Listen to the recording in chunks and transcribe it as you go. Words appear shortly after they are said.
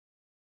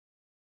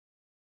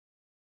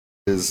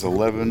Is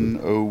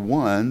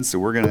 11:01, so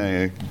we're going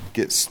to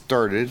get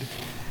started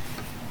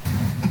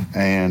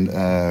and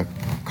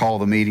call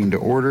the meeting to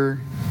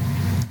order.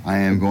 I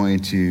am going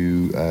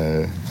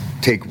to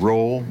take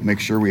roll, make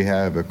sure we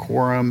have a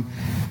quorum,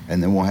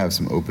 and then we'll have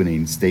some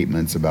opening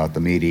statements about the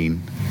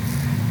meeting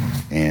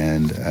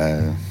and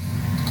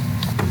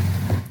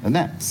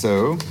that.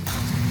 So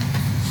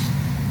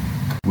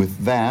with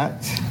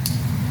that,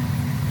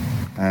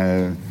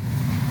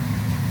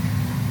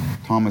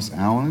 Thomas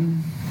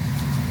Allen.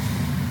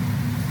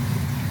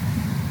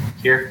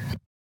 Here.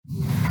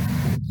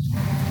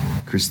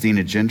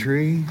 Christina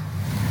Gentry.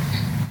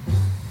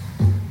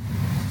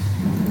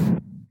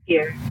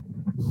 Here.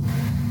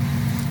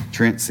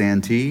 Trent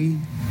Santee.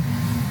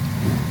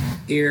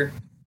 Here.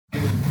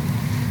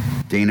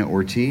 Dana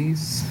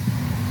Ortiz.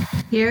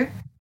 Here.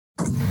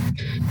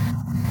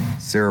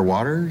 Sarah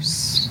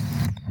Waters.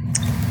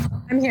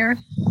 I'm here.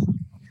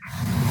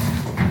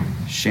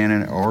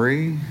 Shannon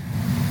Ori.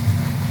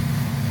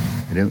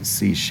 I don't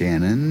see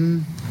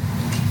Shannon.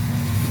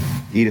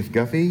 Edith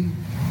Guffey.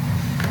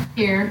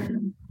 Here.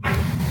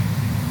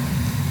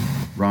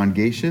 Ron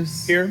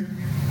Gacious. Here.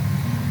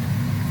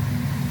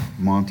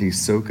 Monty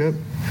Sokup.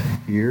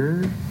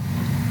 Here.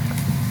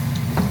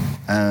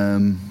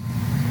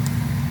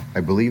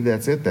 I believe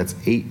that's it. That's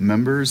 8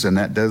 members, and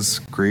that does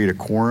create a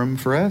quorum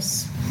for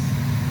us.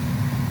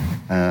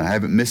 I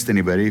haven't missed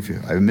anybody. If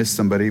I've missed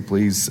somebody,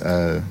 please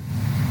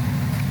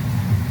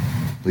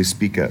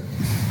speak up.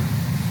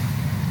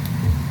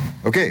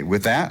 Okay,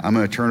 with that, I'm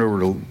going to turn it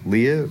over to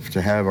Leah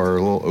to have our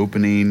little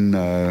opening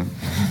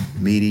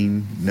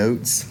meeting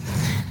notes.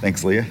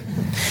 Thanks, Leah.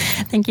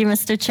 Thank you,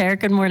 Mr. Chair.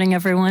 Good morning,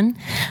 everyone.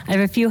 I have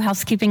a few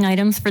housekeeping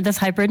items for this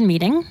hybrid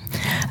meeting.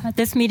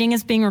 This meeting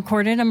is being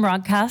recorded and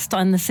broadcast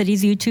on the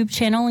city's YouTube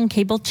channel and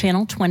cable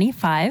channel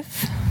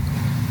 25.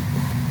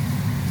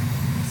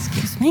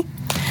 Excuse me.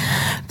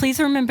 Please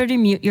remember to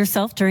mute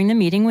yourself during the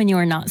meeting when you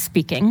are not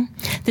speaking.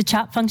 The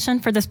chat function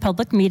for this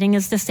public meeting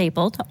is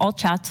disabled. All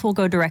chats will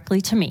go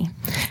directly to me.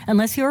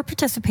 Unless you are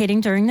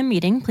participating during the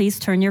meeting, please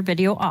turn your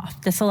video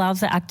off. This allows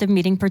the active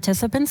meeting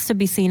participants to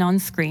be seen on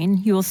screen.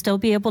 You will still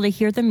be able to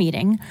hear the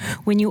meeting.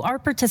 When you are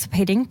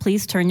participating,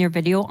 please turn your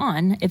video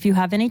on. If you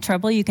have any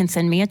trouble, you can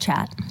send me a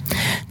chat.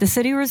 The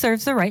city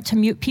reserves the right to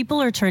mute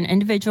people or turn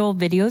individual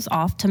videos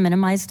off to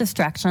minimize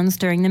distractions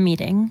during the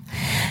meeting.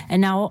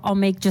 And now I'll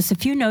make just a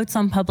few notes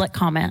on public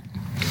comment.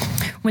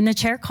 When the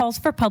chair calls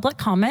for public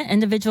comment,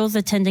 individuals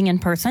attending in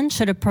person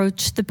should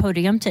approach the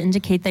podium to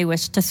indicate they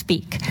wish to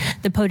speak.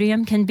 The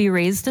podium can be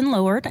raised and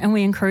lowered, and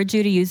we encourage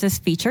you to use this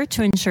feature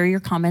to ensure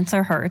your comments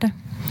are heard.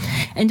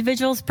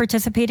 Individuals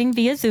participating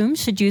via Zoom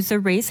should use the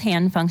raise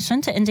hand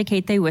function to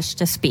indicate they wish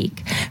to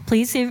speak.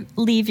 Please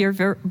leave your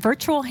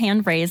virtual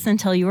hand raised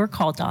until you are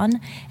called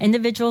on.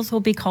 Individuals will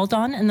be called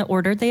on in the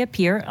order they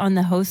appear on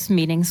the host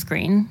meeting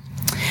screen.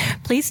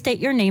 Please state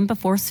your name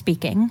before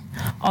speaking.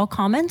 All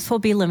comments will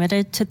be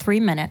limited to 3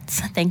 minutes.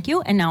 Thank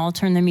you, and now I'll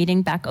turn the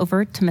meeting back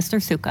over to Mr.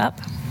 Sukup.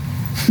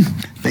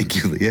 Thank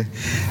you, Leah.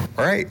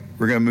 All right,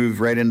 we're going to move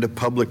right into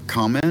public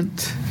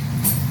comment.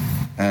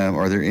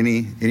 Are there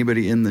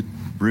anybody in the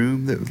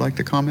room that would like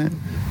to comment?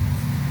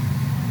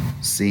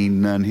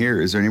 Seeing none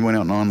here. Is there anyone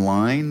out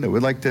online that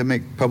would like to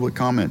make public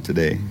comment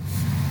today?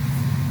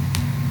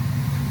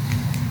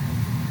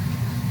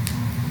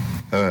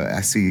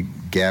 I see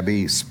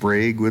Gabby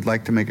Sprague would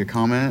like to make a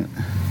comment.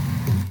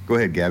 Go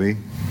ahead, Gabby.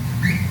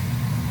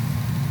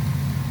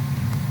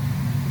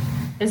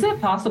 Is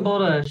it possible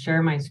to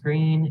share my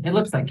screen? It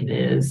looks like it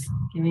is.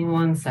 Give me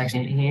 1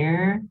 second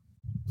here.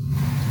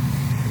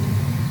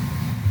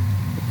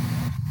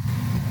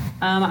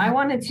 I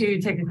wanted to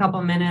take a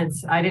couple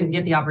minutes. I didn't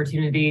get the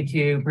opportunity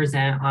to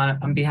present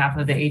on behalf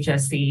of the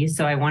HSC,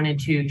 so I wanted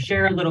to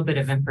share a little bit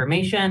of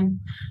information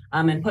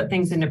and put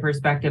things into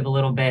perspective a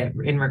little bit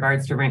in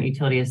regards to rent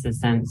utility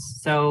assistance.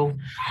 So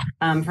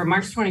from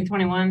March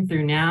 2021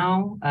 through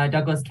now,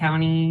 Douglas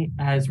County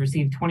has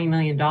received $20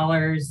 million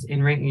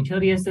in rent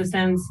utility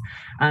assistance.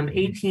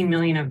 18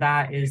 million of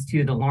that is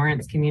to the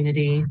Lawrence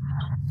community.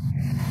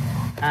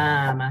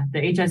 The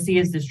HSC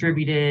is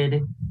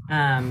distributed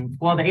the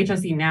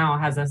HSC now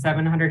has a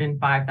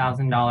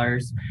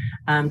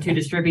 $705,000 to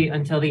distribute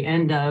until the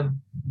end of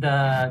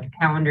the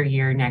calendar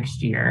year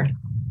next year.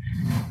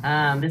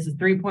 This is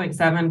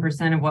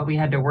 3.7% of what we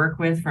had to work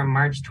with from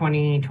March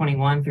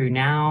 2021 through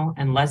now,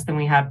 and less than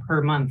we had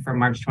per month from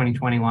March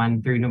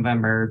 2021 through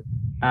November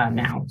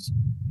now.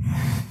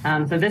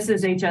 So this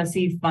is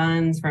HSC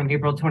funds from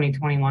April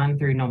 2021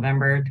 through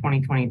November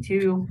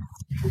 2022.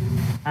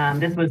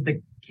 This was the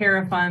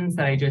CARA funds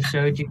that I just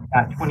showed you,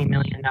 that 20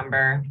 million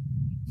number.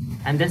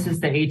 And this is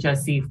the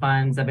HSC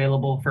funds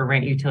available for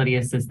rent utility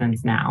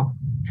assistance now.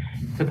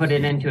 To put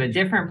it into a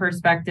different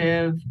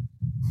perspective,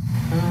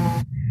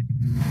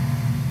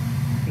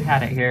 we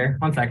had it here.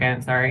 1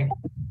 second, sorry.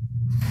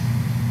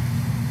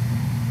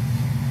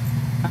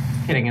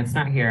 Just kidding, it's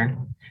not here.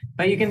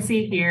 But you can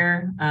see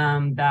here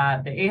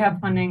that the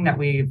AHAB funding that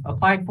we've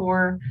applied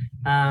for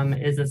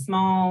is a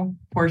small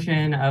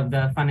portion of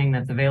the funding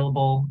that's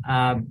available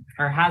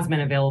or has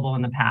been available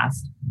in the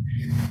past.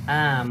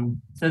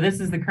 So this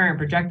is the current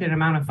projected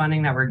amount of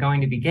funding that we're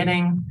going to be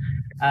getting.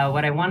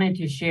 What I wanted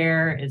to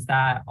share is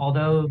that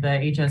although the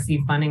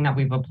HSC funding that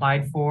we've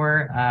applied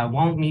for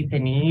won't meet the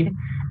need,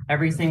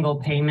 every single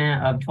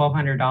payment of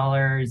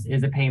 $1,200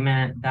 is a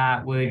payment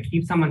that would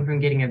keep someone from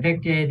getting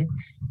evicted,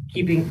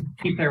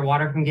 keep their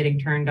water from getting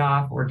turned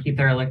off, or keep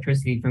their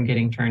electricity from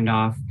getting turned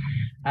off.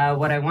 I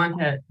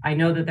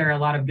know that there are a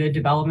lot of good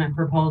development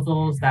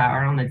proposals that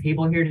are on the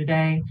table here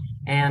today,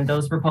 and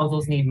those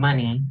proposals need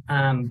money.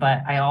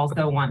 But I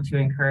also want to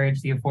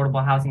encourage the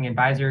Affordable Housing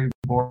Advisory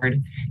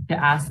Board to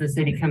ask the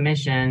City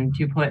Commission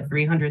to put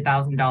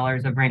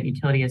 $300,000 of rent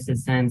utility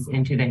assistance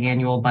into the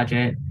annual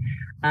budget.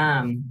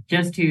 I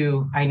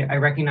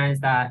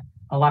recognize that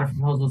a lot of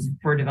proposals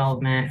for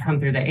development come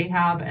through the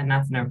AHAB, and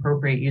that's an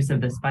appropriate use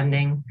of this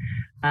funding.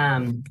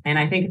 And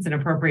I think it's an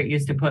appropriate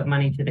use to put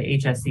money to the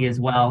HSC as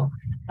well.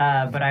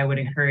 But I would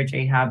encourage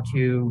AHAB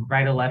to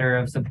write a letter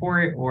of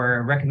support or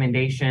a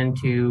recommendation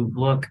to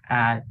look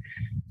at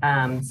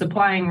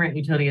supplying rent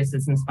utility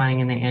assistance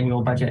funding in the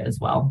annual budget as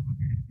well.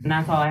 And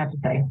that's all I have to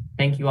say.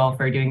 Thank you all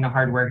for doing the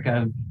hard work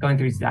of going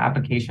through the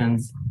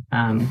applications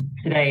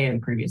today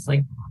and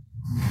previously.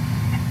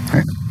 All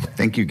right.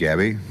 Thank you,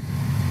 Gabby.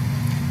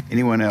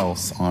 Anyone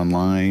else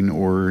online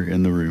or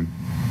in the room?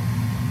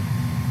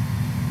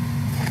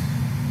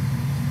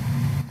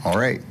 All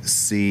right,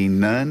 seeing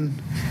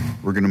none,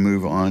 we're going to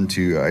move on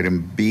to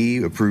item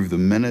B, approve the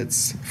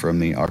minutes from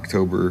the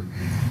October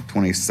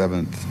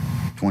 27th,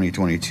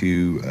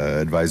 2022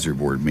 advisory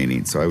board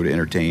meeting. So I would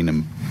entertain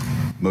a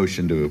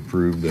motion to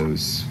approve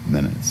those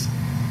minutes.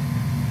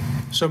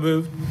 So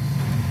moved.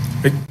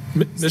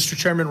 Mr.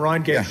 Chairman,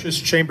 Ron Gacious,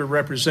 Chamber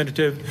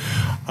Representative.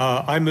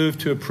 I move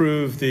to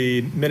approve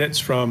the minutes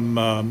from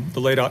the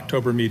late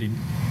October meeting.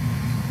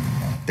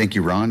 Thank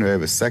you, Ron. Do I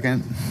have a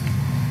second?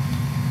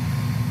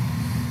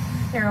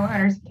 Sarah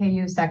Waters,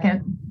 KU,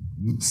 second.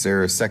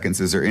 Sarah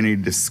seconds. Is there any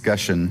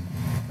discussion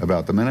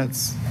about the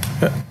minutes?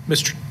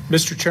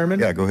 Mr. Chairman?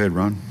 Yeah, go ahead,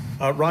 Ron.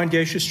 Ron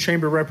Gacious,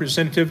 Chamber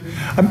Representative.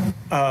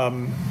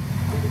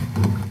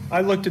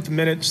 I looked at the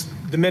minutes.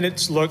 The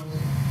minutes look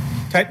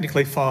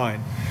technically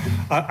fine.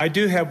 I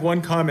do have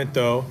one comment,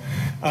 though.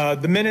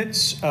 The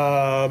minutes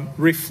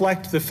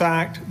reflect the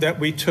fact that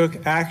we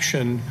took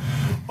action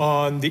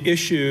on the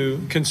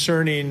issue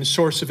concerning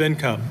source of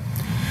income.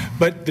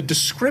 But the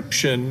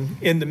description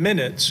in the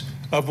minutes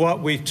of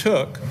what we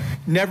took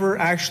never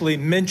actually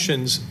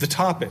mentions the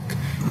topic.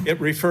 It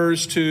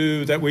refers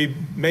to that we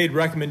made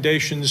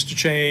recommendations to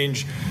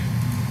change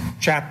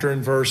chapter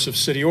and verse of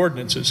city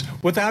ordinances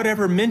without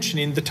ever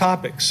mentioning the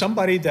topic.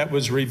 Somebody that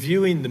was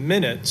reviewing the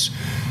minutes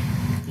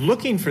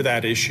looking for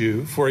that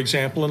issue, for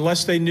example,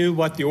 unless they knew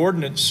what the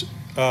ordinance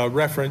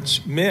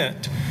reference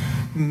meant,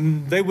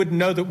 they would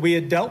know that we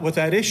had dealt with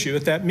that issue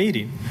at that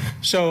meeting.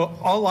 So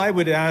all I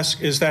would ask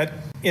is that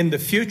in the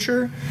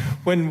future,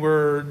 when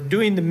we're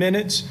doing the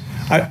minutes,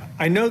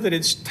 I know that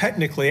it's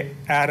technically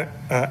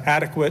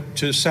adequate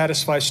to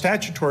satisfy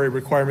statutory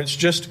requirements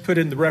just to put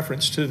in the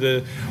reference to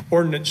the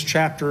ordinance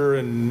chapter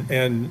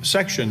and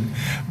section,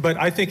 but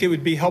I think it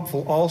would be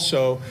helpful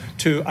also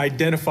to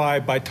identify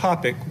by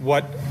topic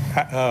what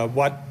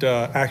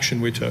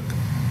action we took.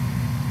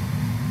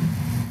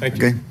 Thank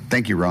you. Okay,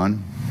 thank you,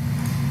 Ron.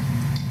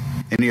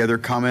 Any other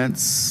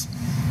comments?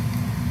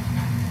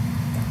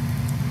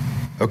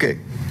 Okay,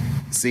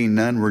 seeing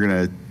none, we're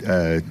going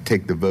to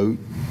take the vote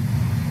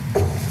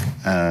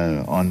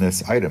on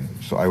this item.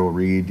 So I will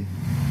read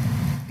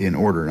in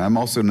order. And I'm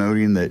also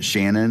noting that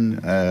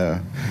Shannon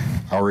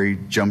already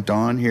jumped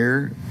on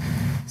here.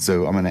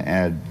 So I'm going to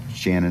add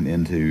Shannon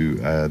into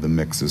the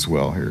mix as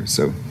well here.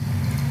 So,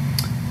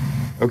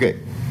 okay.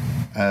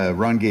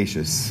 Ron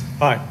Gacious.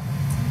 Aye.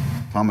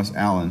 Thomas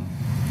Allen.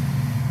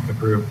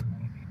 Approve.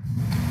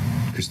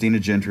 Christina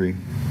Gentry.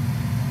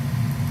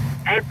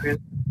 I approve.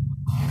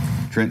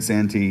 Trent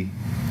Santee.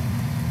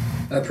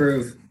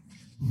 Approve.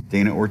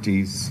 Dana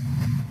Ortiz.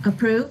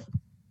 Approve.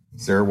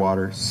 Sarah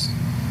Waters.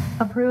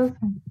 Approve.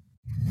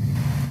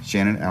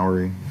 Shannon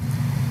Oury.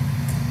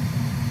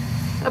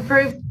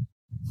 Approve.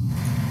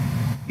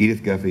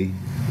 Edith Guffey.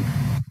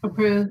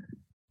 Approve.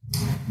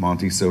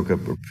 Monty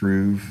Sokup,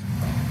 approve.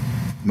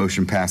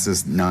 Motion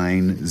passes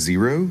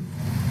 9-0.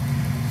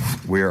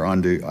 We are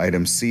on to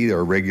item C,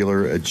 our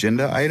regular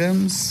agenda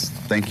items.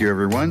 Thank you,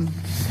 everyone.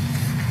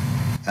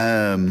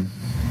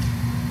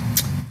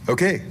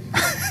 Okay.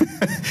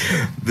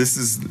 This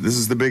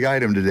is the big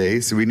item today.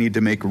 So we need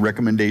to make a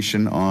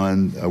recommendation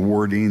on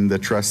awarding the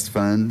trust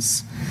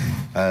funds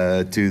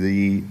to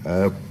the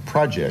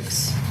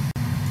projects.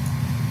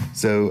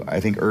 So I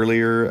think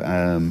earlier,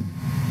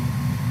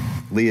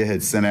 Leah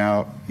had sent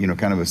out,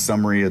 kind of a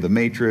summary of the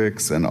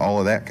matrix and all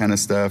of that kind of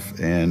stuff.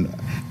 And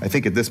I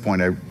think at this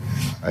point, I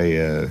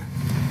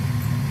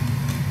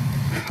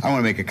want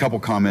to make a couple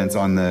comments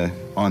on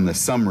the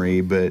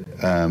summary, but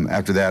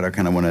after that, I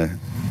kind of want to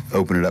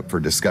open it up for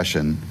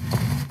discussion.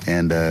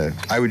 And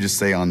I would just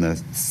say on the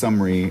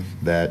summary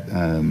that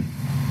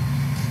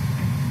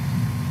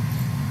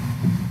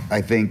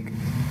I think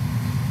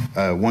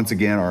once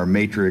again our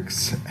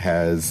matrix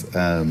has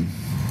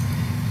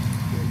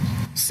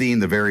seeing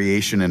the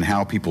variation in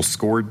how people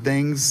scored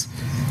things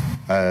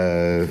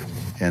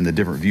and the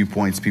different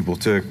viewpoints people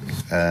took,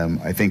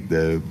 I think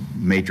the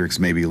matrix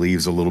maybe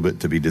leaves a little bit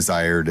to be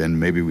desired, and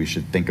maybe we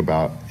should think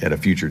about at a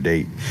future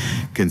date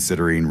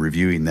considering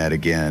reviewing that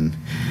again.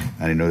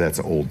 I know that's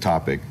an old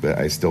topic, but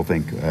I still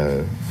think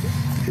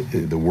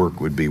the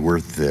work would be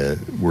worth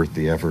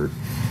the effort.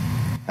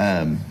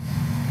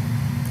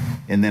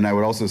 And then I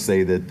would also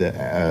say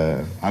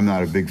that I'm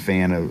not a big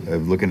fan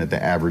of looking at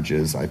the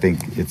averages. I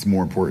think it's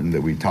more important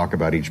that we talk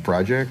about each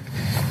project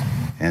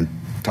and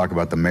talk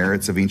about the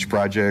merits of each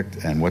project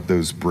and what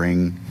those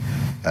bring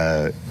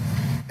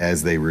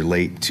as they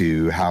relate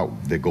to how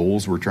the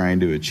goals we're trying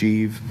to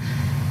achieve.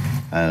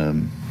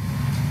 And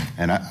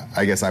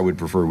I guess I would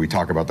prefer we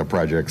talk about the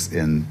projects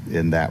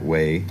in that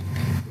way.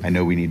 I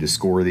know we need to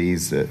score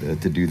these to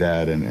do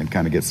that and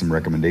kind of get some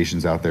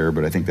recommendations out there,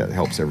 but I think that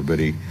helps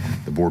everybody,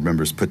 the board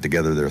members, put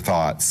together their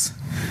thoughts.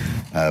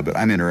 But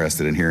I'm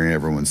interested in hearing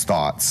everyone's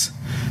thoughts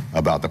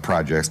about the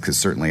projects, because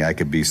certainly I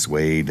could be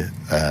swayed.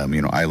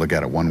 I look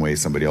at it one way,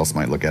 somebody else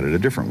might look at it a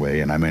different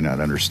way, and I may not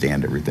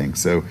understand everything.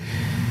 So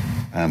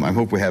I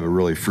hope we have a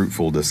really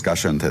fruitful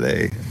discussion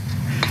today.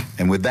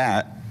 And with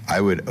that, I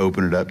would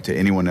open it up to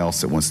anyone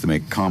else that wants to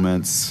make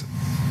comments,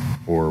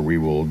 or we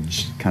will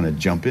kind of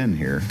jump in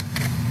here.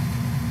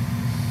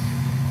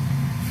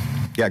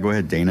 Yeah, go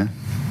ahead, Dana.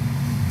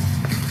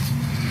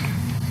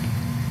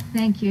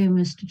 Thank you,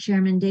 Mr.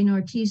 Chairman. Dana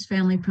Ortiz,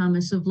 Family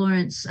Promise of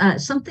Lawrence.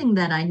 Something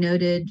that I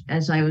noted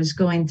as I was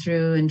going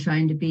through and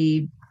trying to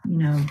be,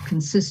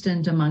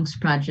 consistent amongst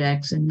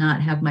projects and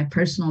not have my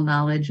personal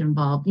knowledge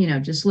involved,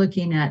 just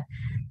looking at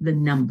the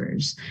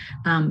numbers,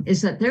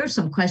 is that there are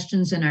some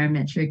questions in our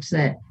metrics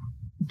that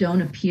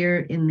don't appear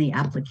in the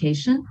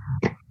application,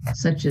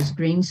 such as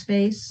green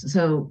space.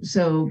 So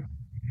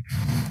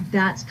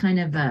that's kind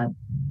of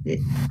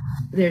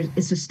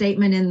it's a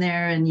statement in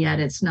there, and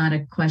yet it's not a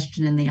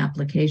question in the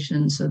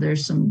application. So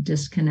there's some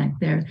disconnect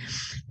there.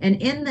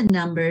 And in the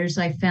numbers,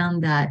 I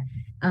found that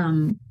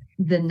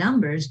the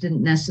numbers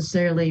didn't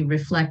necessarily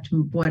reflect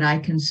what I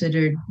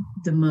considered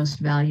the most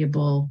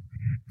valuable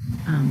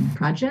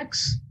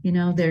projects.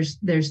 There's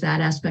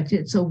that aspect.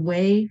 It's a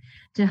way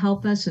to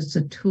help us. It's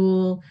a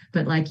tool,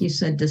 but like you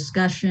said,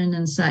 discussion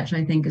and such,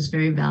 I think, is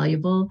very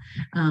valuable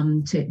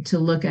to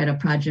look at a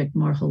project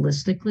more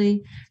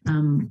holistically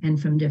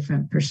and from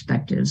different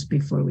perspectives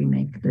before we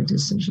make the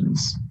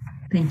decisions.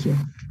 Thank you.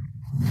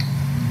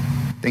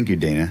 Thank you,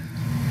 Dana.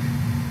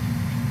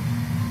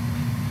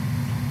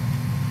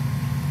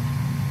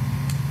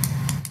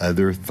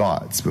 Other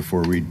thoughts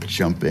before we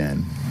jump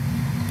in?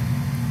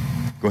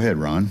 Go ahead,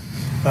 Ron.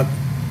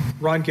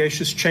 Ron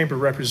Gacious, Chamber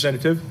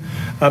Representative.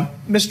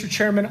 Mr.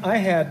 Chairman, I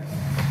had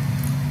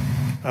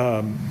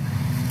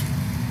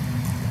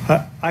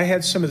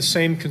some of the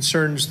same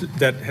concerns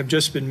that have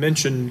just been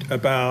mentioned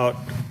about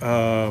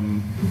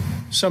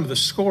some of the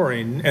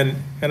scoring, and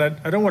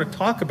I don't want to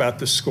talk about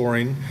the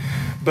scoring,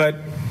 but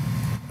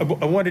I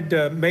wanted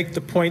to make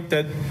the point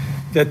that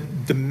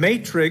the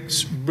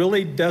matrix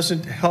really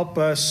doesn't help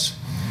us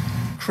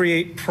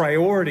create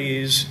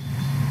priorities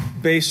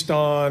based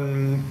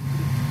on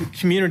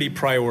community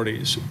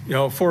priorities.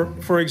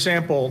 For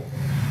example,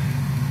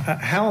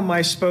 how am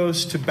I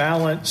supposed to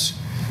balance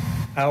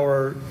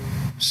our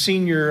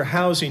senior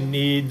housing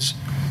needs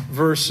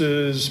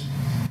versus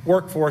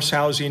workforce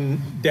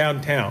housing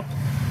downtown?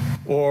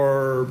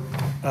 Or,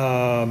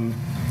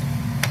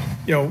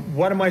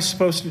 what am I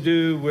supposed to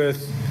do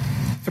with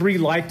 3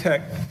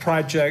 LIHTC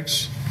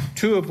projects,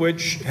 2 of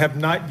which have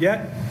not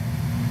yet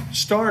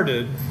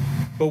started,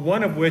 but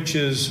one of which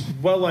is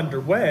well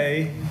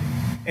underway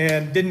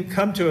and didn't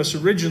come to us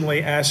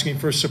originally asking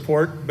for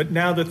support, but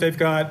now that they've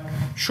got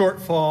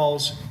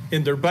shortfalls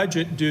in their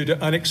budget due to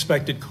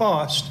unexpected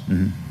cost,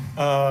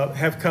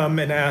 have come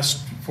and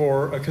asked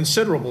for a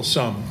considerable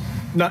sum.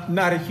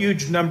 Not a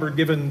huge number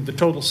given the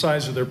total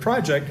size of their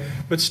project,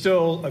 but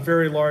still a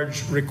very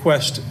large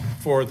request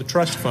for the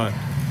trust fund.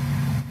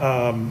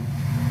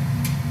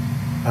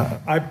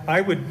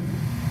 I would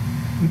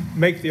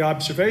make the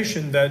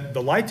observation that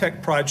the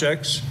LIHTC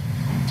projects,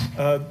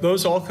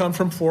 those all come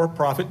from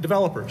for-profit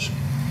developers.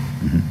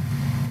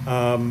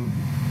 A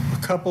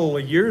couple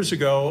of years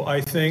ago,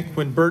 I think,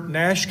 when Bert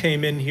Nash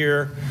came in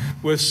here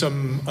with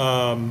some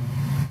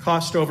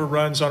cost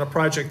overruns on a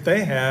project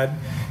they had,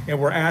 and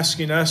were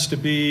asking us to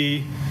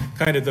be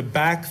kind of the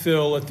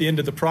backfill at the end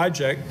of the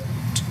project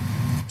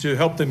to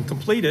help them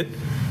complete it,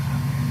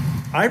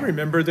 I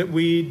remember that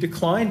we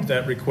declined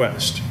that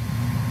request.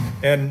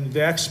 And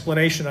the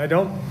explanation, I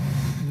don't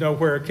know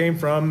where it came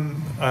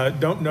from,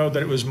 don't know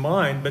that it was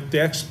mine, but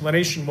the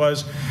explanation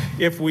was,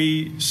 if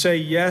we say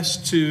yes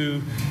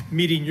to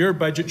meeting your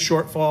budget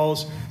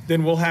shortfalls,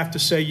 then we'll have to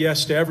say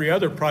yes to every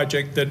other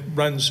project that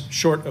runs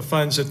short of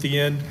funds at the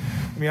end.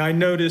 I mean, I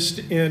noticed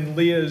in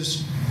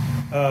Leah's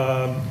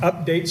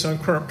updates on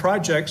current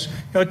projects,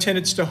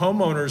 tenants to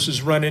homeowners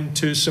has run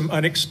into some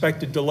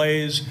unexpected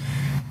delays,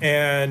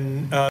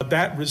 and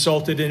that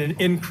resulted in an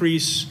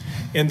increase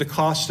in the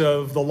cost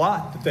of the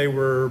lot that they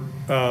were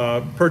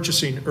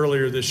purchasing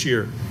earlier this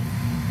year.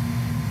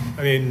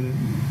 I mean,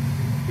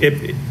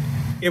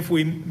 if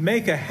we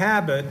make a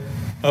habit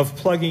of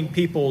plugging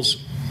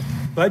people's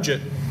budget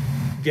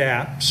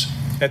gaps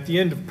at the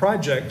end of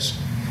projects,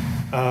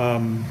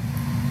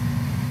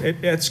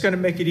 it's going to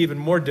make it even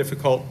more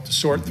difficult to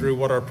sort through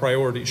what our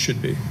priorities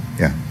should be.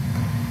 Yeah.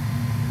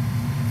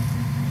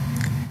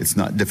 It's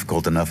not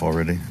difficult enough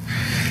already.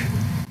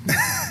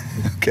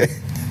 Okay.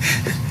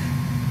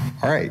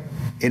 All right.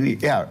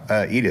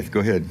 Edith, go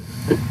ahead.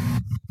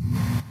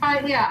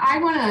 Yeah, I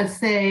want to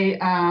say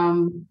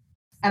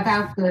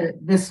about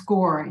the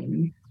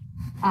scoring.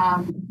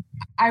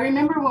 I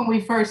remember when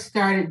we first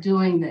started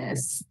doing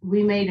this,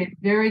 we made it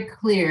very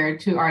clear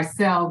to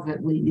ourselves,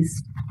 at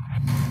least,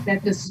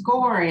 that the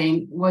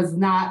scoring was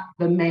not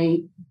the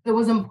main. It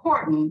was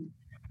important,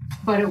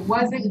 but it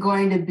wasn't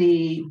going to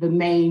be the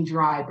main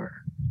driver,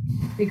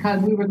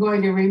 because we were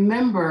going to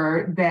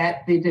remember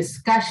that the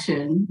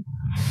discussion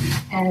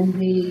and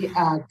the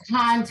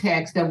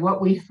context of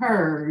what we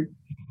heard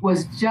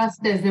was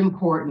just as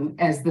important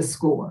as the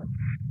score.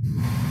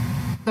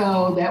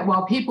 So that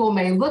while people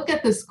may look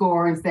at the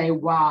score and say,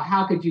 wow,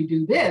 how could you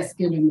do this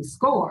given the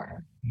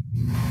score?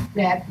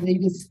 That the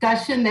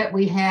discussion that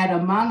we had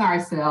among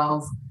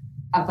ourselves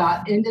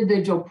about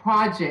individual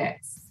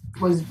projects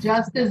was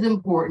just as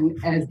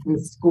important as the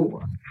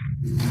score.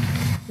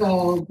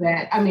 So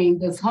that, I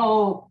mean,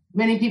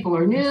 many people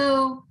are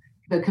new,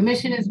 the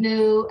commission is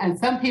new, and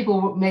some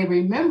people may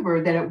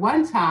remember that at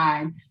one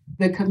time,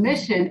 the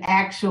commission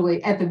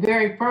actually, at the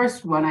very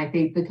first one, I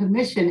think, the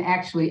commission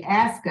actually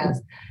asked us,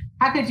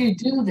 how could you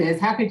do this?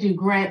 How could you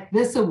grant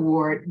this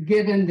award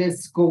given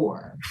this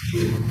score?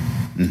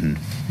 Mm-hmm.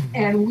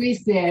 And we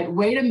said,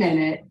 wait a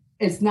minute,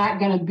 it's not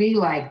going to be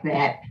like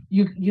that.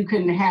 You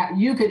could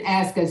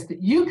ask us,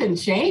 you can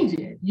change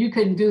it. You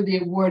can do the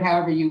award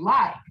however you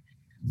like.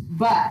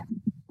 But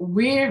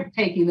we're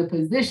taking the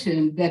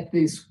position that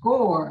the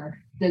score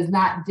does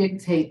not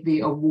dictate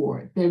the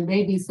award. There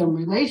may be some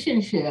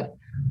relationship,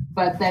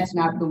 but that's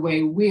not the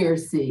way we're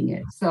seeing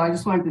it. So I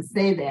just wanted to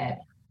say that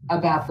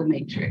about the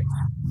matrix.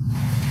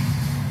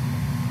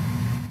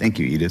 Thank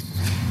you, Edith.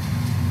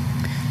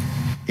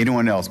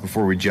 Anyone else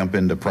before we jump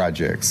into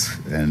projects?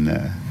 And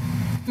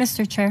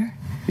Mr. Chair?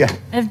 Yeah.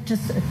 I have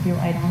just a few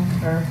items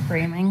for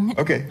framing.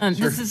 Okay. Sure.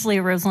 This is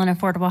Leah Roseland,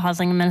 Affordable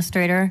Housing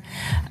Administrator.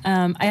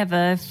 I have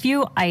a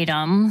few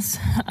items.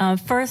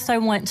 First, I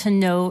want to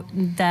note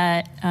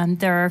that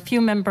there are a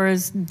few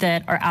members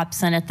that are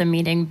absent at the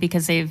meeting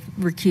because they've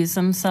recused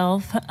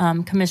themselves.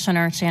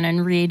 Commissioner Shannon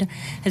Reed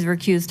has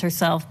recused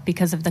herself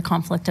because of the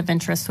conflict of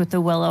interest with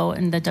the Willow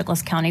and the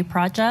Douglas County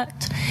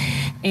project.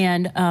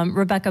 And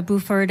Rebecca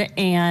Buford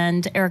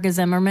and Erica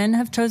Zimmerman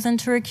have chosen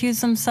to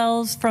recuse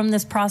themselves from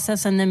this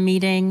process and the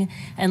meeting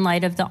in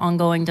light of the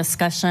ongoing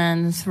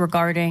discussions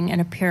regarding an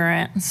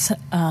appearance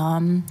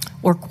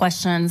or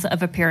questions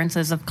of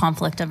appearances of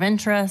conflict of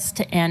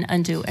interest and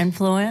undue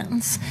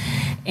influence.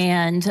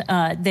 And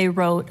they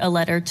wrote a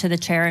letter to the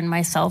chair and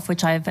myself,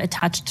 which I've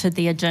attached to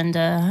the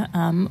agenda,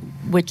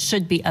 which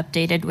should be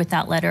updated with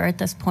that letter at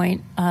this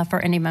point for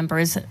any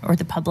members or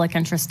the public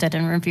interested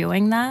in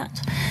reviewing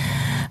that.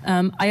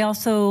 I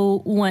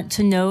also want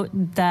to note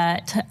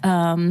that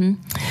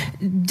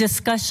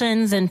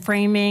discussions and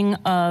framing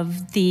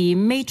of the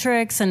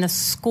matrix and the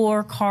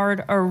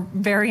scorecard are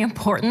very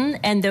important,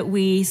 and that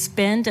we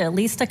spend at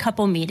least a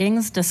couple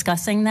meetings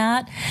discussing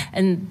that.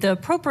 And the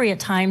appropriate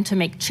time to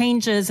make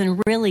changes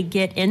and really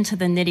get into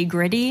the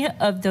nitty-gritty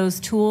of those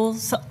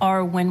tools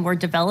are when we're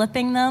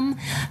developing them.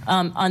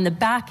 On the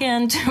back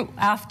end,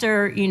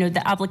 after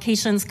the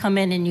applications come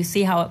in and you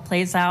see how it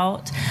plays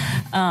out,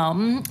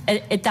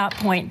 at that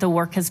point, the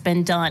work has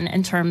been done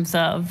in terms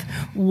of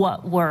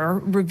what we're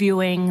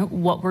reviewing,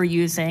 what we're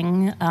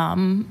using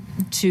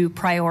to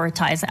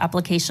prioritize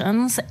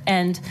applications.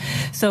 And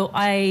so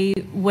I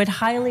would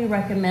highly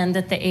recommend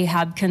that the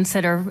AHAB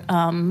consider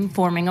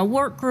forming a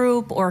work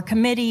group or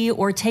committee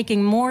or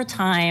taking more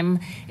time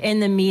in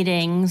the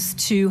meetings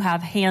to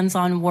have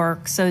hands-on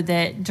work so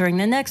that during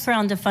the next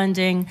round of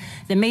funding,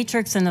 the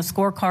matrix and the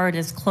scorecard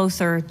is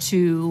closer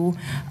to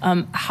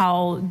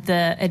how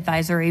the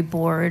advisory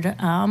board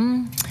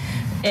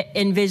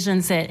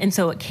envisions it. And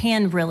so it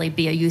can really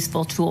be a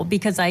useful tool,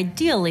 because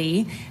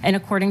ideally, and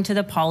according to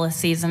the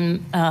policies,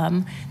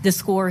 the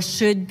score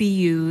should be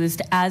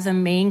used as a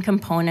main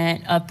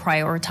component of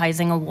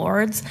prioritizing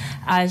awards,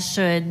 as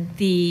should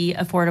the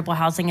Affordable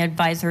Housing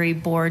Advisory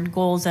Board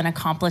goals and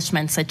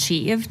accomplishments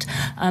achieved.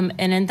 And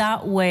in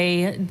that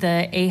way,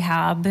 the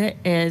AHAB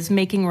is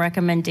making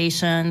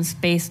recommendations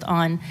based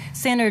on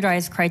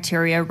standardized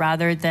criteria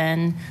rather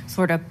than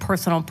sort of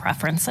personal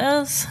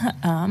preferences.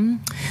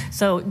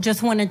 So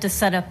just wanted to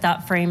set up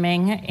that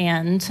framing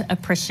and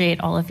appreciate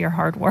all of your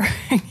hard work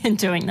in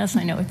doing this.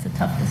 I know it's a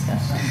tough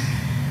discussion.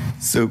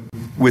 So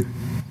with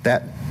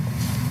that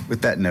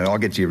note, I'll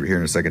get you here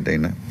in a second,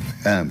 Dana.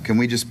 Can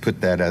we just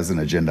put that as an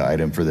agenda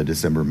item for the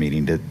December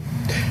meeting to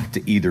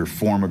either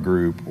form a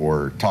group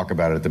or talk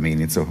about it at the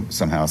meeting so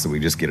we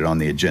just get it on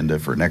the agenda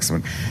for next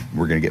one?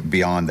 We're going to get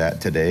beyond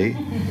that today.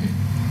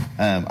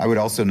 I would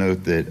also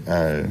note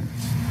that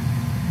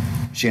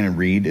Shannon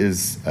Reed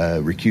is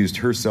recused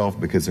herself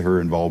because of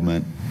her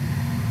involvement.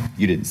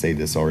 You didn't say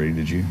this already,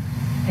 did you?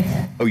 I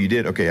did. Oh, you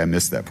did? Okay, I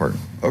missed that part.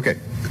 Okay.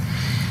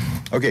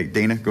 Okay,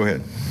 Dana, go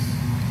ahead.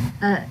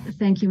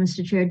 Thank you,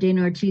 Mr. Chair.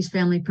 Dana Ortiz,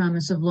 Family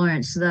Promise of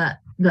Lawrence.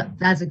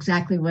 That's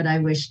exactly what I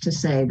wish to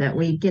say, that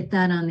we get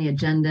that on the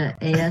agenda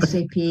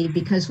ASAP,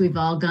 because we've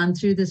all gone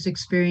through this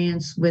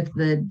experience with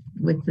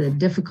the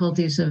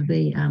difficulties of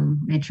the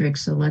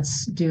matrix. So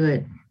let's do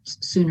it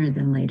sooner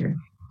than later,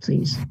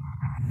 please.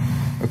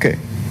 Okay.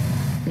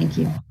 Thank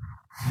you.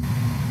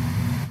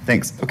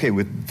 Thanks. Okay,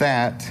 with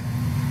that,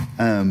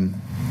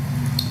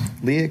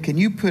 Leah, can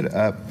you put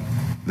up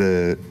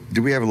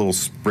do we have a little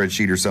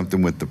spreadsheet or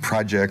something with the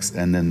projects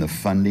and then the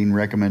funding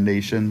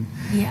recommendation?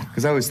 Yeah.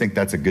 Because I always think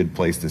that's a good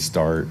place to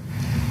start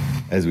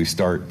as we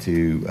start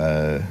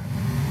to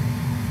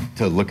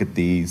look at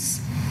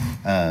these.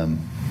 And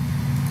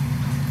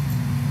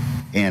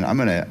I'm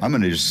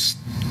gonna just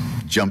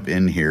jump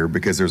in here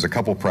because there's a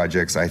couple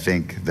projects I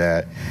think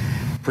that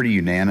pretty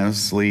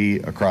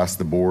unanimously across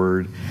the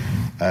board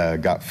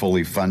got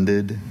fully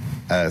funded.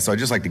 So I'd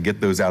just like to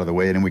get those out of the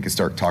way, and then we can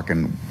start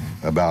talking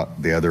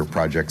about the other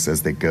projects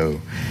as they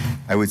go.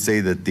 I would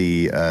say that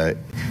we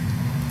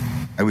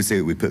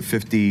put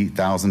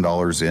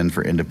 $50,000 in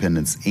for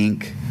Independence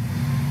Inc.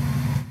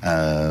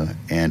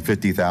 And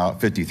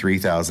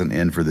 $53,000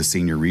 in for the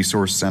Senior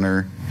Resource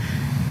Center.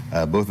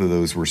 Both of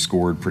those were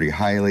scored pretty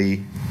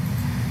highly.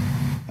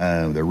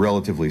 They're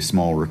relatively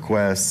small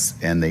requests,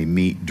 and they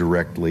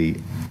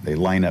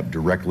line up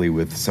directly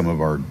with some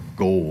of our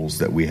goals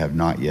that we have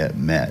not yet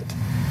met.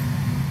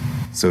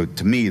 So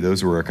to me,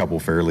 those were a couple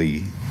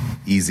fairly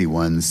easy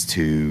ones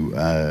to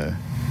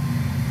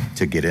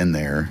get in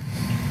there.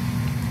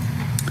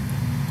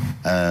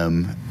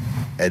 And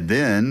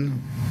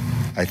then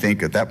I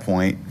think at that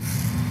point,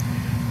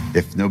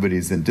 if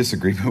nobody's in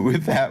disagreement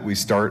with that, we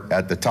start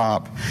at the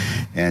top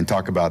and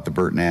talk about the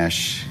Bert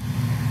Nash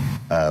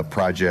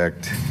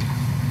project.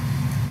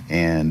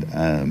 And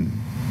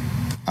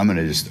I'm going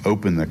to just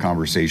open the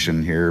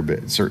conversation here,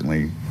 but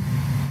certainly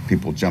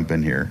people jump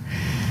in here.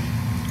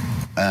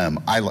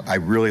 I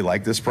really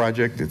like this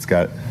project.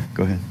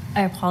 Go ahead.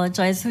 I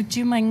apologize. Would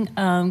you mind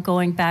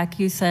going back?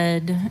 You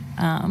said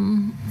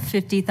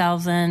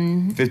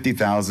 50,000.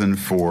 50,000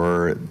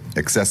 for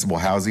accessible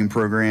housing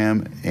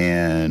program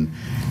and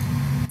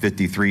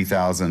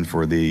 53,000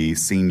 for the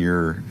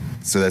senior.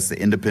 So that's the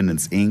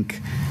Independence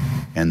Inc.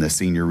 and the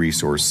Senior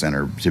Resource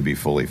Center to be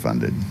fully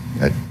funded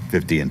at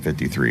 50 and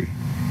 53.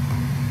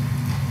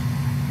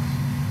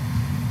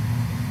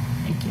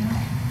 Thank you.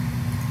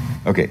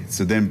 Okay,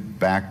 so then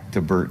back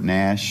to Bert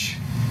Nash.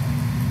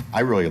 I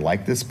really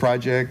like this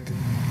project.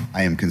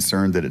 I am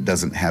concerned that it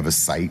doesn't have a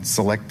site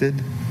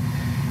selected.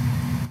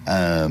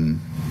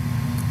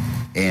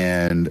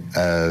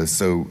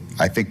 So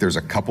I think there's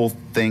a couple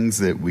things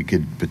that we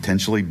could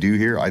potentially do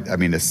here. I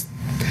mean,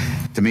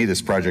 to me,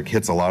 this project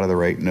hits a lot of the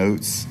right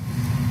notes,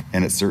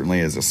 and it certainly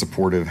is a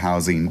supportive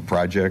housing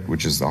project,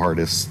 which is the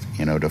hardest,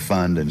 to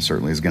fund, and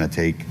certainly is going to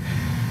take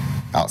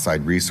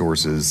outside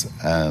resources.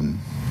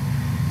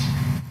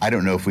 I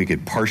don't know if we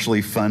could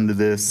partially fund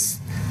this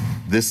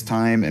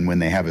time, and when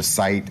they have a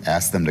site,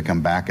 ask them to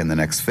come back in the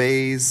next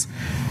phase,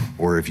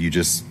 or if you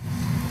just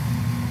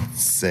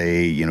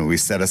say, we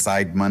set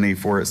aside money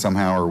for it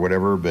somehow or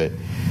whatever. But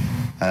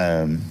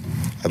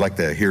I'd like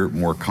to hear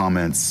more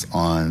comments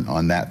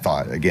on that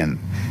thought. Again,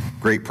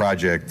 great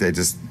project.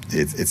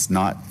 It's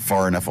not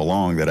far enough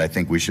along that I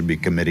think we should be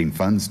committing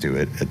funds to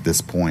it at this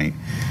point,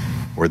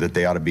 or that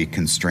they ought to be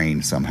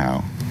constrained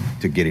somehow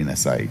to getting a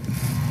site.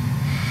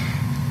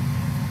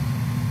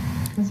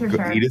 Mr.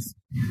 Chair. Edith?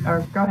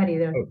 Or go ahead,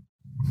 Edith.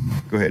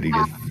 Go ahead,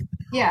 Edith.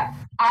 Yeah,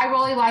 I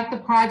really like the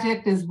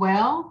project as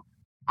well.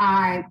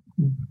 I'm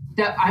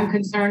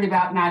concerned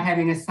about not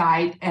having a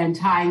site and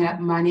tying up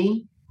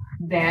money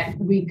that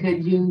we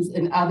could use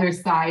in other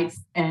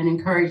sites and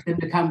encourage them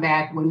to come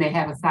back when they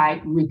have a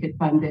site, and we could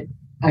fund it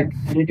at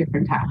a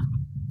different time.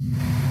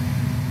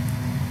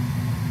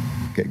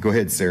 Okay, go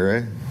ahead, Sarah.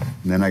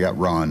 And then I got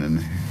Ron.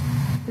 And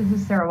This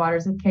is Sarah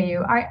Waters with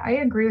KU. I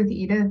agree with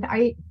Edith.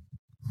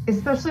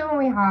 Especially when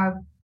we have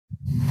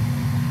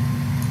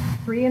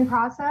 3 in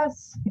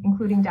process,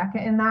 including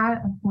DECA in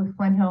that, with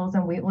Flint Hills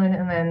and Wheatland,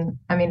 and then,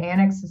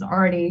 Annex is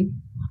already,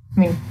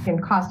 in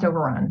cost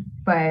overrun.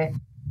 But,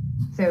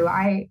 so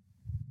I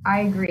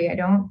agree. I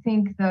don't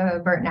think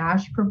the Bert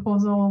Nash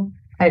proposal,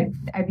 I'd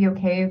be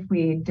okay if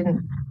we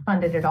didn't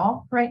fund it at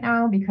all right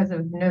now because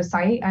of no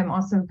site. I'm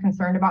also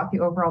concerned about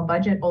the overall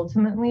budget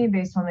ultimately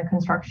based on the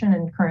construction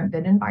and current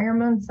bid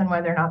environments, and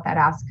whether or not that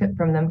ask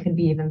from them could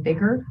be even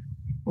bigger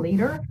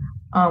later,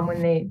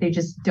 when they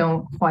just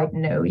don't quite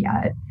know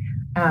yet.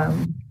 That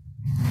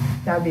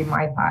would be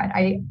my thought.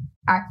 I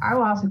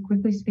will also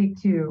quickly speak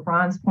to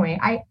Ron's point.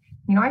 I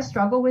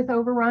struggle with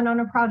overrun on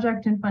a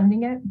project and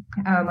funding it.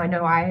 I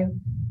know I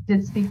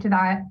did speak to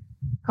that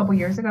a couple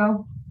years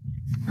ago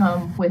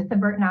with the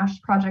Bert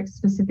Nash project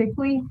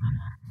specifically.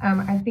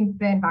 I think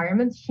the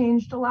environment's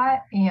changed a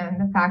lot, and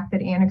the fact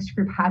that Annex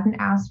Group hasn't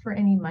asked for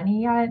any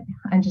money yet,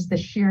 and just the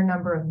sheer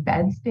number of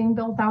beds being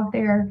built out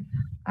there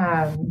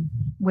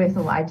with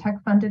the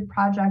LIHTC funded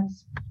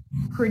projects,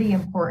 pretty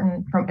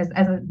important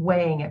as a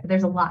weighing it. But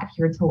there's a lot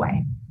here to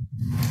weigh.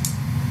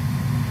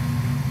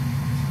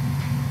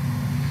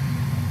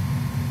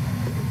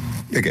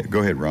 Okay, go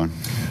ahead, Ron.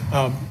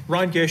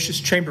 Ron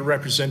Geshis, Chamber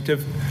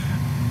Representative.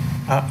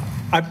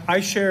 I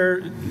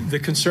share the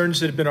concerns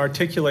that have been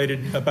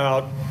articulated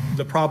about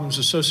the problems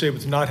associated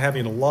with not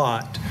having a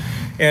lot.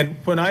 And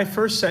when I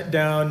first sat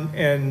down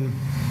and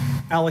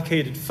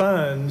allocated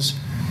funds,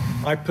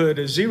 I put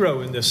a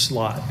 0 in this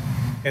slot.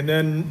 And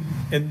then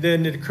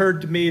it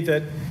occurred to me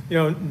that,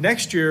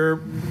 next year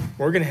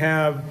we're going to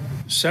have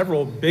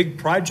several big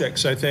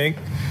projects, I think.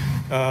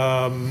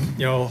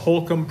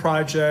 Holcomb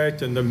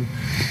project and the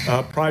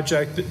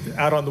project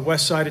out on the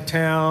west side of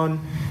town.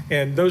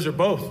 And those are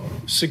both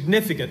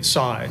significant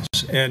size.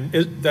 And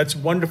that's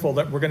wonderful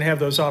that we're going to have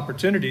those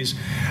opportunities.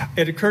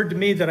 It occurred to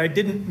me that I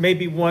didn't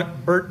maybe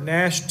want Burt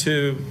Nash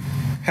to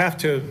have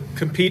to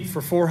compete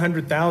for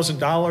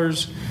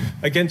 $400,000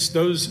 against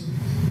those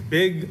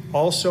big,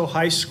 also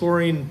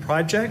high-scoring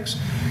projects.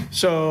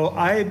 So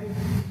I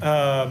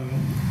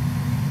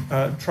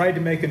tried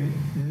to make a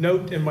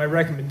note in my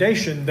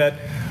recommendation that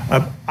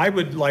I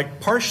would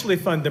partially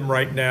fund them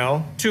right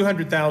now,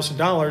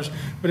 $200,000,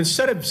 but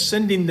instead of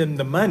sending them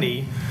the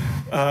money,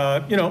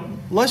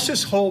 let's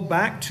just hold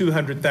back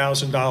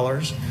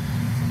 $200,000,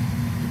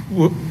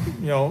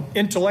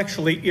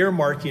 intellectually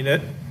earmarking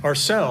it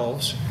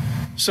ourselves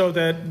so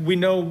that we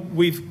know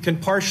we can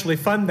partially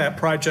fund that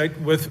project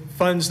with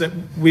funds that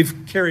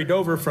we've carried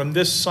over from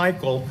this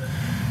cycle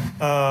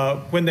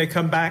when they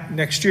come back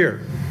next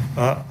year.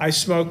 I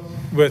spoke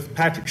with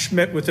Patrick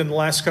Schmidt within the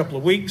last couple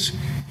of weeks.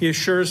 He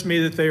assures me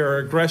that they are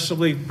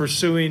aggressively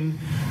pursuing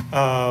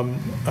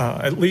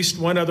at least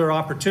one other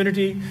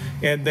opportunity,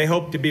 and they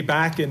hope to be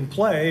back in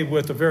play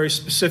with a very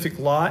specific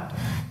lot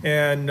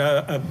and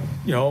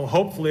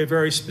hopefully a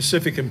very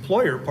specific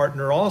employer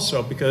partner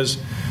also, because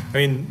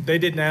they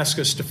didn't ask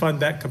us to fund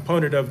that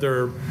component of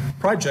their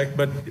project,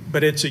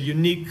 but it's a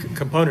unique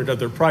component of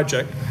their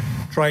project,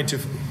 trying to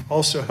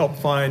also help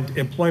find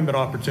employment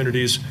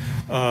opportunities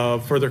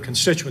for their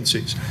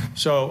constituencies.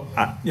 So,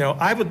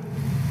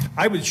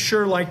 I would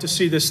sure like to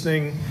see this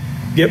thing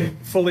get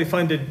fully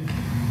funded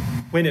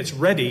when it's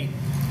ready.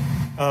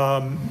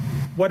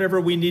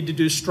 Whatever we need to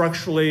do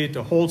structurally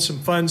to hold some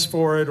funds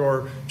for it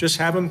or just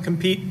have them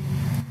compete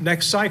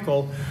next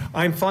cycle,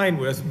 I'm fine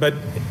with. But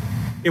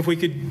if we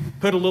could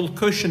put a little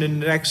cushion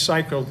in the next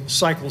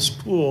cycle's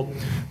pool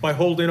by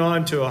holding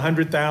on to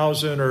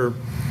 $100,000 or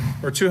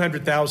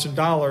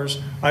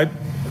 $200,000,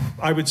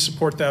 I would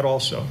support that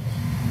also.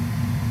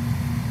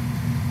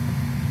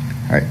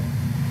 All right.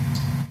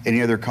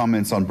 Any other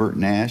comments on Burt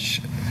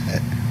Nash?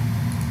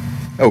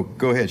 Oh,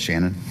 go ahead,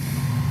 Shannon.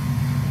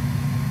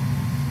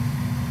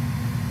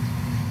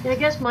 I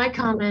guess my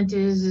comment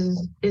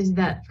is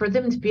that for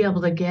them to be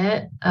able to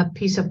get a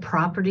piece of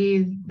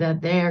property that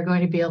they are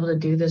going to be able to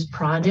do this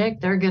project,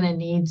 they're going to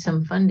need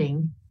some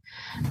funding.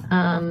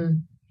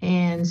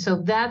 And so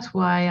that's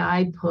why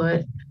I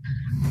put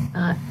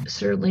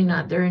certainly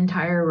not their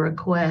entire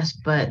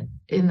request, but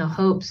in the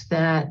hopes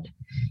that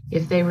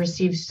if they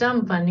receive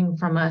some funding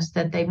from us,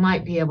 that they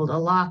might be able to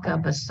lock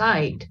up a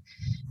site,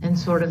 and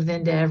sort of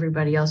then to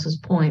everybody else's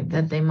point,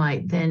 that they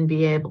might then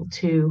be able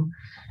to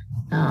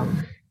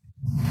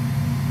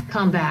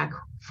come back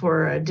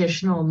for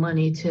additional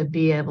money to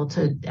be able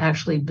to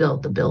actually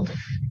build the building.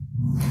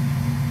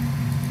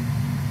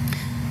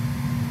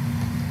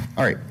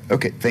 All right.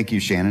 Okay. Thank you,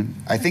 Shannon.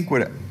 I think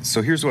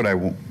so here's what I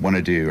want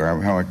to do,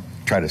 or how I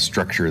try to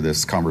structure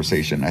this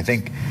conversation. I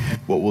think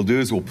what we'll do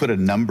is we'll put a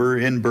number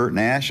in Burt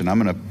Nash, and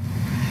I'm going to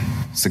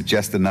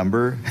suggest a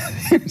number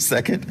in a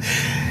second.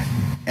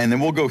 And then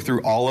we'll go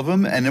through all of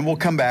them, and then we'll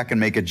come back and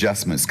make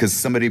adjustments,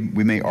 because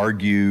we may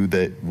argue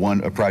that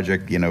a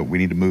project, we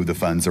need to move the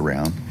funds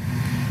around.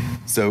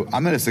 So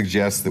I'm going to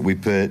suggest that we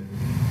put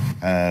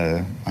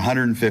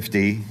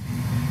 150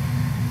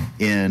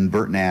 in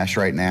Burt Nash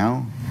right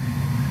now,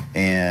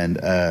 and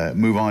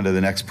move on to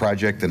the next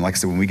project. And like I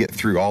said, when we get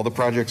through all the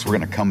projects, we're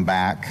going to come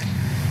back,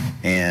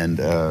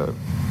 and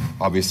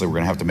obviously we're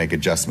going to have to make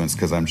adjustments,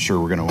 because I'm sure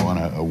we're going to want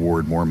to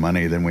award more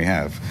money than we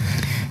have.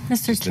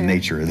 Mr. It's Chair. the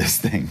nature of this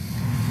thing.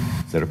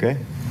 Is that okay?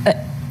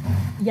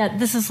 Yeah,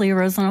 this is Leah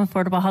Rosen,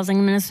 Affordable Housing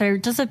Administrator.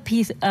 Just a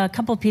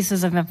couple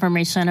pieces of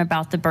information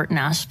about the Burt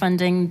Nash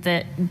funding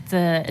that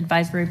the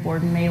advisory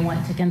board may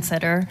want to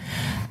consider.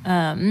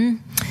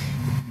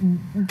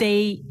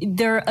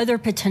 There are other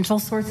potential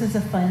sources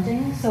of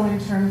funding. So in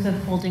terms of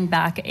holding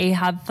back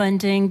AHAB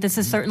funding, this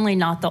is certainly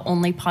not the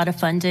only pot of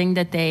funding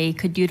that they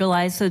could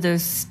utilize. So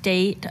there's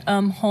state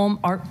home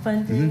art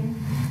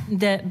funding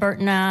that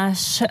Burt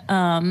Nash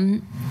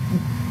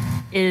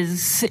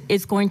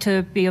is going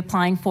to be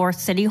applying for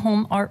city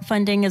home art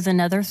funding as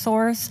another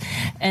source,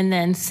 and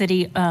then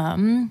city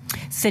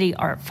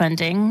art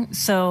funding.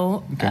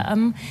 So,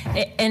 and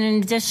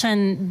in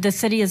addition, the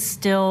city is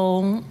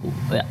still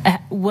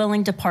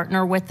willing to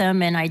partner with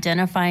them in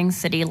identifying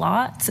city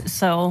lots.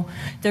 So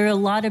there are a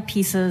lot of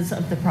pieces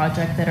of the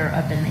project that are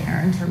up in the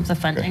air in terms of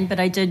funding, but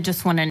I did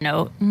just want to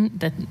note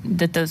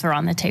that those are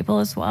on the table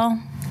as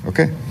well.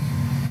 Okay.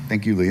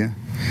 Thank you, Leah.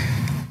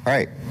 All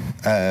right.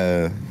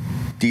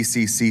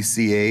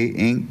 DCCCA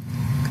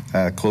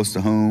Inc., close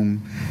to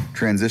home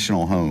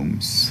transitional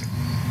homes.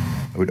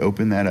 I would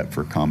open that up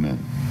for comment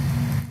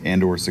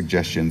and or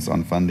suggestions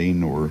on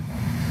funding or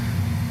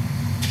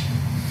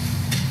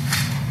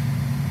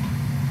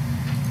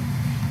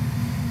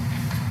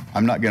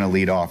I'm not going to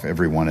lead off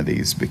every one of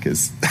these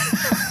because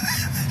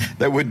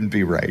that wouldn't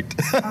be right.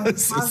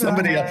 So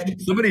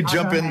somebody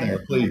jump in there,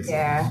 please.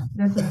 Yeah,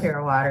 this is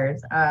Sarah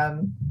Waters.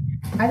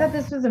 I thought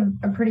this was a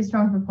pretty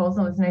strong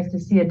proposal. It was nice to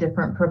see a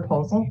different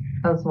proposal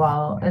as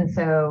well. And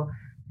so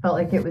felt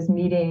like it was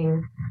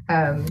meeting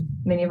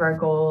many of our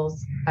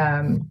goals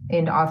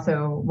and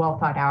also well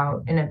thought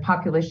out in a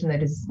population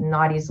that is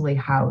not easily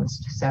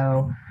housed.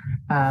 So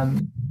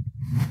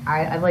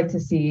I'd like to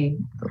see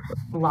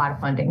a lot of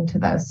funding to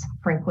this,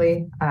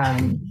 frankly,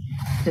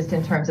 just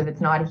in terms of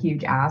it's not a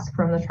huge ask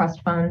from the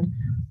trust fund.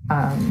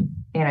 And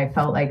I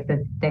felt like that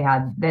they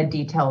had the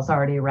details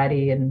already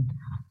ready and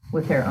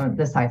with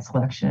the site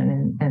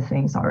selection and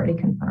things already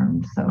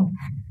confirmed. So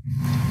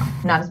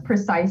not as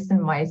precise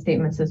in my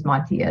statements as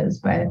Monty is,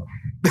 but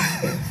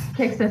it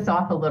kicks us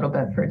off a little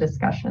bit for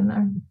discussion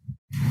there.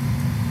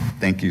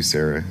 Thank you,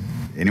 Sarah.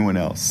 Anyone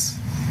else?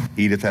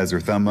 Edith has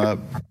her thumb up.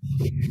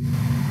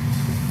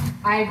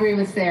 I agree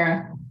with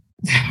Sarah.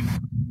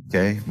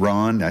 Okay,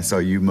 Ron, I saw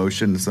you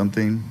motion to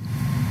something.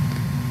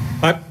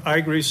 I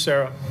agree,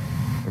 Sarah.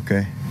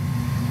 Okay.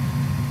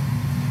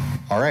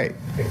 All right.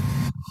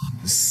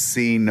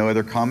 Seeing no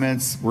other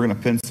comments, we're going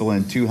to pencil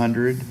in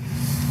 200,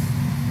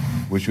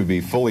 which would be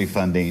fully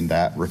funding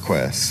that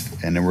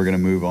request. And then we're going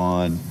to move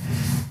on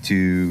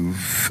to,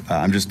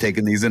 I'm just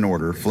taking these in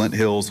order, Flint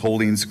Hills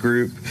Holdings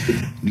Group,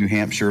 New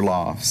Hampshire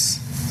Lofts.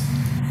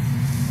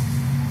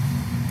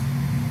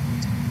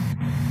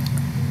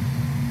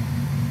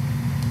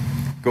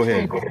 Go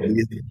ahead.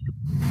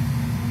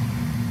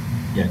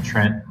 Yeah,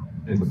 Trent.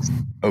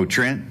 Oh,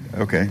 Trent?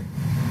 Okay.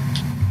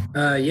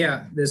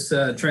 This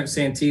Trent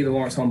Santee, the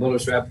Lawrence Home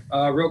Builders rep.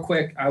 Real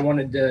quick, I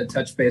wanted to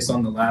touch base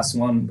on the last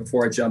one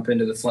before I jump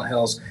into the Flint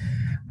Hills.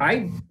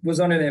 I was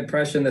under the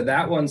impression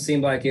that one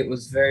seemed like it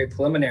was very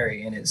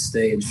preliminary in its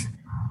stage.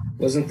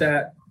 Wasn't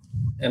that,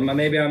 and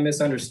maybe I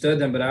misunderstood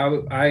them, but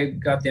I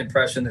got the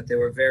impression that they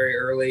were very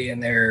early in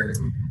their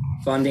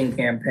funding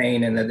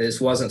campaign and that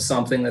this wasn't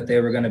something that they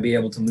were going to be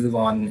able to move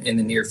on in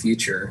the near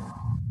future.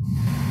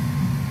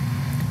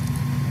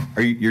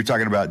 You're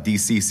talking about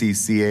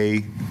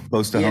DCCCA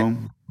close to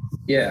home?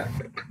 Yeah.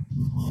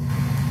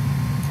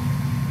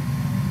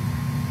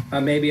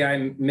 Maybe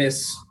I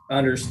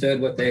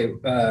misunderstood what they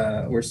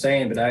were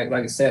saying, but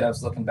like I said, I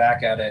was looking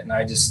back at it and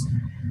I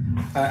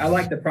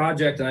like the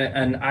project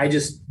and I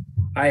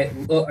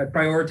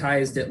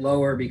prioritized it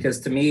lower because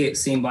to me, it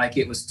seemed like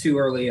it was too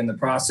early in the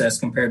process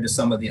compared to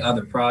some of the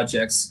other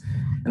projects.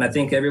 And I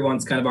think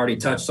everyone's kind of already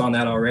touched on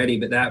that already,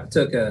 but that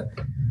took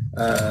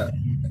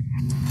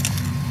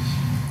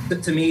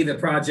to me, the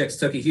projects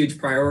took a huge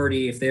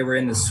priority if they were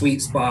in the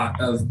sweet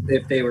spot of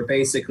if they were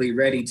basically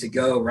ready to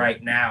go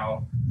right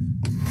now.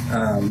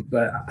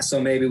 But so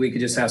maybe we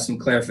could just have some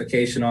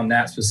clarification on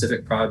that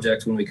specific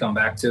project when we come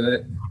back to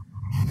it.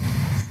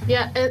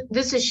 Yeah,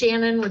 this is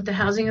Shannon with the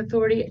Housing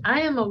Authority.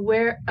 I am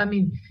aware,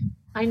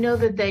 I know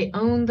that they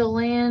own the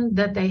land,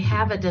 that they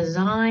have a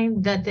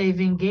design, that they've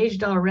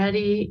engaged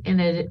already in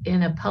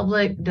a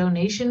public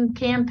donation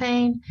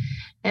campaign,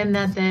 and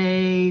that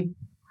they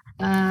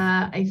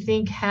I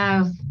think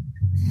have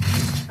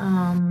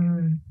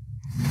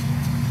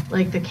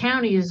like the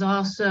county is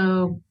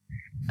also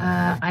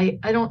I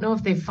don't know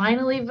if they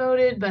finally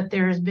voted, but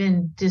there has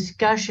been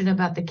discussion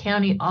about the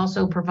county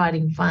also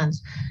providing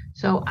funds.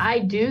 So I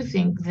do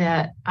think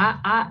that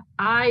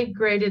I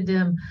graded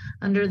them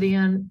under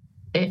the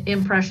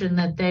impression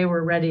that they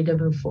were ready to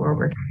move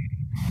forward.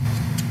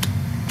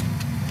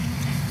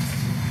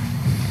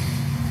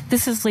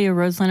 This is Leah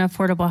Roseland,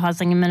 Affordable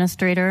Housing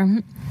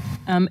Administrator.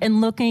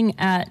 In looking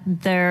at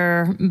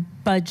their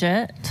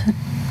budget,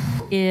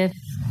 if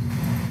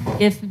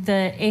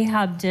the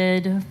AHAB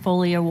did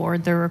fully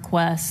award the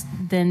request,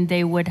 then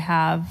they would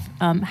have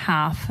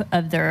half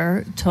of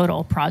their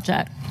total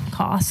project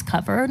costs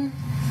covered.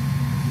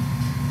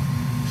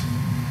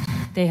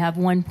 They have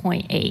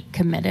 1.8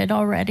 committed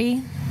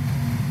already.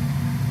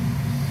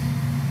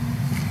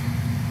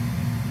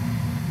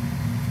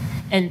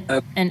 And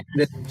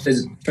this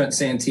is Trent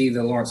Santee,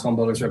 the Lawrence Home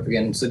Builders rep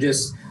again. So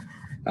just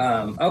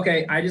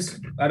okay, I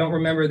don't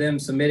remember them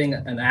submitting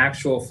an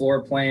actual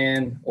floor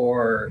plan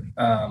or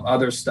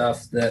other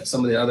stuff that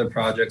some of the other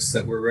projects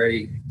that were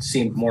ready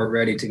seemed more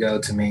ready to go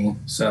to me.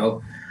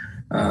 So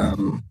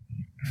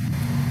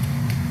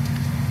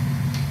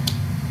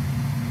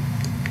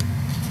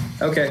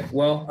Okay,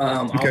 well,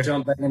 I'll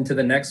jump back into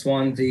the next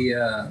one,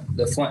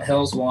 the Flint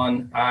Hills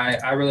one.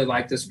 I really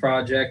like this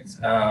project.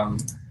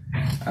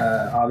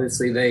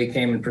 Obviously, they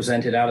came and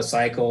presented out a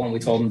cycle, and we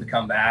told them to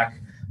come back.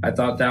 I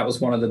thought that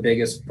was one of the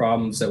biggest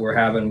problems that we're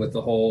having with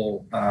the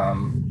whole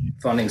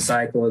funding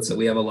cycle. Is that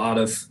we have a lot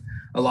of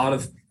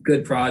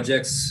good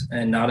projects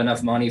and not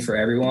enough money for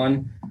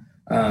everyone.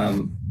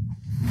 I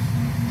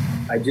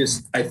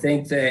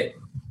think that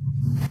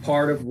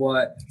part of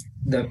what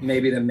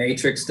maybe the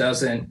matrix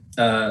doesn't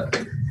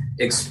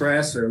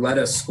express or let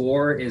us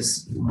score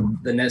is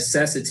the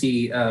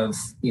necessity of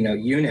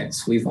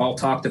units. We've all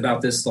talked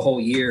about this the whole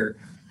year,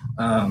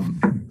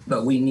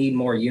 but we need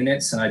more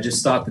units. And I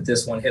just thought that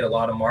this one hit a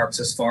lot of marks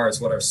as far as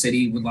what our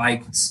city would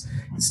like. It's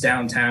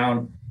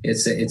downtown.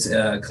 It's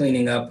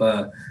cleaning up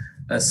a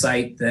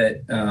site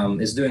that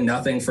is doing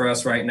nothing for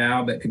us right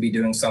now, but could be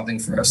doing something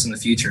for us in the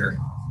future.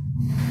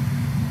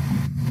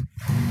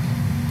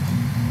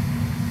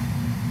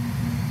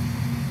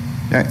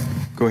 Yeah,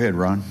 go ahead,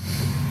 Ron.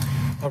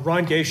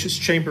 Ron Gacious,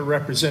 Chamber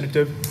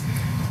Representative.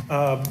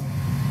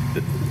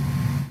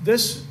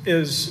 This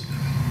is,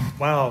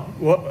 a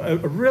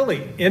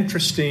really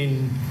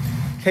interesting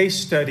case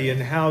study in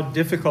how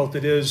difficult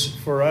it is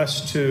for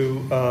us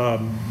to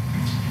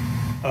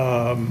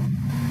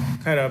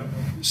kind of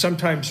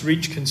sometimes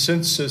reach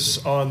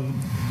consensus on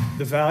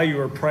the value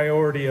or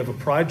priority of a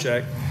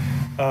project.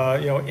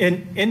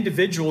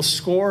 Individual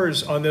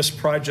scores on this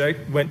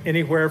project went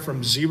anywhere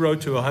from 0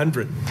 to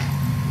 100.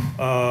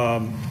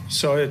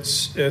 So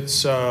it's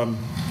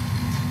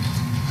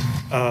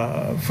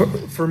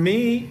for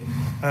me,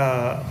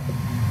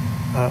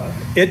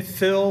 it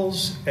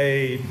fills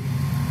to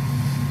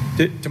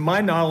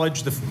my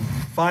knowledge, the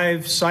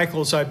 5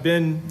 cycles I've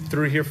been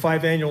through here,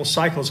 5 annual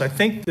cycles, I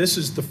think this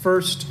is the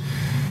first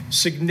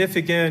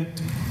significant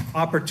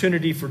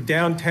opportunity for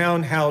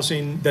downtown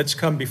housing that's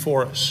come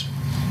before us.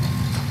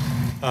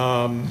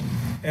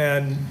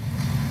 And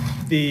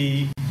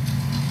the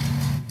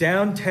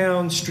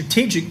downtown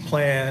strategic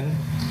plan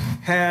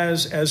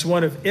has as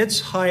one of its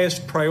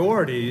highest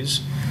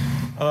priorities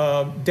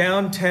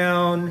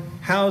downtown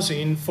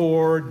housing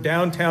for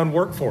downtown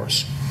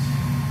workforce.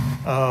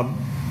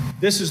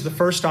 This is the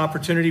first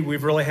opportunity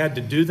we've really had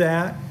to do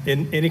that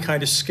in any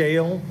kind of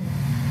scale.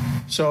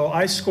 So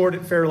I scored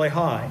it fairly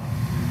high.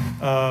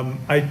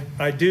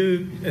 I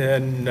do,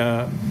 and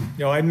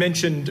I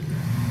mentioned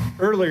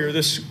earlier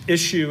this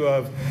issue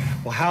of,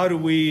 well, how do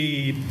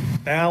we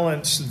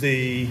balance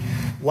the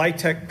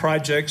LIHTC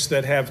projects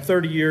that have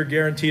 30-year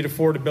guaranteed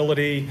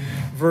affordability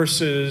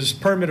versus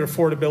permanent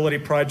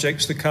affordability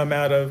projects that come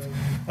out of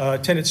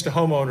tenants to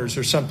homeowners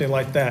or something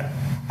like that.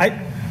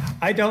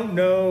 I don't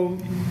know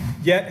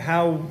yet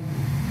how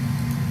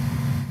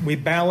we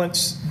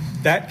balance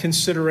that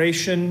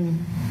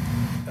consideration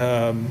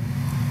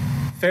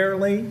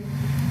fairly,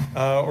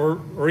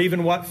 or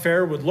even what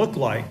fair would look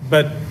like.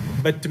 But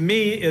to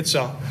me, it's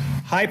a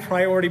high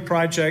priority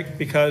project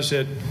because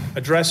it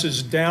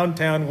addresses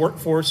downtown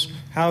workforce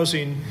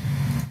housing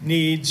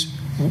needs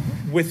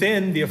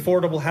within the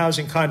affordable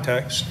housing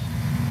context.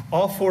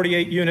 All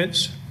 48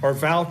 units are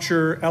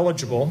voucher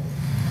eligible,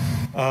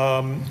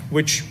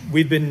 which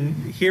we've been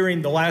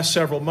hearing the last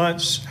several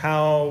months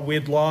how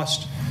we'd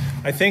lost.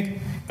 I think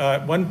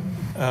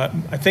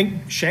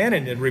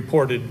Shannon had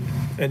reported,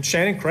 and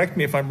Shannon, correct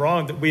me if I'm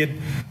wrong, that we had,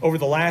 over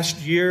the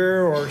last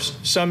year or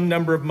some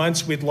number of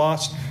months, we'd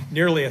lost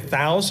nearly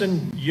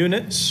 1,000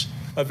 units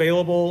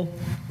available.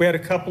 We had a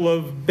couple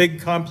of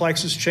big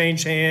complexes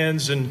change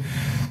hands, and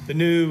the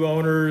new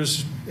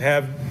owners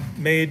have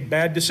made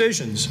bad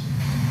decisions.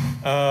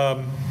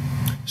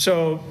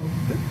 So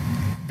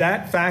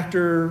that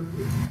factor,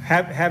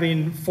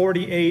 having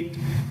 48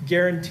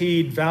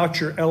 guaranteed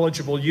voucher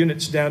eligible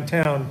units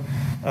downtown,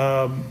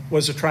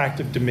 was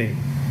attractive to me.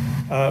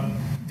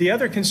 The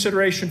other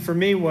consideration for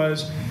me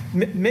was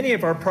many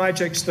of our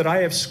projects that I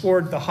have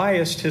scored the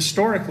highest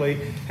historically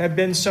have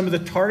been some of the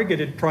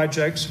targeted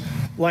projects,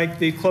 like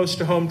the close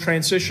to home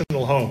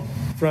transitional home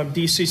from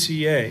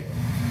DCCA.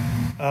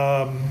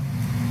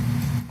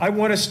 I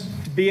want us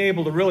to be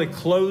able to really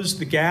close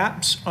the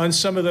gaps on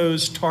some of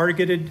those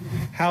targeted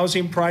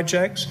housing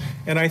projects,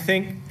 and I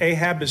think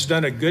AHAB has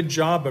done a good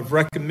job of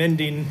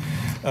recommending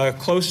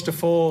close to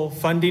full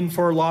funding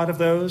for a lot of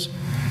those.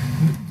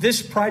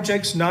 This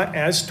project's not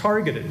as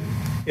targeted.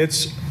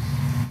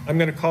 I'm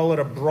going to call it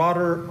a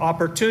broader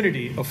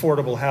opportunity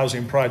affordable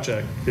housing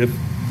project,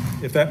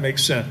 if that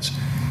makes sense.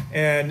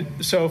 And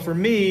so for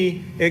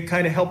me, it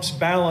kind of helps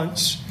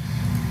balance.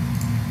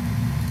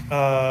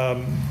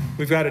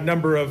 We've got a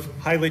number of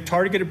highly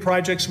targeted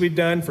projects we've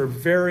done for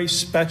very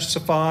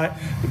specialized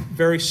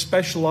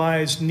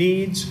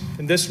needs,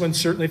 and this one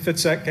certainly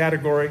fits that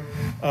category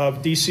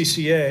of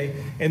DCCA.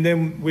 And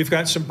then we've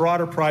got some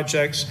broader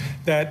projects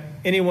that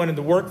anyone in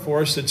the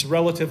workforce that's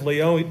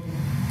relatively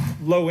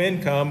low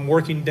income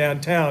working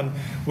downtown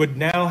would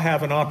now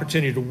have an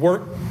opportunity to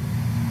work,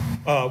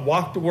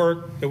 walk to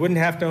work. They wouldn't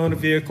have to own a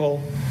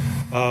vehicle.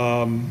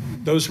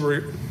 Those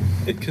were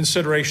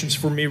considerations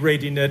for me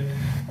rating it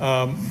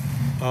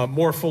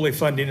more fully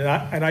funding.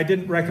 And I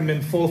didn't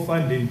recommend full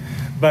funding,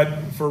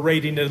 but for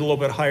rating it a little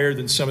bit higher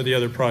than some of the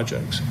other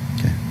projects.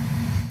 Okay.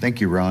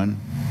 Thank you, Ron.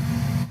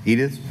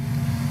 Edith?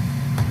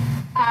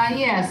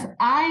 Yes,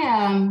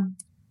 I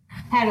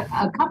had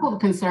a couple of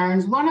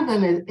concerns. One of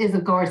them is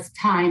of course,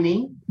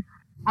 timing.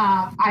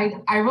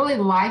 I really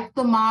like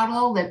the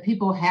model that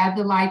people have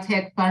the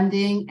LIHTC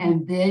funding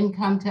and then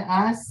come to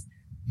us,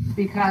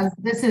 because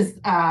this is,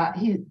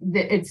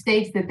 it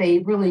states that they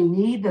really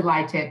need the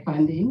LIHTC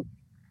funding,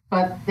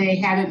 but they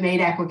haven't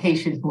made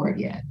application for it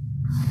yet.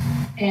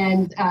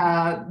 And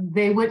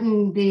they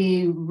wouldn't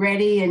be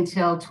ready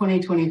until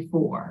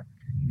 2024.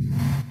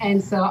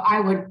 And so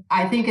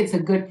I think it's a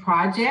good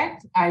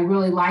project. I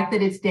really like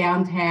that it's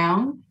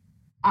downtown.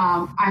 I'm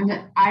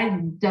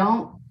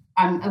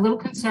a little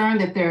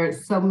concerned that there are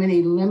so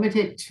many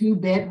limited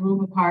 2-bedroom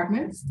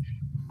apartments.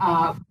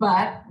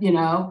 But, you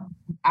know,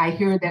 I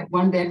hear that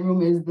 1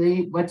 bedroom is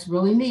what's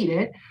really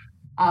needed.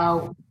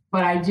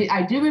 But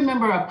I do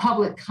remember a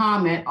public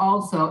comment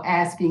also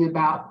asking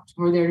about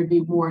for there to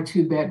be more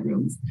 2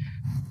 bedrooms.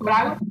 But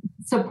I would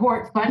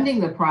support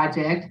funding the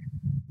project,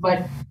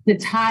 but the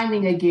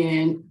timing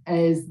again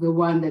is the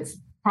one that's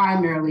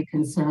primarily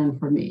concerned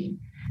for me.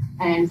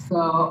 And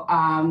so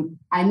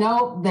I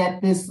know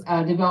that this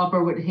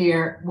developer would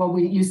hear, well,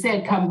 you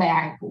said come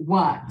back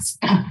once,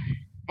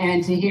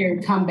 and to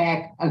hear come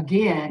back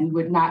again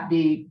would not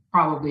be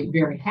probably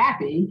very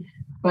happy.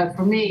 But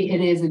for me,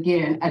 it is,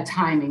 again, a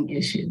timing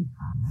issue.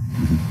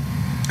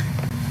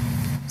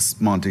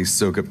 Monty,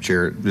 soak up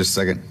chair just a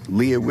second.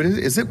 Leah,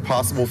 is it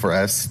possible for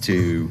us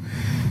to,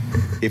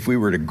 if we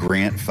were to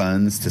grant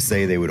funds, to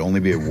say they would only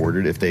be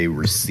awarded if they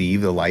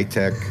receive the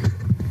LIHTC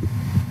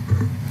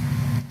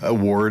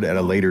award at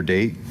a later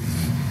date?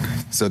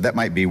 So that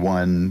might be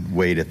one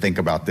way to think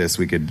about this.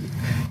 We could,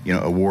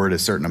 award a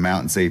certain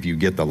amount and say if you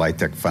get the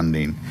LIHTC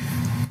funding.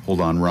 Hold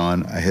on,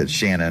 Ron. I had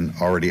Shannon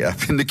already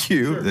up in the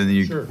queue. Sure,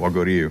 then I'll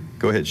go to you.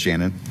 Go ahead,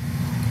 Shannon.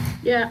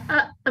 Yeah,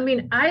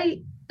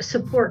 I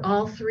support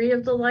all 3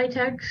 of the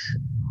LIHTCs,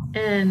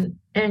 and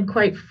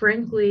quite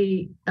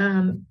frankly,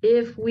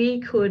 if we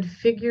could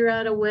figure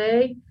out a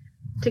way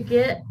to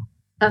get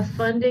a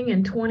funding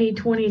in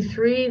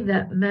 2023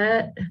 that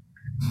met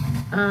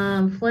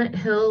Flint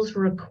Hills'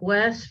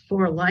 request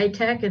for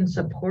LIHTC and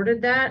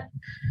supported that,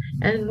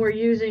 and we're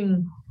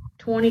using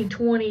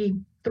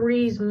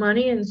 2023's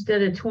money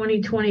instead of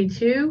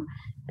 2022,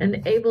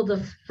 and able to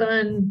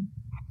fund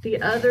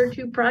the other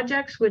 2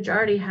 projects which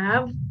already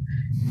have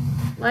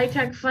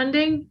LIHTC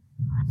funding,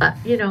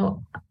 I'd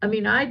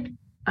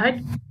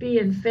be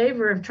in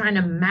favor of trying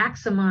to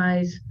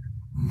maximize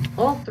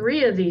all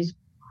 3 of these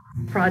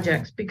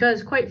projects,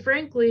 because quite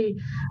frankly,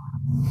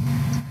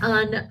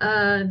 on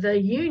the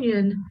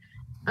Union,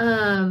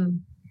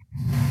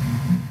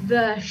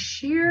 the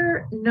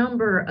sheer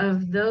number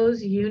of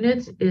those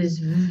units is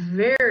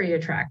very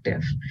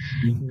attractive.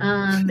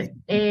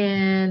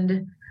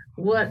 And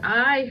what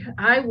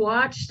I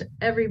watched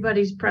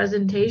everybody's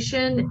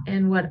presentation,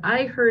 and what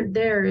I heard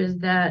there is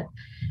that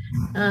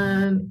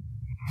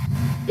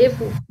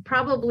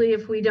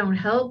if we don't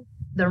help,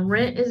 the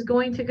rent is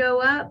going to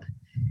go up,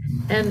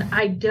 and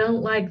I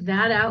don't like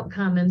that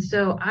outcome. And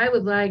so I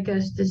would like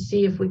us to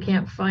see if we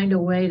can't find a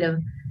way to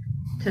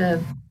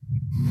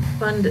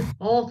fund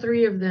all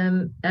 3 of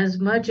them as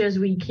much as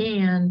we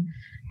can,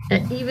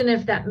 even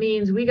if that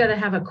means we got to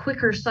have a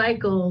quicker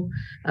cycle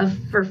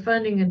for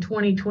funding in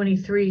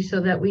 2023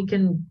 so that we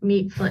can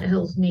meet Flint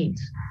Hills'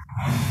 needs.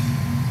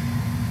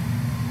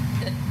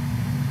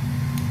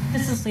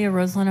 This is Leah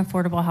Roseland,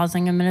 Affordable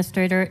Housing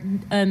Administrator.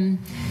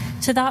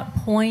 To that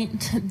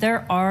point,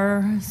 there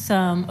are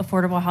some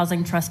affordable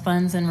housing trust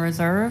funds in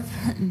reserve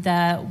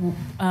that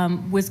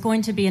was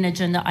going to be an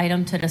agenda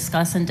item to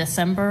discuss in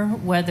December,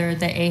 whether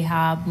the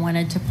AHAB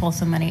wanted to pull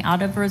some money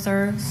out of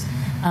reserves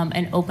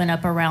and open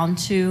up a round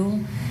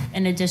 2.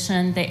 In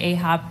addition, the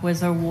AHAB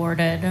was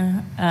awarded,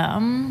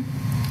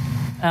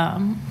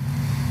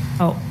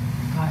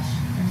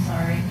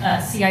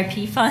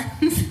 CIP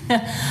funds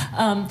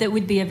that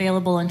would be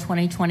available in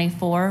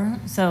 2024.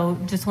 So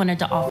just wanted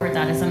to offer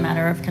that as a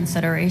matter of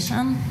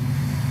consideration.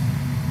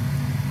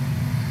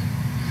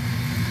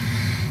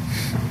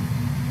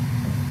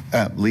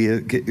 Leah,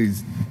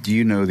 do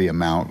you know the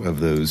amount of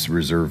those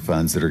reserve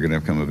funds that are going to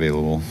become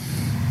available?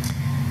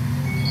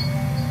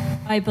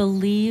 I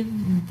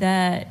believe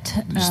that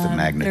Just the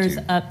magnitude. there's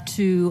up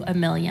to $1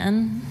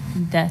 million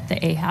that the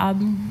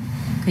AHAB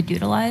could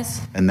utilize.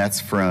 And that's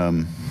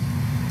from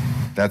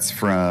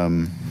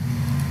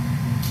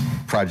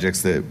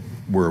projects that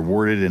were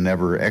awarded and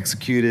never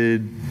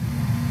executed?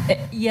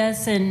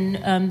 Yes,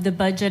 and the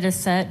budget is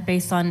set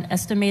based on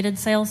estimated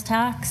sales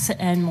tax,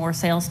 and more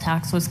sales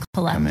tax was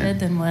collected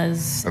than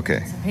was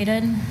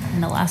anticipated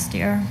in the last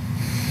year.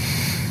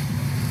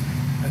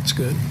 That's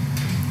good.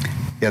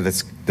 Yeah,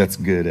 that's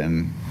good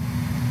and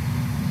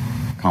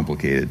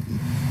complicated.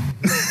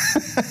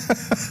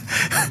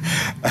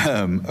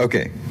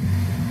 Okay.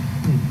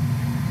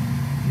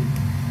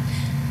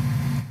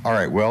 All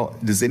right, well,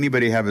 does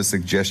anybody have a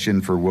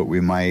suggestion for what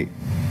we might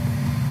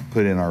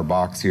put in our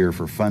box here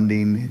for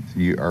funding?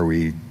 Are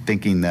we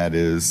thinking that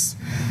is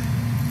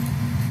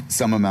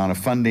some amount of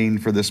funding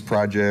for this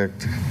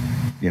project,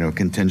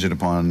 contingent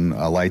upon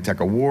a LIHTC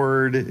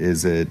award?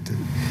 Is it,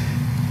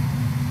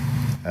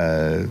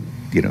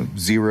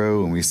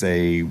 zero, and we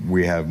say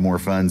we have more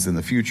funds in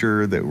the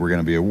future that we're going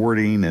to be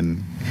awarding?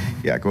 And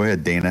yeah, go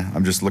ahead, Dana.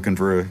 I'm just looking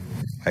for an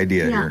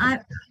idea here.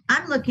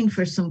 I'm looking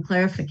for some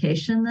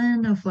clarification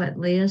then of what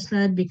Leah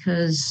said,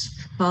 because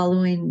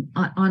following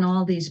on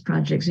all these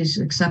projects, these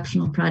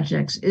exceptional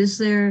projects, is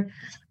there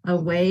a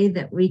way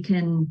that we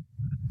can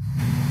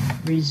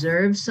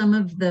reserve some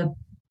of the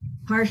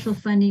partial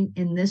funding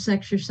in this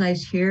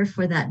exercise here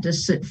for that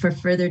for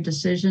further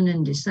decision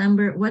in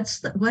December? What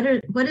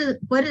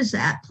is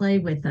at play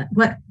with that?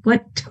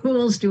 What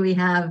tools do we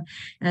have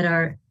at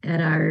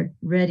our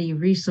ready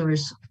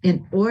resource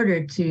in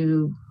order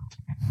to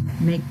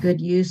make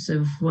good use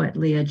of what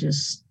Leah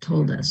just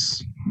told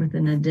us with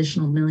an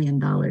additional $1 million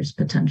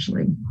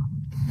potentially?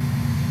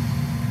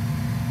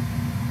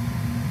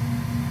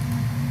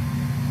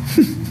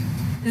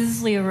 This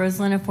is Leah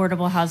Roslin,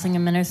 Affordable Housing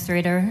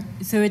Administrator.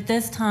 So at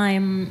this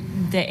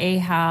time, the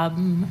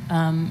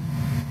AHAB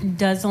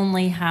does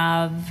only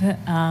have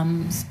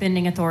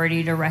spending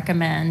authority to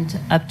recommend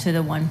up to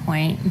the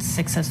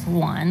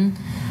 1.6S1.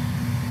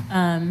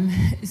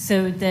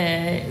 So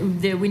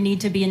there would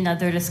need to be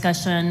another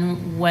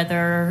discussion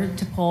whether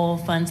to pull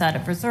funds out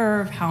of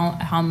reserve,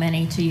 how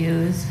many to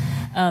use.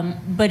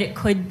 But it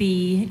could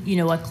be,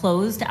 a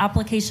closed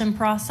application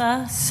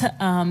process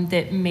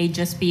that may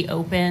just be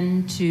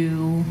open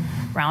to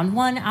round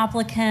one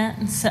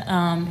applicants.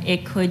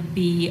 It could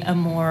be a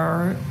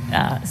more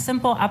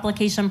simple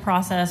application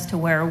process to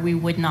where we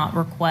would not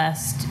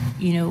request,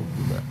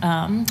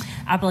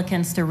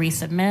 applicants to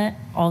resubmit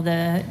all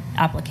the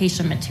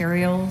application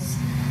materials.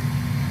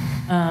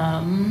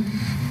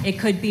 It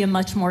could be a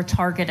much more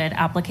targeted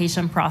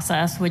application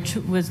process, which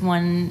was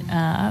one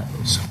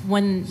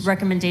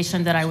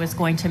recommendation that I was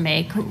going to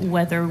make,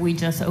 whether we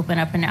just open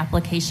up an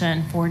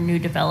application for new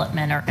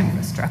development or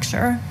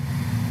infrastructure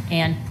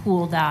and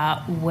pool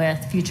that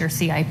with future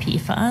CIP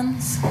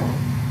funds.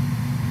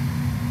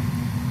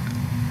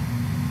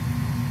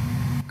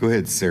 Go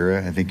ahead,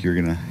 Sarah. I think you're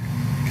going to.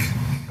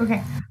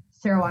 Okay,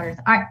 Sarah Waters.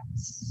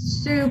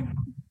 So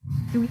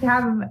do we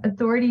have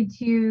authority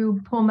to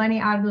pull money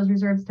out of those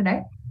reserves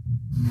today?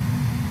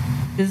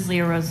 This is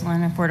Leah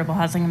Roslin, Affordable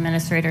Housing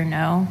Administrator.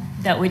 No,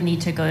 that would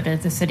need to go to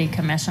the City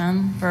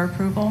Commission for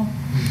approval.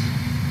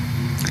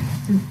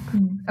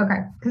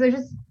 Okay,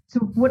 because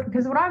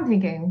what I'm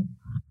thinking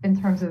in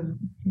terms of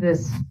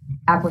this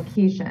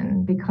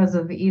application, because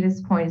of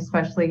Edith's point,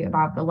 especially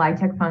about the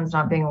LIHTC funds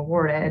not being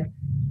awarded,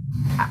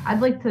 I'd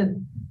like to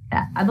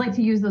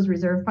use those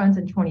reserve funds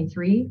in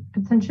 23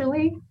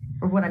 potentially,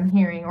 or what I'm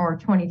hearing, or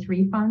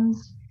 23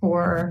 funds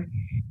for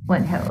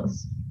Flint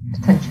Hills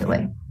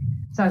potentially.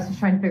 So I was just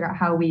trying to figure out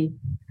how we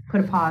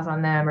put a pause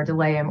on them or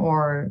delay them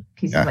or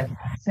pieces like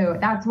that. So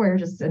that's where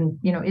is it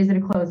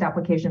a closed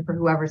application for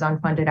whoever's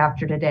unfunded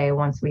after today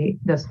once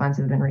those funds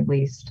have been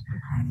released,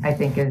 I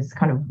think is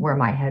kind of where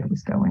my head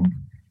was going.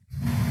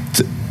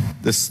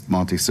 This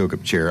Monty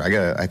Sokup chair,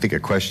 I think a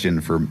question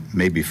for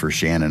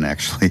Shannon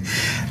actually.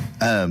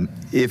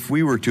 If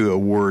we were to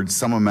award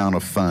some amount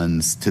of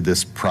funds to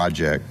this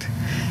project,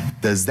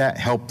 does that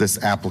help this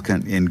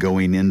applicant in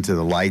going into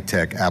the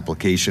LIHTC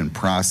application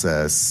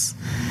process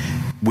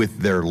with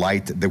their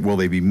will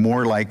they be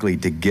more likely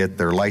to get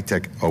their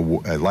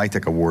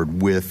LIHTC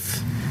award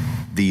with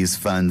these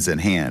funds in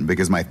hand?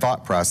 Because my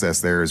thought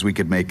process there is we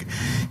could make,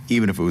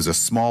 even if it was a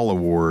small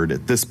award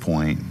at this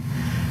point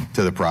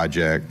to the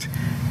project,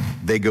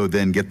 they go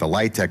then get the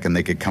LIHTC and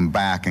they could come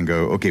back and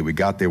go, okay, we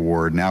got the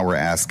award, now we're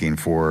asking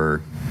for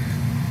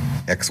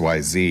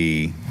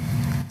XYZ.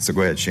 So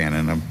go ahead,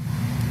 Shannon. I'm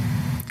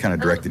kind of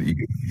directed at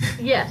you.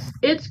 Yes,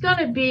 it's going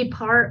to be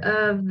part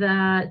of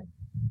that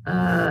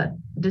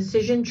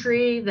decision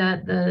tree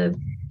that the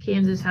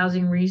Kansas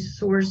Housing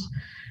Resource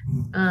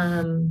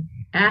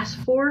asked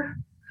for,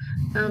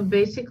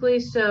 basically.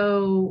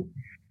 So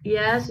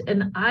yes,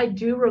 and I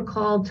do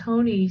recall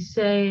Tony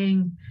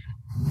saying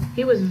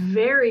he was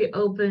very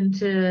open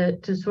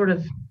to sort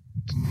of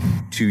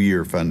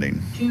 2-year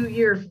funding.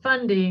 2-year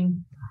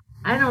funding.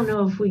 I don't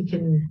know if we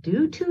can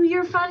do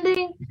 2-year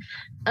funding.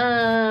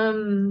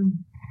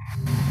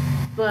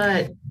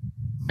 But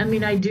I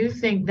mean, I do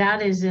think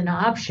that is an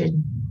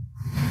option.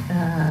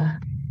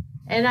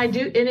 And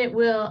it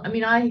will,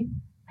 I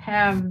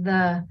have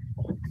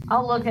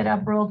I'll look it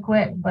up real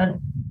quick, but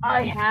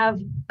I have,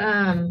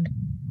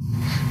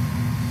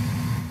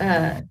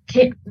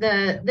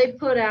 they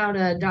put out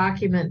a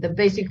document that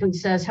basically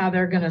says how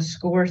they're going to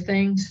score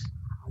things.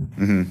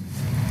 Mm-hmm.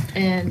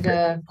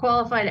 And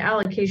qualified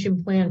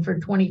allocation plan for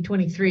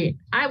 2023.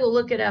 I will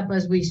look it up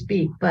as we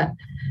speak, but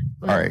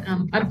all right.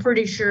 I'm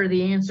pretty sure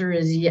the answer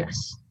is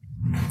yes.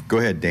 Go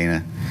ahead,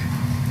 Dana.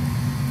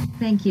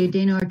 Thank you.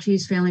 Dana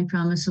Ortiz, Family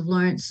Promise of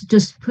Lawrence.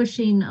 Just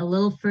pushing a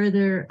little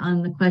further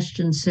on the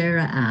question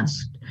Sarah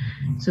asked.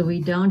 So we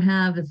don't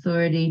have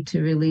authority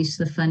to release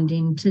the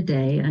funding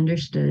today,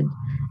 understood.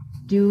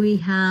 do we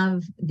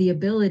have the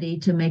ability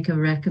to make a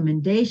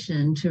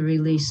recommendation to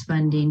release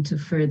funding to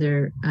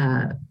further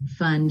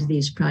fund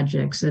these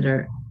projects that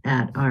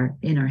are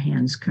in our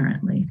hands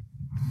currently?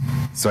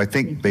 So I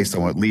think based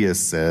on what Leah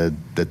said,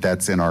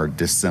 that's in our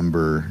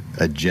December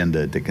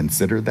agenda to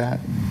consider that.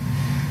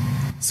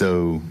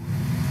 So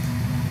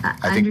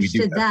I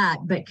understood that,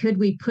 but could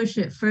we push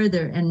it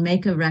further and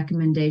make a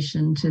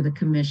recommendation to the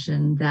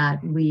commission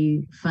that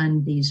we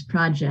fund these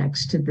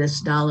projects to this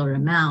dollar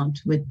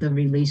amount with the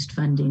released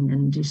funding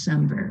in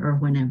December or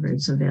whenever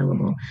it's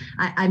available?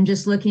 I'm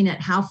just looking at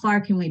how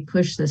far can we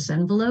push this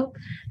envelope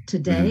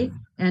today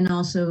and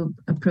also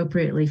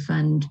appropriately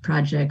fund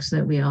projects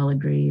that we all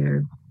agree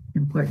are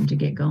important to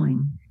get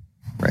going.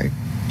 Right.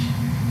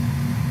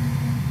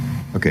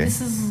 Okay.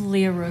 This is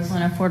Leah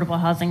Roslin, Affordable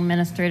Housing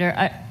Administrator.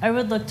 I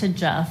would look to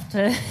Jeff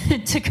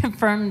to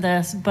confirm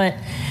this, but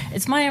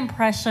it's my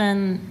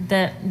impression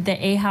that the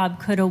AHAB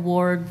could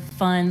award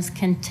funds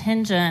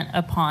contingent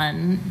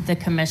upon the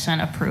commission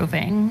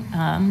approving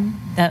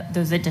that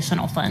those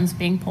additional funds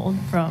being pulled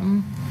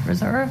from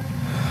reserve.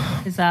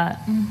 Is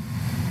that,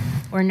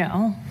 or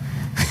no?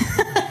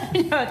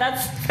 No,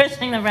 that's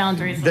pushing the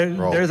boundaries. There's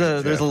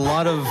a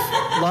lot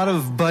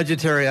of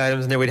budgetary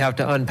items in there we'd have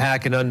to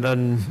unpack and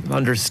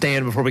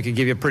understand before we could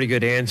give you a pretty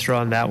good answer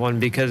on that one,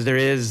 because there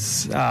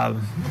is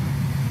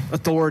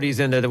authorities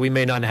in there that we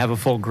may not have a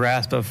full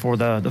grasp of for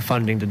the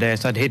funding today.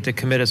 So I'd hate to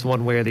commit us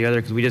one way or the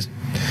other because we just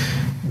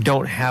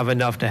don't have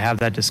enough to have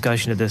that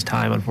discussion at this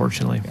time,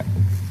 unfortunately.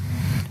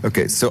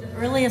 Okay, so the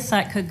earliest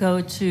that could go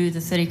to the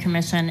city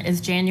commission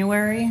is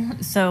January.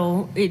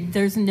 So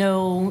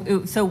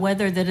so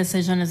whether the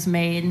decision is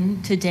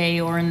made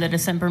today or in the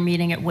December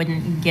meeting, it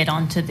wouldn't get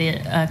onto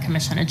the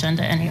commission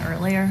agenda any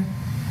earlier.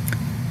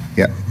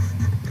 Yeah.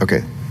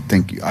 Okay.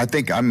 Thank you. I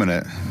think I'm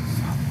gonna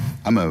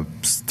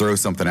throw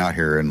something out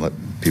here and let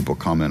people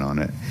comment on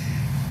it.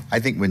 I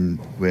think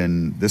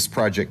when this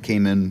project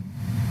came in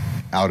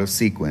out of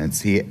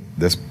sequence,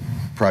 this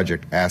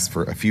project asked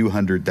for a few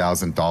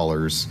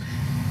 $100,000,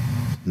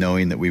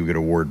 knowing that we would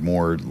award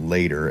more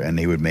later and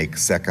they would make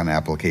second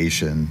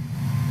application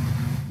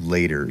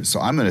later. So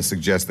I'm going to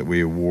suggest that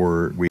we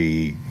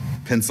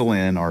pencil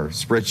in our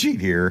spreadsheet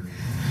here,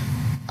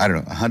 I don't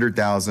know,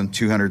 100,000,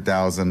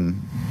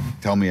 200,000,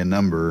 tell me a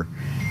number,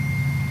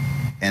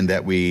 and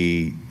that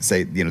we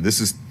say, this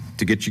is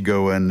to get you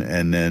going,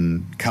 and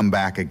then come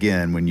back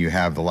again when you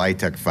have the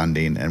LIHTC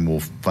funding and we'll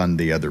fund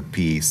the other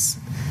piece.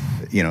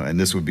 And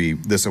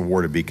this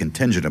award would be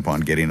contingent upon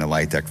getting a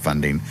LIHTC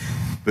funding.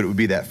 But it would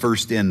be that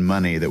first in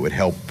money that would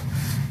help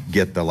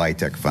get the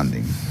LIHTC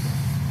funding.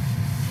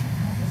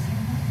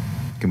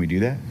 Can we do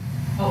that?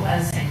 Oh,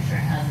 as Trent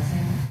has the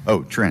same.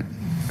 Oh, Trent.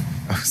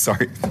 Oh,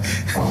 sorry.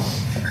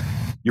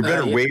 You're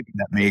better waving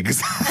at me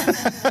because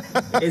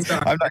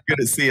I'm not good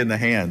at seeing the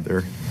hand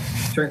there.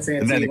 Trent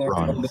Santee,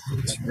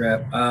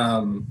 rep.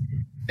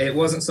 It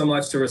wasn't so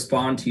much to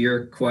respond to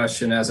your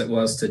question as it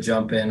was to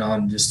jump in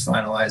on just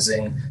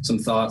finalizing some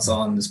thoughts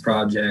on this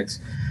project.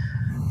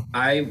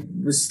 I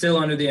was still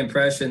under the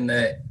impression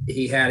that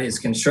he had his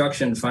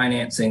construction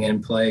financing in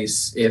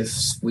place if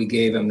we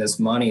gave him this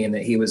money, and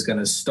that he was going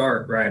to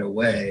start right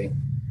away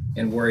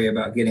and worry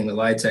about getting the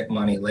LIHTC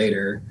money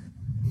later.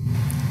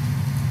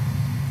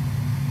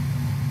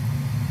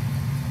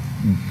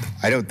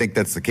 I don't think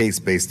that's the case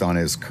based on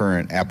his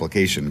current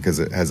application because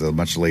it has a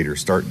much later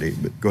start date.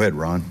 But go ahead,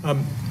 Ron.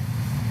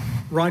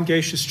 Ron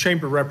Gacious,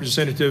 Chamber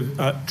Representative.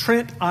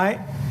 Trent,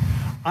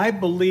 I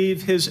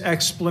believe his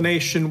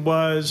explanation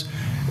was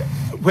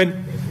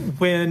when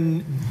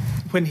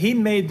he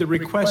made the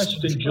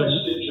request in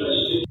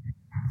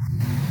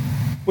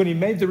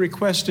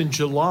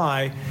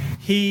July,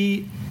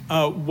 he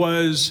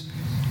was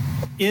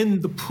in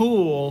the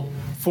pool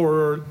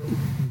for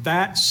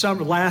that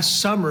last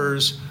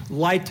summer's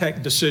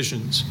LIHTC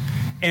decisions,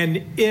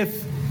 and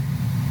if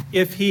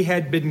he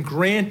had been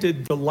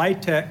granted the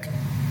LIHTC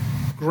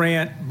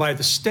grant by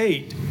the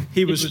state,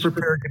 he was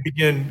prepared to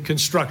begin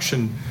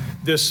construction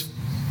this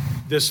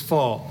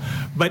fall.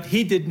 But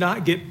he did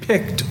not get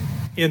picked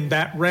in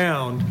that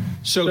round,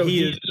 so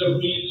he is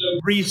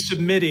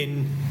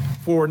resubmitting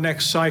for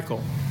next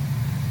cycle.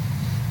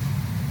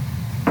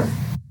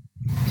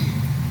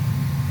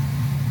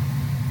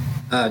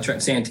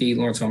 Trent Santee,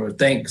 Lawrence Homer.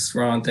 Thanks,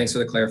 Ron. Thanks for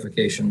the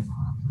clarification.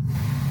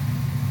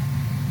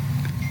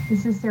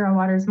 This is Sarah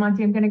Waters.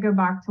 Monty, I'm going to go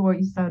back to what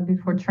you said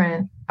before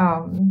Trent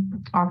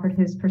offered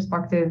his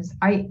perspectives.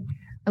 I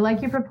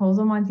like your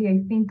proposal, Monty.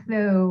 I think,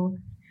 though,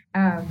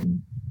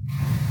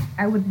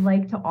 I would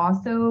like to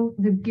also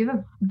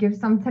give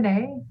some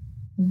today,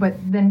 but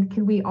then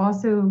could we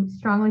also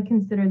strongly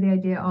consider the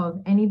idea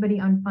of anybody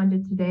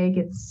unfunded today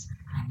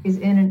is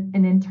in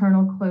an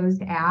internal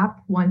closed app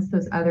once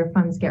those other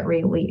funds get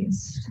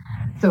released.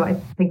 So I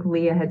think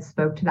Leah had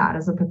spoke to that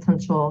as a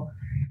potential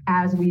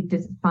as we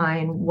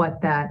define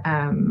what that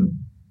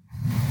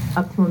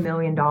up to $1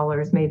 million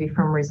maybe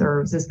from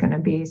reserves is going to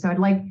be. So I'd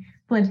like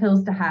Flint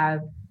Hills to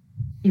have,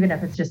 even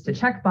if it's just a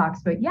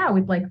checkbox, but yeah,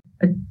 we'd like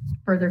a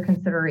further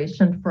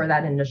consideration for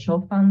that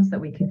initial funds that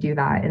we could do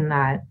that in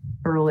that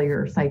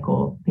earlier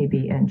cycle,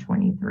 maybe in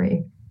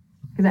 23.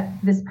 Because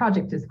this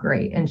project is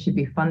great and should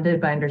be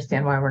funded, but I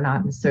understand why we're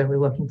not necessarily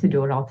looking to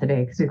do it all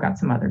today, because we've got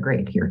some other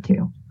grade here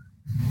too.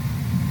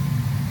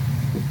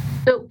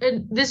 So,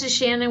 and this is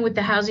Shannon with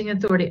the Housing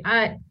Authority.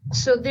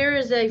 So there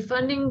is a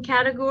funding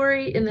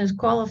category in this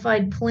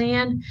qualified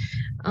plan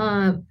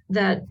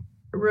that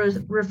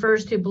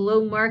refers to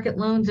below market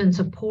loans and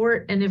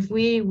support. And if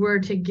we were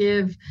to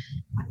give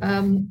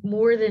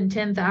more than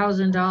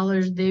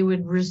 $10,000, they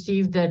would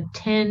receive the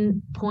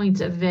 10 points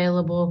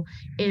available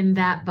in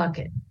that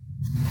bucket.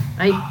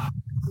 Right?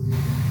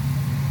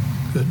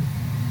 Good.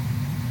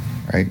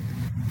 All right.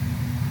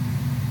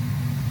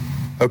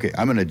 Okay,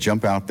 I'm going to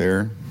jump out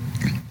there.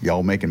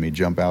 Y'all making me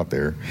jump out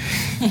there.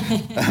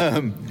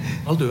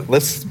 I'll do it.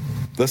 Let's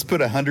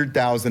put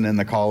 100,000 in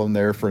the column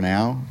there for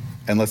now,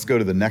 and let's go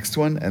to the next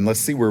one, and let's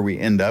see where we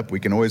end up. We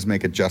can always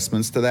make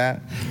adjustments to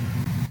that,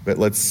 but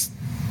let's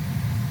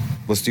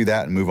do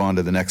that and move on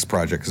to the next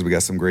project, because we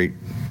got some great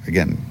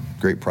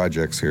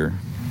projects here.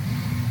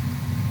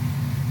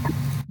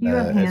 You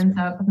have hands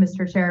up,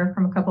 Mr. Chair,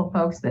 from a couple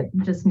folks that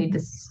just need to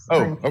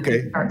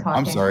okay. Start talking.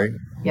 I'm sorry.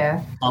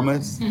 Yeah.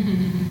 Thomas,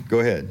 go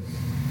ahead.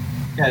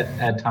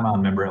 Yeah, Tom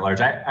Allen, member at large.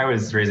 I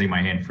was raising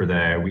my hand for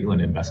the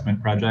Wheatland investment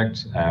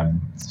project.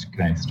 Can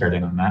I start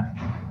in on that?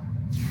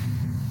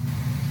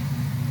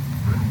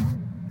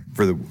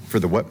 For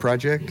the what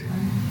project?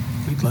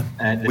 Wheatland.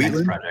 The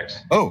next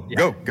project. Oh,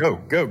 yeah.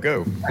 Go.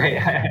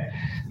 Okay.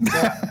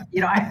 So,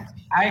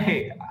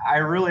 I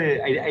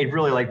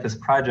really like this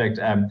project.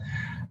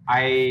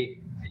 I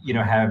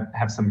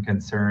have some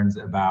concerns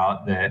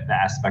about the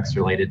aspects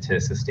related to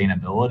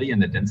sustainability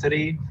and the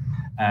density.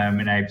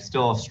 And I'm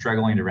still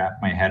struggling to wrap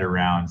my head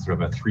around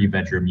sort of a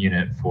 3-bedroom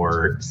unit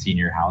for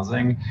senior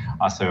housing.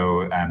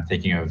 Also,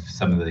 thinking of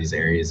some of these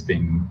areas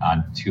being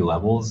on 2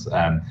 levels.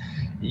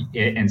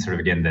 And sort of,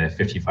 again, the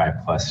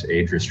 55 plus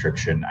age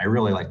restriction. I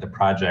really like the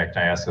project.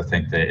 I also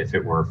think that if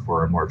it were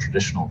for a more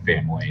traditional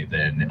family,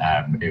 then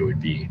it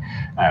would be,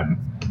 at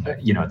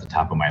the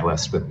top of my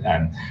list. But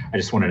I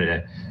just wanted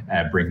to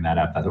bring that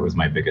up. That was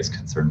my biggest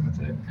concern with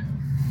it.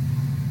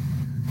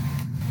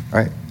 All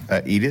right,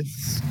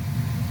 Edith?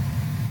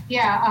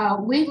 Yeah,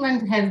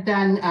 Wheatland has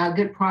done a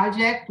good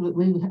project.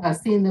 We've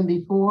seen them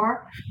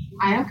before.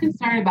 I am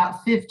concerned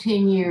about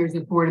 15 years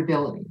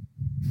affordability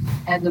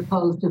as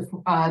opposed to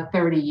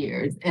 30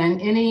 years.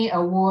 And any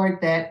award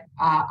that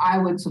I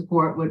would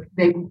support,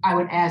 I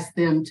would ask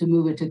them to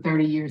move it to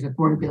 30 years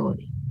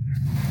affordability.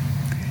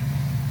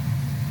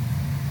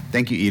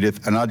 Thank you,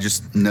 Edith. And I'll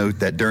just note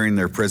that during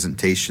their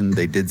presentation,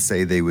 they did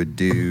say they would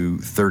do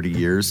 30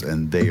 years,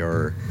 and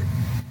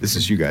this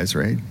is you guys,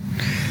 right?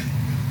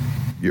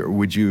 Is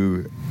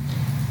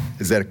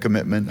that a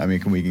commitment? I mean,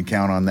 can we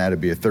count on that?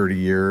 It'd be a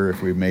 30-year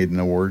if we made an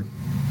award?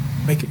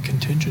 Make it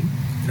contingent.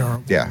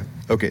 Yeah.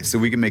 Okay, so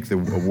we can make the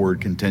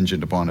award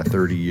contingent upon a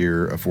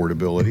 30-year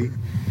affordability.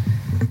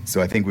 So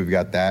I think we've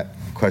got that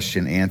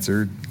question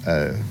answered.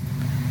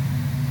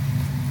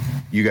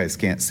 You guys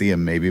can't see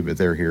them maybe, but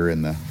they're here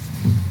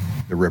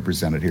they're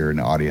represented here in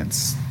the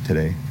audience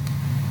today.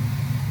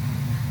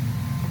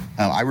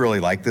 I really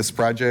like this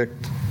project.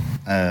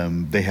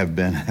 They have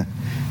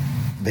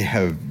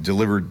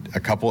delivered a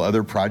couple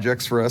other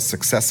projects for us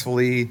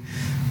successfully.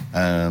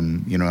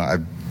 I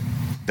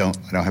don't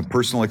have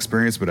personal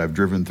experience, but I've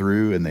driven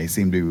through, and they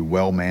seem to be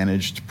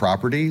well-managed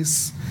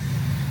properties.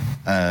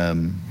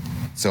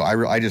 So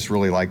I just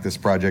really like this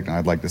project, and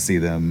I'd like to see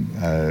them,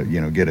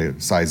 get a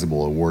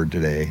sizable award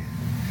today.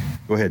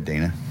 Go ahead,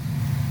 Dana.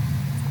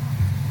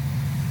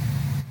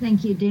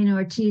 Thank you, Dana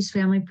Ortiz,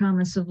 Family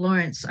Promise of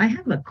Lawrence. I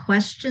have a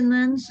question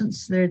then,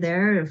 since they're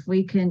there. If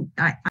we can,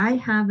 I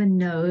have a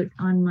note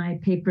on my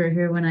paper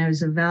here when I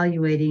was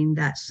evaluating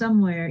that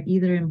somewhere,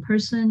 either in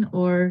person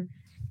or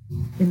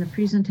in the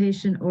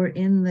presentation or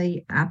in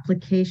the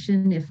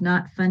application, if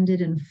not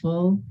funded in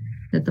full,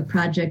 that the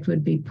project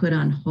would be put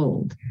on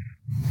hold.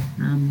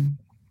 And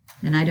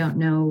I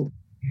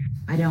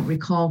don't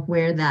recall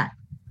where that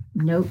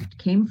note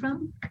came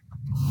from.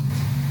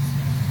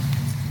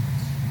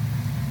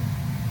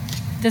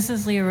 This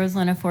is Leah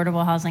Roslin,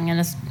 Affordable Housing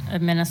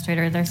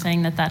Administrator. They're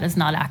saying that is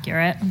not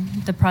accurate.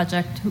 The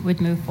project would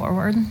move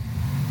forward.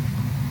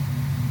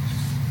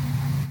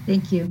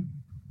 Thank you.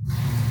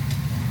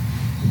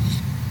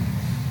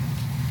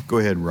 Go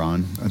ahead,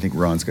 Ron. I think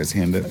Ron's got his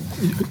hand up.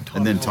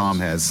 And then Tom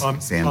has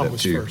his hand up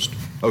too. First.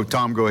 Oh,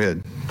 Tom, go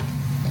ahead.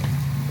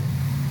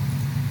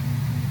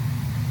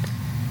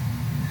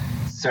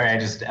 Sorry,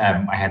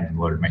 I hadn't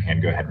loaded my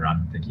hand. Go ahead,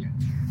 Ron. Thank you.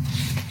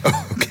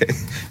 Oh, okay.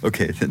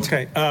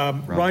 Okay.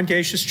 Ron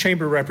Gacious,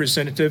 Chamber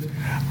Representative.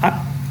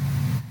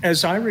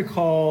 As I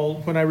recall,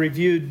 when I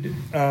reviewed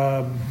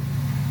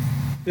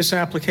this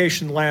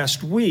application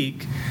last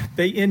week,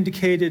 they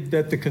indicated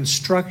that the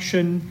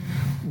construction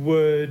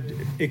would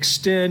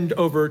extend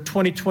over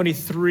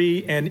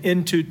 2023 and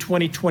into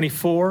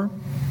 2024.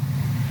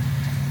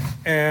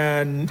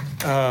 And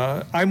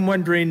I'm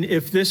wondering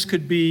if this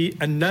could be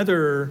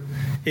another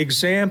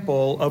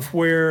example of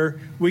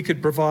where we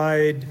could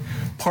provide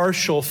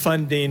partial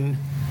funding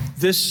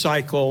this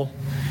cycle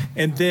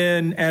And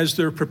then as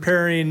they're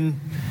preparing,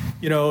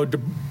 to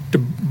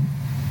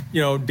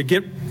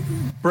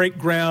break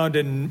ground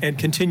and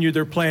continue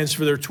their plans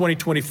for their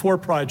 2024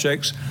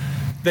 projects,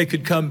 they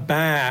could come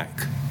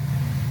back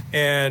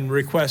and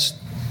request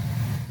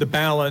the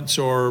balance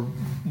or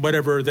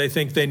whatever they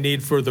think they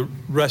need for the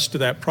rest of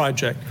that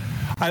project.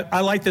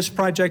 I like this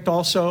project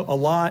also a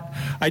lot.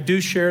 I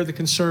do share the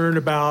concern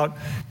about,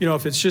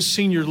 if it's just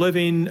senior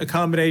living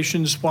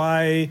accommodations,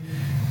 why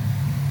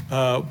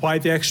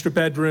the extra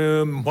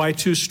bedroom? Why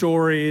 2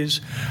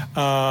 stories?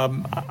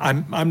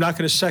 I'm not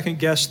going to second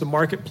guess the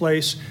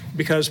marketplace,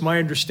 because my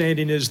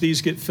understanding is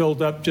these get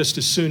filled up just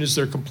as soon as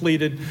they're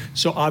completed.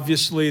 So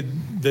obviously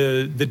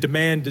the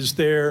demand is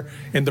there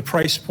and the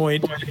price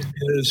point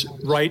is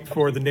right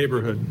for the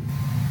neighborhood.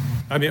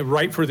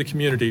 Right for the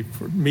community,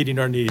 for meeting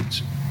our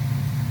needs.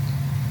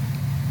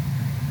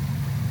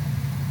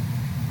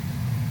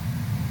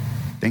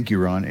 Thank you,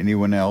 Ron.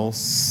 Anyone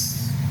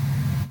else?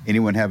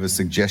 Anyone have a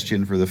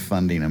suggestion for the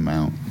funding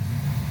amount?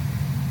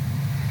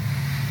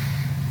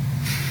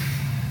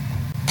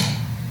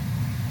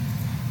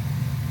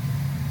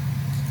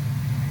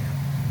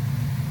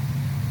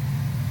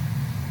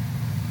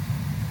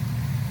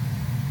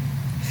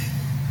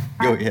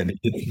 Go ahead.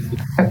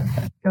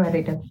 Go ahead,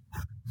 Edith.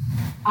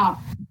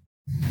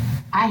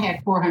 I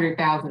had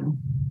 400,000.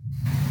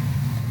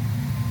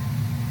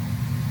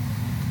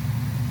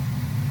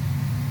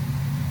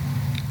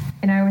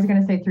 And I was going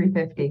to say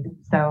 350.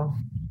 So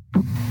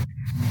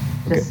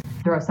just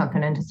throw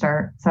something in to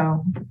start.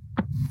 So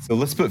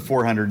let's put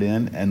 400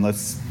 in and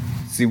let's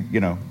see,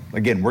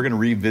 again, we're going to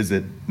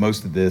revisit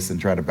most of this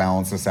and try to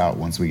balance this out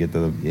once we get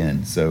to the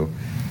end. So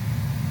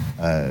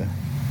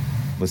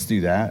let's do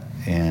that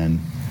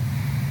and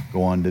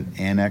go on to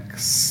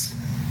Annex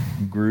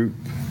Group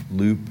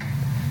Loop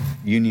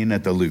Union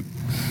at the Loop.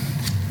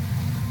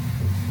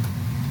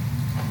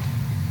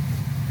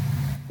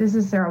 This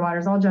is Sarah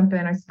Waters. I'll jump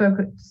in. I spoke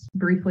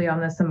briefly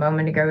on this a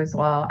moment ago as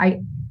well.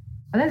 I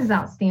think this is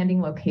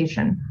outstanding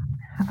location.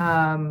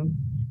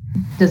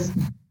 Just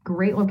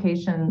great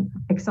location,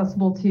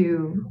 accessible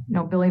to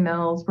Billy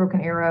Mills,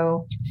 Broken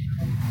Arrow,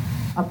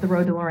 up the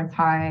road to Lawrence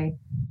High,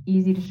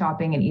 easy to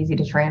shopping and easy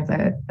to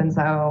transit. And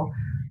so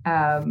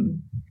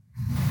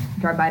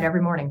drive by it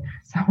every morning.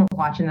 So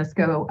watching this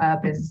go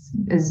up is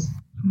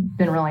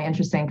been really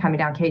interesting. Coming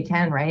down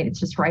K10, right?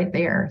 It's just right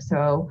there.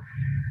 So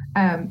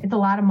it's a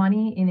lot of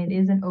money and it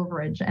is an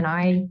overage. And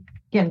I,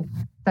 again,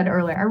 said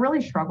earlier, I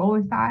really struggle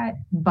with that.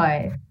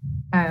 But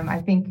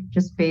I think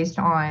just based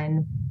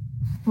on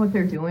what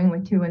they're doing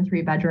with 2 and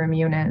 3 bedroom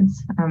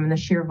units, and the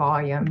sheer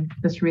volume,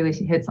 this really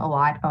hits a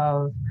lot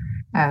of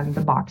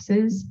the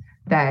boxes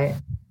that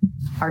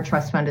our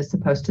trust fund is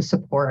supposed to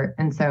support.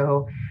 And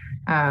so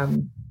I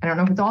don't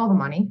know if it's all the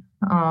money,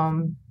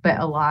 but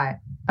a lot,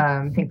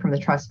 I think, from the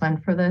trust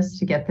fund for this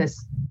to get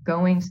this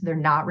going. So they're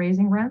not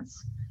raising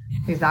rents,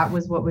 because that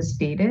was what was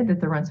stated,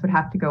 that the rents would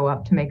have to go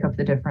up to make up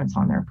the difference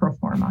on their pro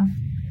forma.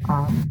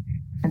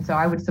 And so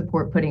I would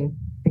support putting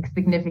a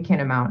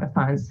significant amount of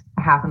funds,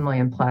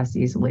 $500,000 plus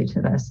easily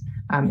to this,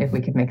 if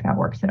we could make that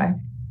work today.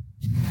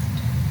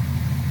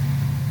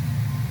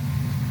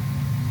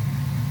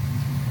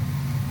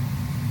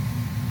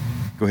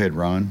 Go ahead,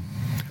 Ron.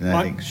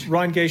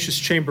 Ron Gaseous,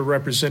 Chamber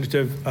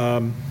Representative.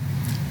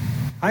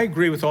 I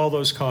agree with all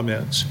those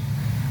comments.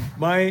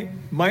 My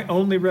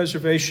only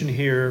reservation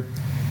here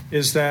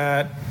is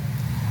that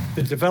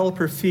the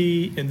developer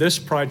fee in this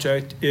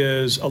project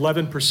is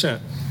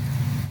 11%.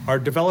 Our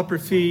developer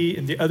fee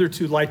in the other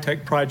 2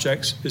 LIHTC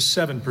projects is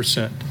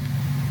 7%.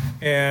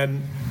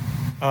 And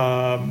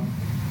as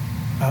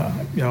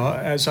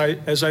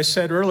I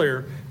said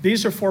earlier,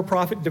 these are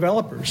for-profit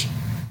developers.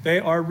 They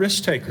are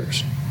risk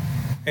takers.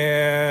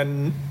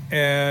 And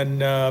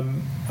now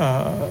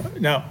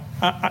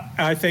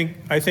I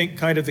think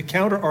kind of the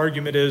counter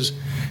argument is,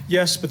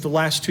 yes, but the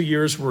last 2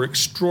 years were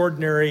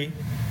extraordinarily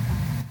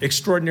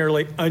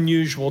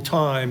unusual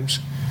times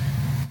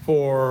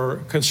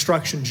for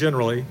construction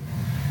generally,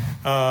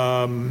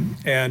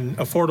 and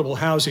affordable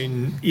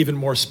housing even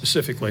more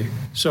specifically.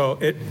 So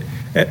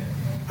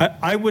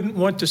I wouldn't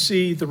want to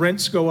see the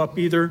rents go up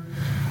either.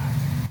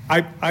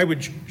 I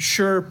would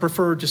sure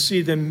prefer to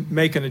see them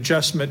make an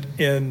adjustment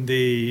in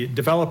the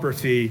developer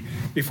fee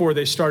before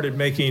they started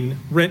making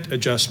rent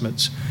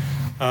adjustments.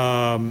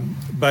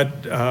 But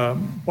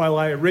while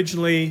I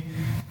originally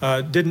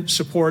didn't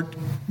support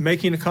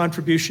making a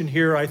contribution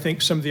here, I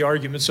think some of the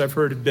arguments I've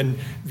heard have been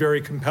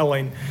very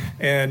compelling,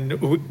 and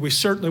we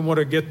certainly want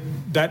to get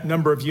that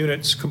number of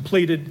units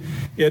completed.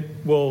 It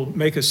will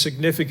make a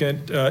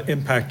significant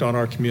impact on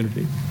our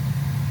community.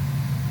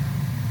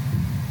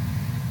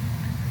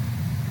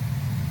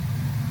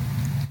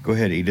 Go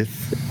ahead,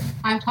 Edith.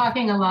 I'm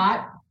talking a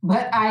lot,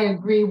 but I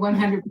agree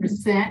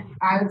 100%.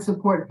 I would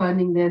support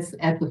funding this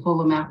at the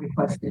full amount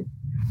requested.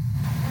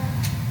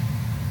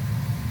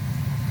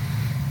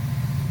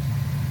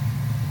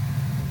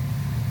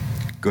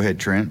 Go ahead,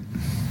 Trent.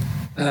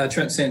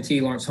 Trent Santee,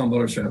 Lawrence Home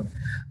Builders Rep.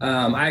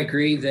 I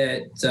agree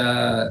that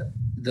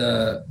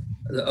the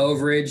The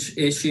overage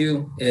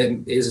issue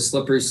is a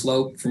slippery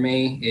slope for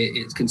me.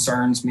 It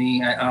concerns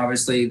me.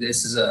 Obviously,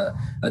 this is a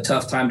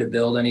tough time to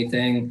build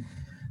anything,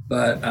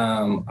 but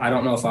I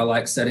don't know if I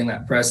like setting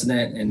that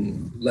precedent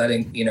and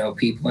letting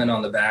people in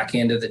on the back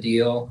end of the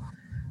deal.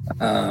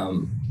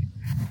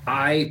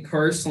 I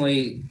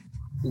personally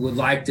would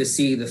like to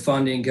see the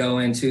funding go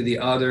into the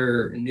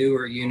other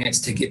newer units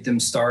to get them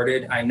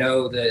started. I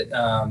know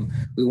that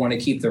we want to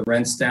keep the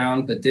rents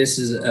down, but this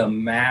is a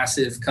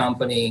massive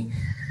company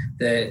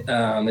that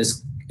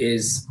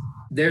is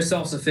they're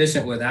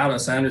self-sufficient without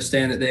us. I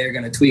understand that they are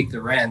going to tweak the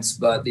rents,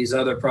 but these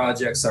other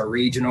projects are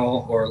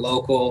regional or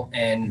local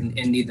and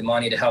need the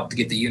money to help to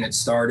get the units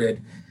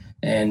started.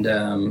 And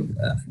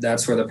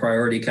that's where the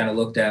priority kind of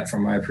looked at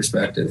from my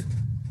perspective.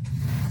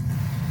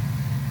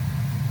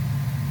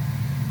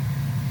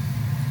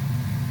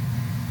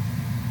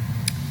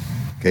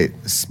 Okay,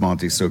 this is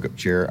Monty Sokup,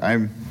 Chair.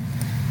 I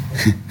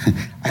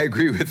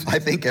agree with, I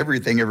think,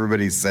 everything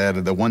everybody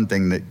said. The one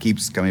thing that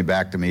keeps coming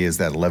back to me is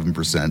that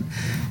 11%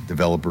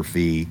 developer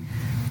fee.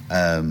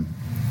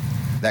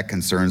 That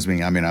concerns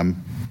me. I mean,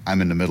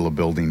 I'm in the middle of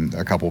building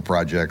a couple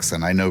projects,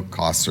 and I know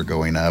costs are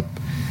going up,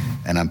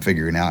 and I'm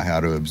figuring out how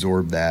to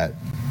absorb that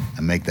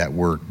and make that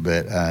work.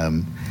 But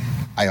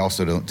I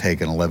also don't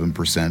take an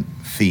 11%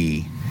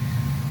 fee,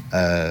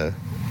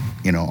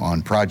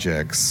 on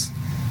projects.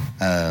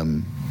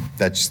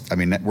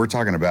 We're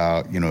talking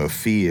about, a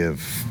fee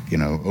of,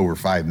 over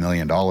 $5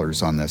 million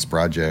on this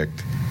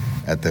project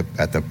at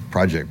the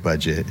project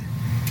budget.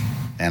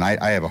 And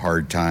I have a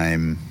hard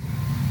time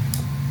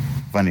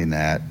funding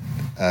that.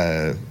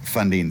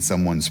 Funding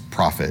someone's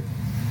profit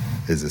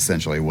is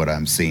essentially what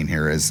I'm seeing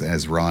here.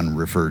 As Ron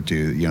referred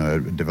to, a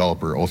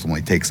developer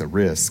ultimately takes a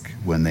risk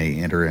when they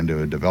enter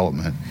into a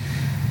development.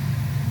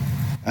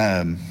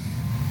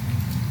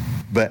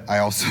 But I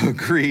also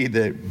agree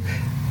that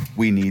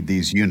we need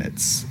these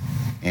units,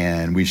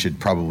 and we should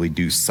probably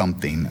do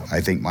something.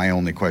 I think my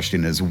only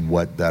question is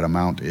what that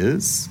amount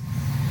is.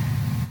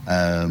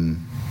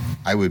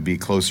 I would be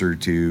closer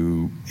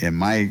to, in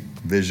my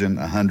vision,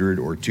 100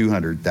 or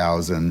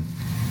 200,000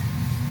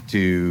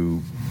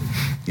 to,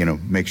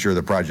 make sure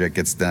the project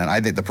gets done. I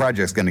think the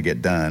project's going to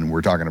get done.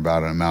 We're talking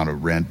about an amount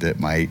of rent that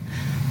might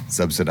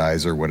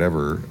subsidize or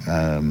whatever.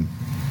 And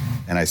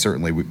I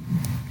certainly would,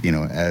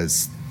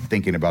 as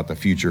thinking about the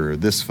future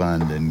of this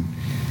fund and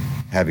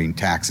having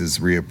taxes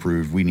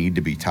reapproved, we need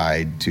to be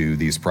tied to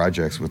these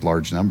projects with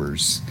large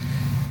numbers.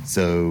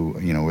 So,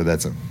 whether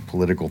that's a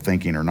political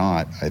thinking or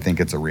not, I think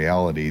it's a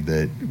reality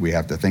that we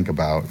have to think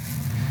about.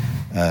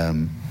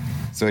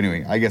 So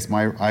anyway, I guess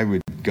I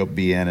would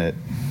be in at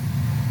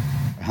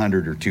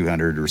 100 or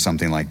 200 or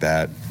something like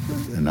that.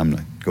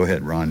 And go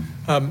ahead, Ron.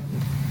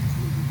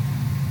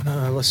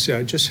 Let's see,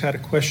 I just had a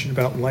question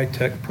about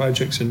LIHTC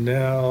projects, and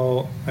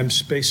now I'm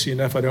spacey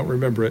enough I don't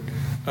remember it.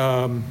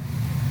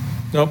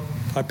 Nope.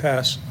 I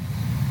pass.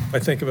 If I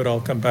think of it,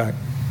 I'll come back.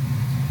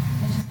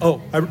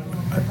 All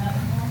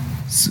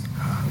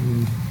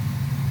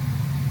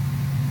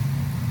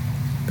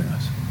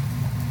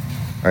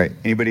right.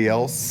 Anybody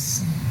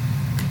else?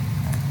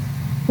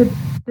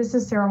 This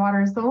is Sarah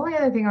Waters. The only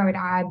other thing I would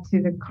add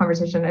to the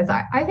conversation is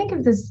I think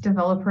if this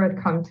developer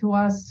had come to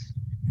us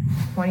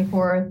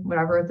 24,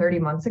 30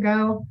 months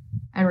ago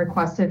and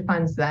requested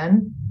funds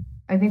then,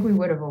 I think we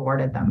would have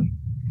awarded them.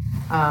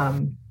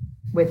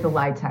 With the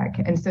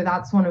LIHTC. And so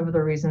that's one of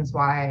the reasons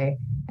why,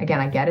 again,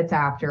 I get it's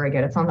after, I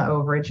get it's on the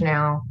overage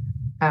now.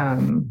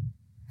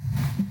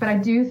 But I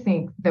do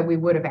think that we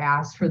would have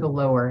asked for the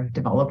lower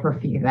developer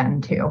fee then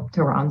too,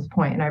 to Ron's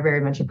point. And I very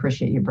much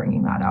appreciate you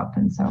bringing that up.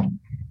 And so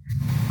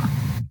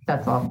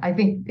that's all. I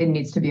think it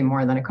needs to be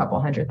more than a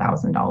couple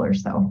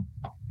 $100,000 though.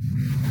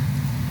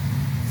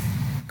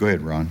 Go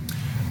ahead, Ron.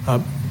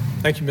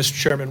 Thank you, Mr.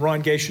 Chairman.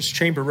 Ron Gacious,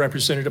 Chamber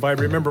Representative. I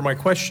remember my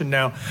question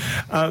now.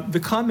 The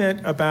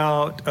comment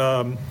about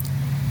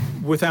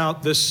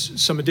without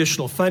some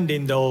additional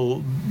funding,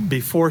 they'll be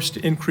forced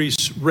to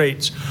increase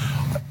rates.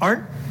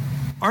 Aren't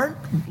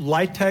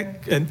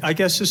LIHTC, and I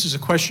guess this is a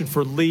question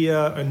for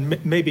Leah,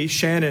 and maybe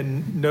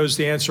Shannon knows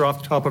the answer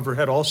off the top of her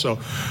head also.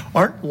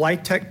 Aren't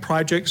LIHTC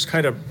projects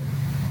kind of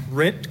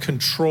rent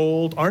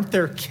controlled? Aren't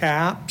there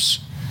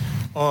caps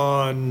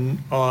on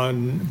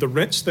the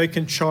rents they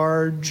can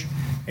charge?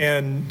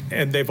 And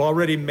they've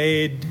already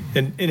made,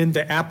 and in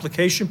the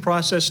application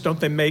process, don't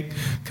they make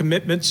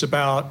commitments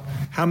about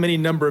how many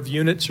number of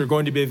units are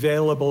going to be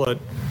available at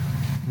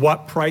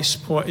what price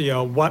point,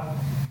 what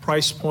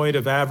price point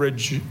of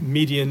average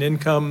median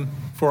income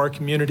for our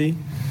community?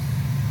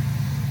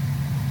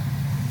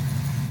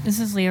 This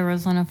is Leah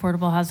Roslin,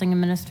 Affordable Housing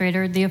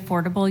Administrator. The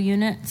affordable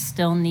units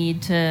still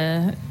need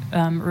to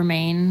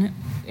remain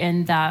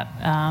in that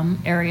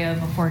area of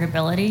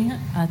affordability,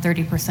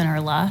 30% or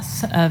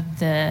less of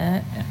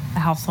the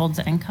household's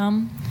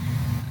income.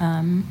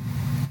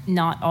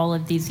 Not all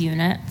of these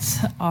units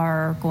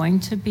are going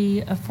to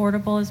be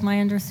affordable, is my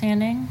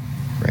understanding.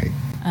 Right.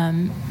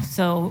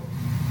 So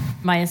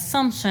my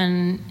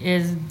assumption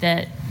is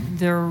that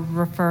they're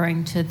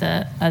referring to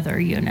the other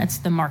units,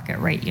 the market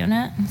rate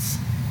units.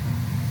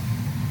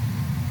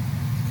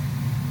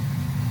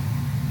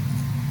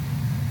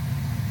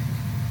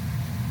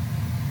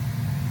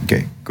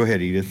 Go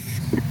ahead, Edith.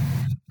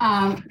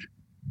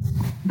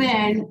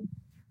 Then,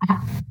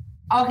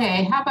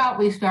 okay, how about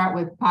we start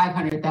with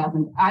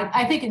 500,000?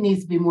 I think it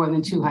needs to be more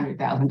than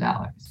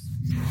 $200,000.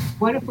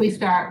 What if we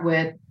start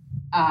with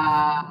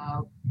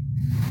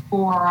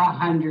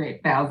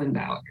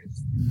 $400,000?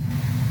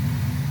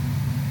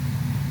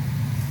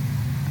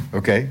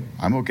 Okay,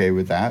 I'm okay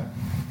with that.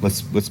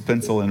 Let's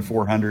pencil in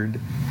 400.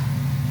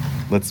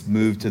 Let's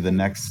move to the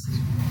next,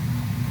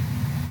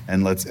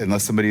 and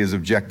unless somebody is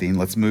objecting,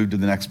 let's move to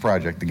the next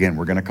project. Again,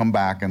 we're going to come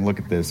back and look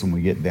at this when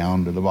we get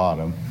down to the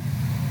bottom.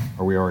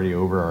 Are we already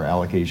over our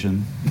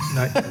allocation?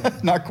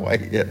 Not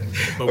quite yet.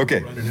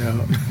 Okay.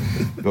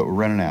 But we're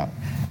running out.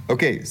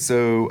 Okay,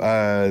 so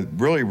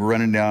really we're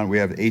running down. We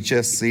have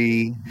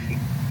HSC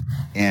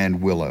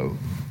and Willow.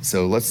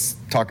 So let's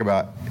talk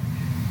about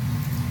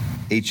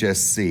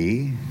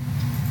HSC.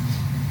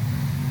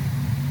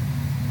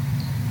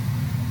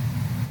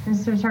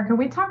 Mr. Chair, can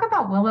we talk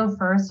about Willow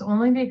first?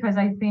 Only because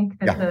I think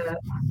that the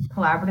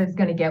collaborative is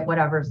going to get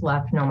whatever's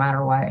left no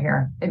matter what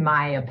here, in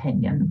my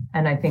opinion.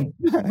 And I think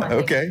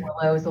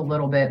Willow is a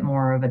little bit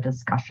more of a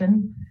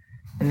discussion.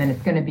 And then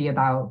it's going to be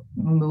about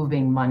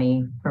moving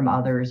money from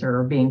others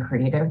or being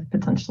creative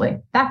potentially.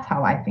 That's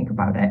how I think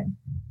about it.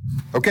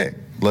 Okay,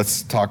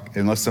 let's talk,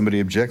 unless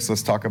somebody objects,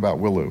 let's talk about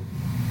Willow.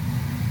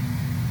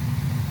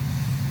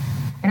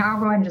 And I'll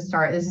go ahead and just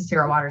start. This is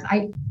Sarah Waters.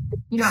 I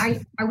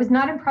was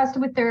not impressed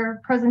with their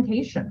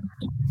presentation.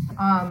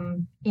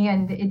 And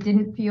it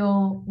didn't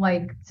feel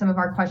like some of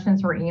our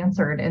questions were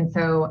answered. And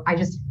so I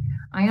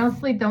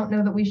honestly don't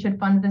know that we should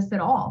fund this at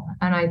all.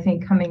 And I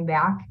think coming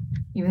back,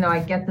 even though I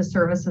get the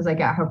services, I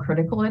get how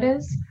critical it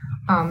is.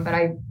 But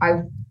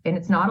and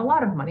it's not a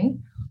lot of money,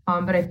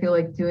 but I feel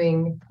like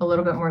doing a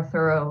little bit more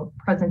thorough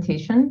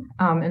presentation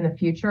in the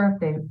future, if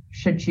they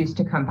should choose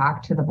to come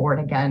back to the board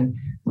again,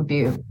 would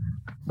be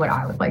what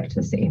I would like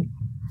to see.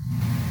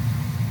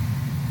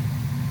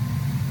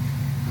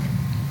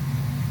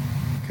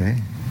 Okay.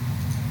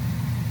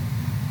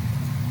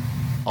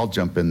 I'll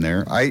jump in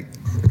there. I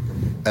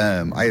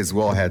as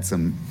well had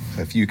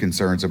a few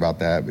concerns about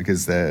that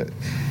because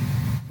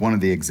one of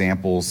the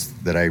examples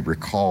that I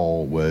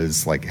recall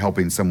was like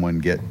helping someone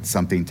get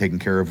something taken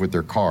care of with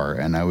their car,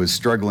 and I was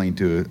struggling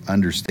to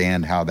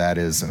understand how that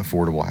is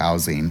affordable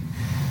housing.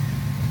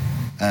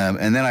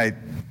 And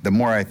then the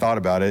more I thought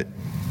about it,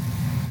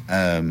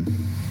 I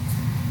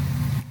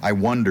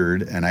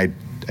wondered, and I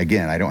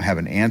don't have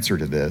an answer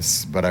to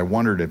this, but I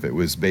wondered if it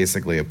was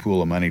basically a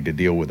pool of money to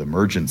deal with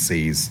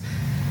emergencies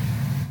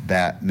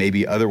that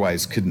maybe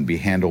otherwise couldn't be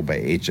handled by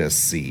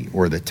HSC,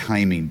 or the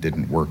timing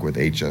didn't work with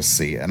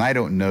HSC. And I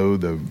don't know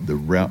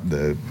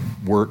the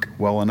work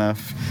well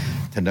enough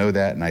to know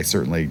that, and I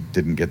certainly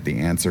didn't get the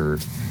answer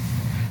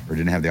or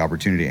didn't have the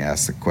opportunity to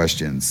ask the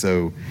question.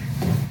 So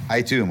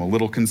I too am a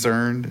little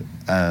concerned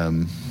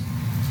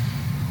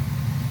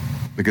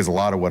because a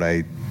lot of what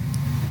I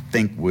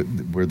think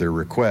were their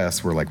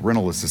requests were like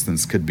rental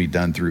assistance could be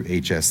done through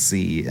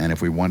HSC, and if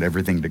we want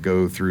everything to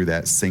go through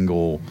that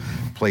single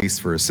place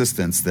for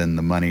assistance, then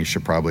the money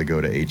should probably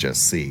go to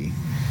HSC.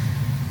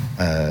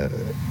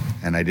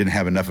 And I didn't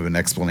have enough of an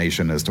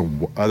explanation as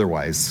to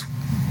otherwise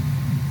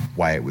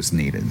why it was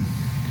needed.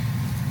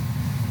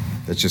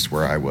 That's just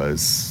where I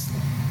was.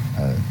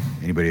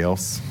 Anybody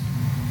else?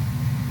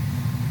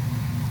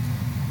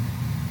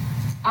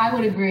 I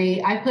would agree.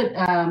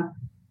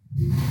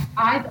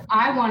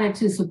 I wanted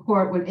to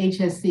support what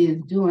HSC is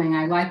doing.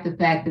 I like the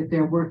fact that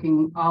they're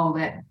working all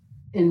that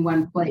in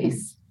one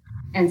place.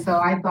 And so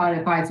I thought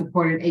if I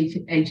supported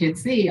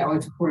HSC, I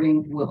was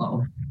supporting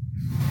Willow.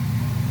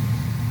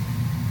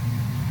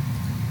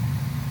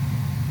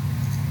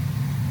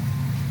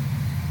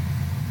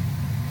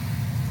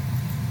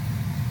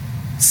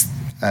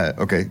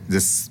 Okay,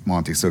 this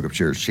Monty Soak Up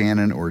Chair.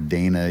 Shannon or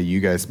Dana, you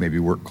guys maybe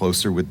work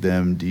closer with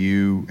them. Do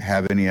you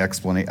have any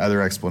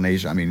other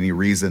explanation? I mean, any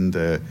reason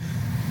to?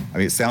 I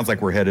mean, it sounds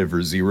like we're headed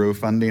for zero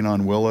funding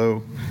on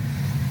Willow.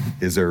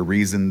 Is there a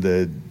reason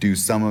to do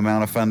some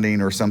amount of funding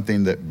or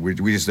something that we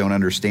just don't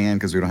understand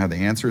because we don't have the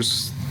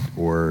answers?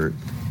 Or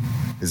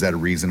is that a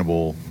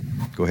reasonable?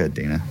 Go ahead,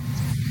 Dana.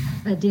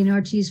 Dana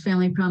Ortiz,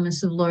 Family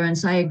Promise of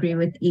Lawrence. I agree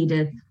with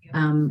Edith.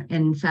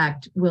 In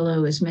fact,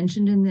 Willow is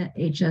mentioned in the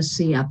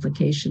HSC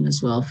application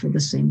as well for the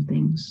same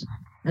things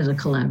as a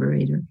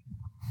collaborator.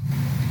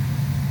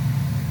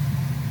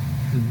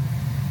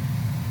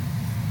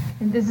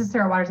 And this is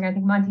Sarah Waters. I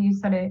think, Monty, you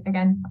said it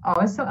again.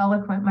 Always so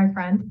eloquent, my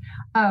friend.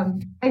 I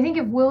think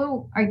if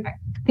Willow, I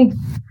think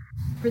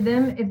for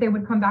them, if they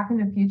would come back in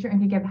the future and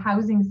could give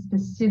housing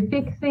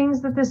specific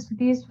things that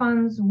these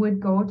funds would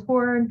go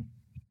toward,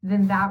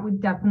 then that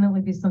would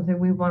definitely be something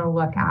we want to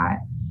look at.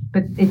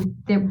 But it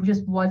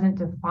just wasn't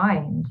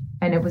defined,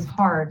 and it was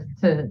hard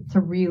to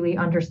really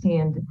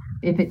understand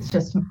if it's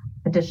just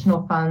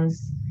additional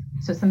funds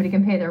so somebody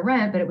can pay their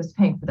rent, but it was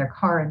paying for their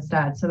car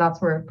instead. So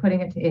that's where we're putting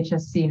it to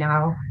HSC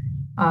now,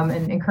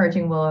 and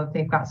encouraging Willow if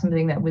they've got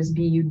something that was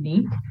be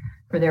unique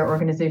for their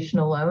organization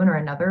alone or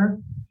another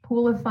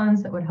pool of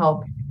funds that would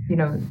help,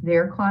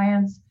 their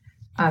clients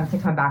to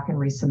come back and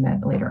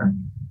resubmit later.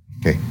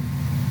 Okay.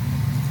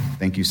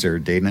 Thank you, Sarah.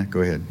 Dana,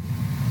 go ahead.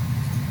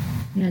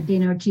 Yeah,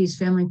 Dana Ortiz,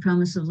 Family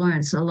Promise of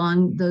Lawrence.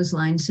 Along those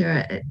lines,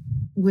 Sarah,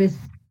 with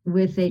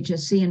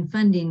HSC and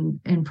funding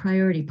and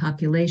priority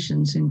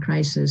populations in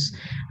crisis,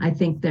 I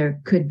think there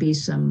could be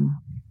some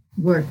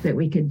work that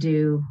we could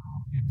do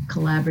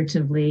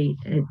collaboratively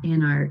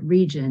in our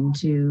region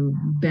to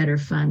better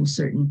fund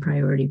certain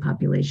priority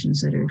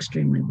populations that are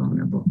extremely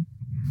vulnerable.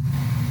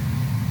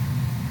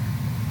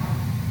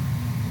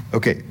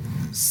 Okay,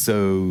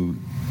 so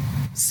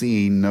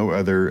seeing no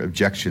other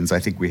objections, I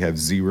think we have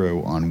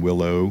 0 on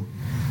Willow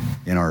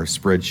in our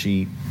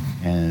spreadsheet.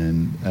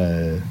 And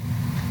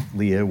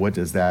Leah, what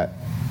does that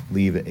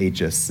leave at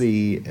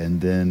HSC?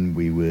 And then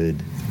we'll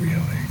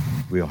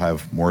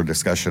have more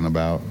discussion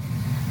about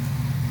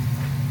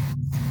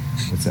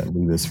what's that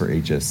leave us for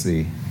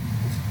HSC.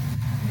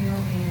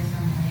 308 is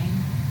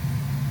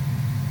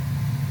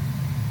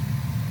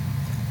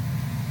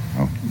on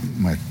Oh,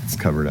 it's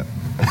covered up.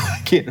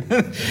 I can't.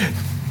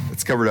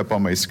 It's covered up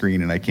on my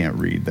screen and I can't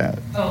read that.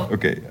 Oh.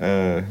 Okay.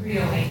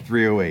 308.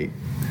 308.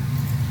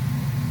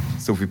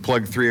 So if we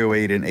plug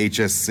 308 in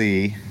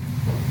HSC,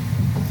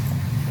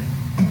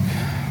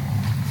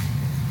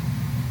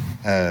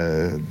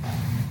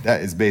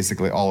 that is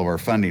basically all of our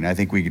funding. I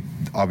think we could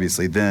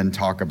obviously then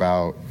talk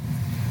about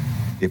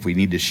if we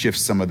need to shift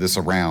some of this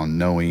around,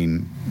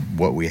 knowing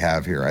what we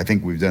have here. I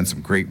think we've done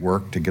some great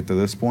work to get to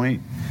this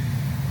point.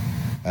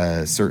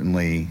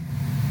 Certainly,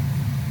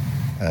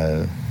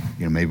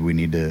 maybe we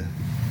need to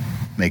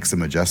make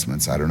some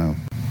adjustments. I don't know.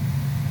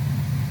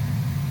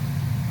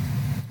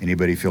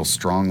 Anybody feel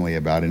strongly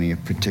about any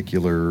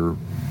particular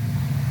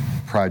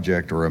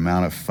project or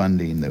amount of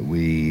funding that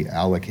we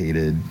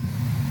allocated?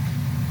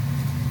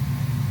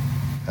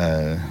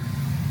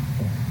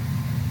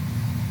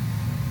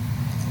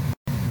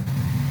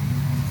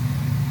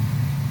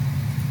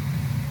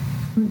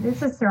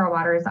 This is Sarah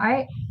Waters.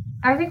 I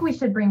think we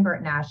should bring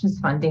Bert Nash's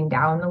funding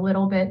down a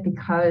little bit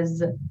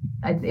because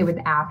it was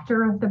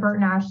after the Bert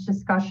Nash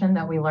discussion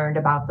that we learned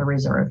about the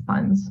reserve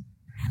funds.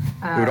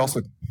 It would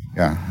also,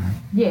 yeah.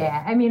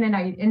 Yeah, I mean,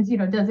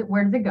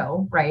 where does it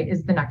go? Right,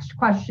 is the next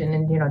question,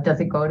 and does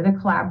it go to the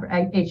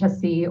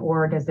HSC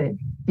or does it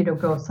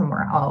go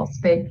somewhere else?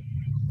 But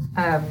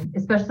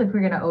especially if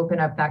we're going to open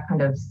up that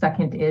kind of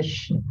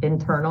second-ish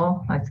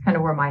internal, that's kind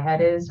of where my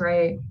head is,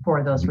 right,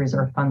 for those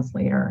reserve funds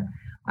later.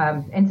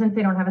 And since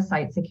they don't have a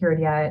site secured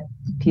yet,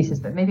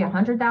 pieces, but maybe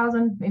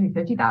 100,000, maybe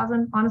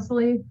 50,000,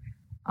 honestly,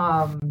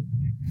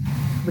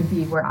 would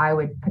be where I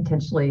would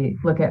potentially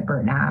look at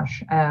Bert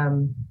Nash.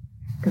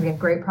 Because again,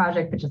 great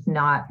project, but just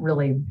not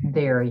really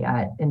there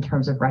yet in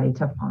terms of ready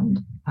to fund.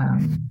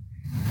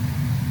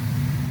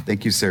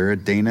 Thank you, Sarah.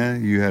 Dana,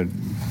 you had...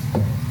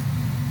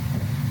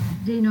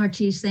 Dana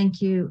Ortiz,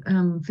 thank you.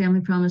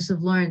 Family Promise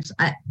of Lawrence.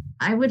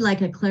 I would like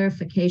a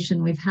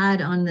clarification. We've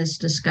had on this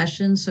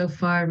discussion so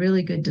far,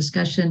 really good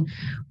discussion,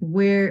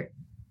 where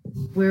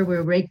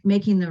we're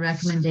making the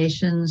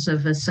recommendations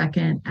of a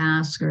second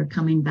ask or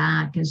coming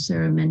back, as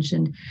Sarah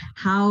mentioned.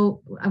 How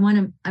I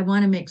want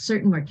to make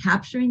certain we're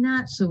capturing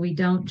that so we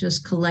don't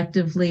just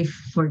collectively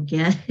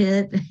forget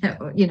it.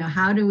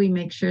 How do we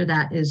make sure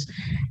that is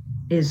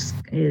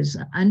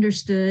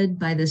understood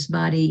by this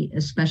body,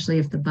 especially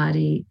if the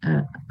body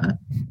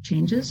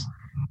changes?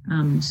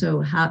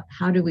 So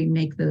how do we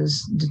make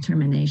those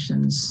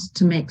determinations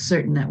to make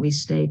certain that we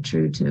stay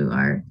true to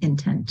our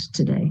intent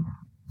today?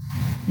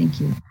 Thank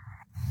you.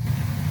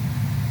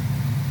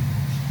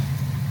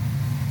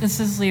 This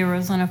is Leah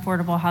Roseland,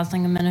 Affordable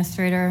Housing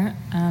Administrator.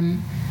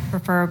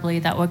 Preferably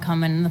that would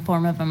come in the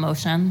form of a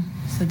motion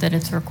so that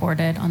it's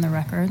recorded on the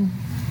record.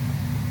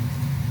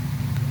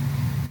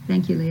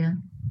 Thank you, Leah.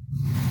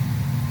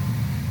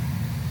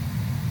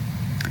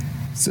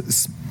 So,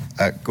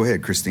 go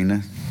ahead,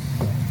 Christina.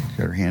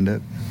 Got her hand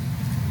up.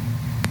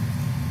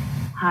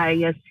 Hi,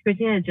 yes,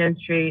 Christina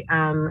Gentry,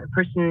 a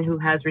person who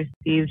has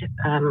received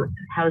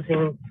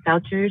housing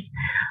vouchers.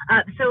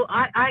 So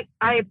I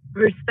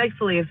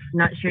respectfully have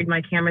not shared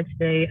my camera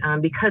today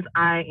because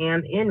I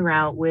am en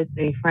route with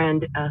a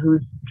friend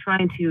who's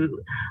trying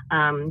to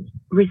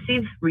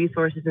receive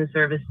resources and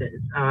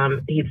services.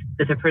 He's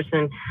a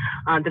person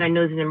that I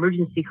know is in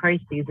emergency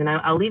crises, and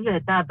I'll leave it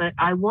at that. But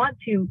I want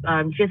to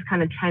just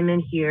kind of chime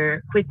in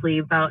here quickly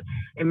about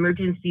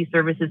emergency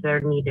services that are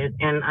needed.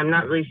 And I'm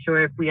not really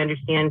sure if we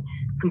understand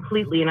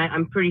completely, and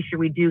I'm pretty sure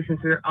we do, since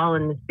we're all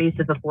in the space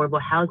of affordable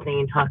housing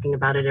and talking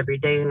about it every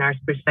day in our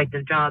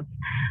respective jobs.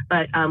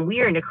 But we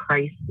are in a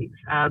crisis.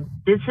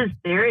 There's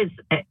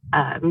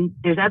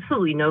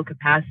absolutely no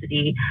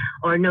capacity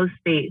or no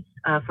space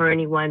for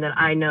anyone that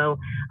I know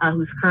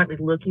who's currently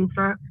looking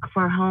for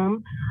a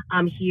home.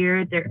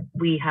 Here,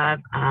 we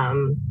have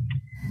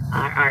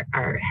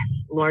our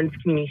Lawrence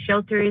Community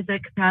Shelter is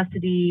at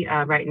capacity.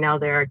 Right now,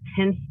 there are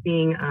tents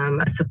being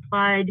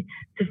supplied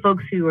to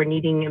folks who are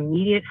needing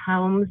immediate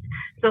homes.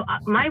 So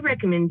my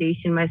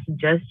recommendation, my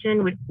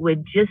suggestion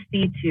would just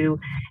be to,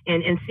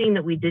 and seeing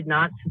that we did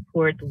not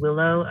support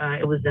Willow,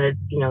 it was a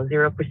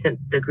 0%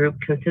 the group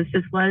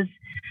consensus was.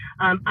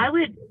 I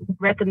would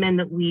recommend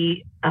that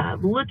we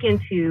look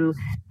into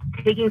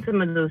taking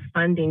some of those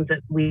fundings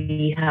that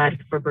we had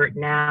for Bert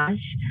Nash,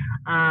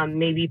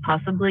 maybe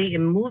possibly,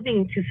 and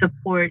moving to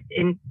support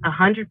in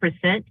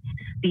 100%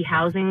 the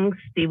Housing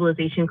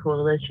Stabilization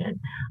Coalition.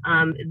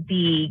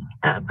 The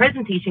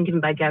presentation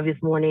given by Gabby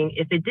this morning,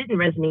 if it didn't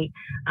resonate,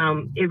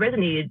 it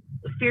resonated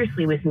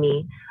fiercely with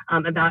me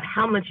about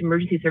how much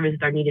emergency services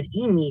are needed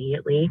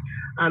immediately.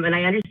 And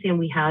I understand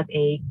we have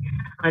a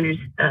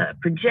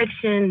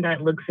projection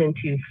that looks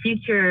into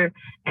future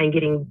and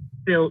getting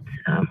built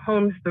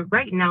homes, but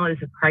right now is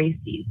a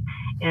crisis.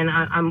 And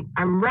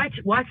I'm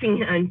watching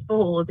it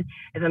unfold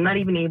as I'm not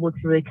even able to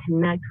really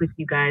connect with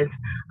you guys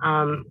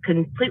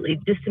completely,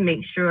 just to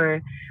make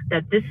sure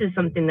that this is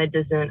something that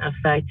doesn't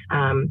affect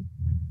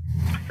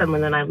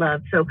someone that I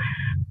love. So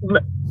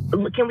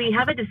can we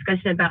have a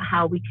discussion about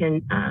how we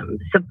can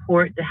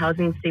support the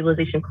Housing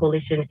Stabilization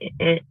Coalition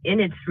in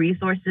its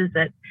resources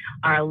that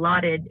are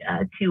allotted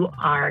to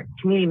our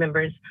community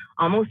members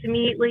almost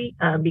immediately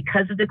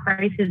because of the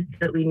crisis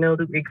that we know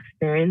that we're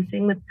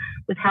experiencing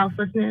with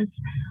houselessness?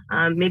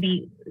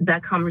 Maybe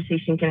that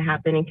conversation can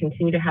happen and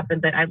continue to happen,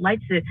 but I'd like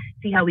to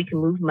see how we can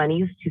move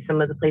monies to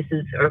some of the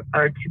places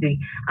or to the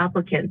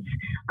applicants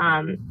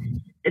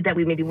that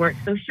we maybe weren't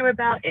so sure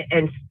about,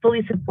 and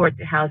fully support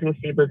the Housing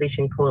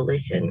Stabilization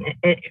Coalition,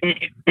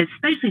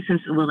 especially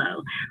since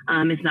Willow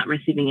is not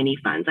receiving any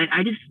funds.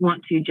 I just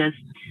want to just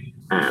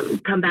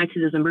come back to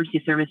those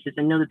emergency services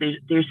and know that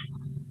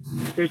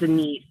there's a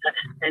need,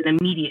 an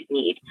immediate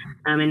need,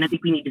 and I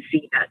think we need to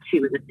see that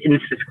too in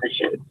this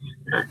discussion.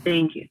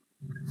 Thank you.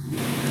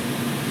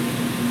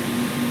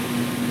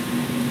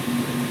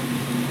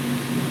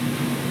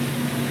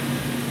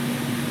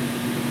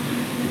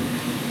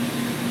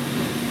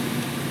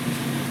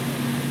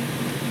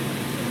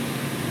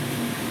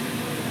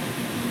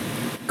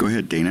 Go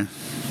ahead, Dana.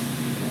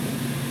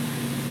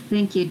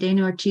 Thank you.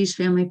 Dana Ortiz,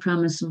 Family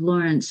Promise of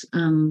Lawrence.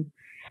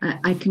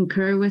 I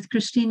concur with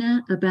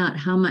Christina about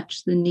how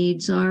much the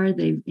needs are.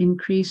 They've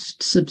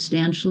increased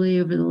substantially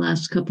over the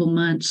last couple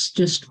months,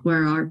 just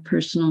where our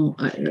personal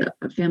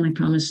Family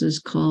Promises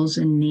calls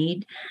in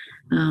need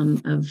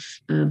of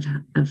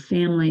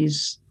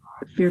families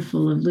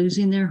fearful of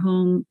losing their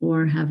home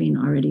or having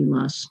already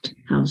lost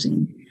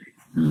housing.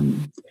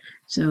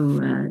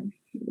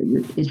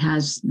 It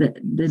has the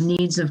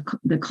needs of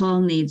the call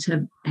needs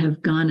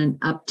have gone an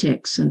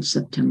uptick since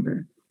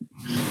September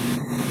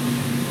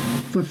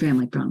for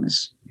Family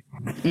Promise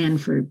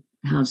and for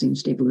Housing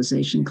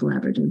Stabilization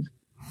Collaborative.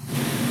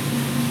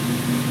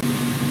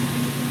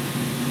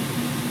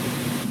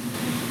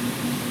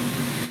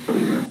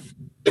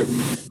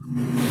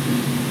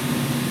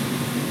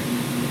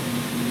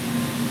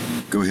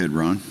 Go ahead,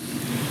 Ron.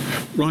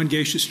 Ron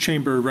Gacious,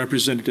 Chamber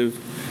Representative.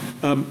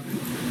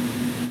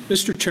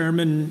 Mr.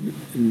 Chairman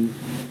and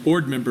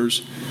board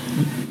members,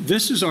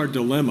 this is our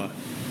dilemma.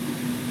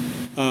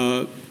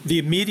 The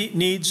immediate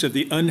needs of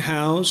the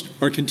unhoused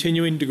are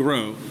continuing to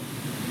grow.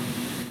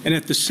 And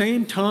at the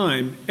same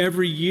time,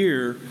 every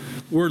year,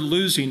 we're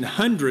losing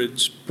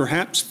hundreds,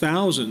 perhaps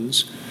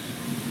thousands,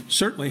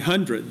 certainly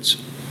hundreds,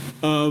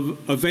 of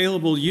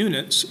available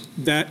units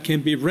that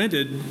can be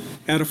rented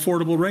at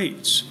affordable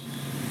rates.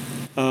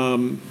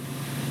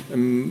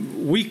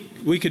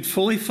 We could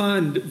fully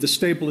fund the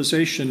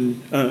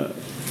stabilization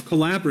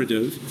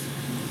collaborative,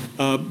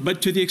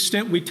 but to the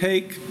extent we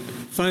take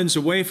funds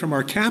away from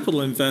our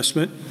capital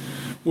investment,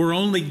 we're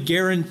only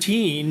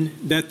guaranteeing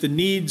that the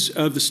needs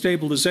of the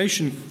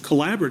stabilization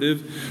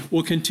collaborative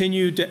will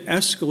continue to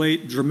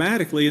escalate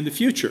dramatically in the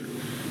future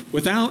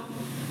without,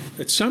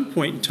 at some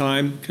point in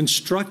time,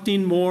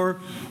 constructing more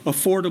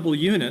affordable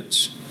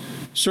units,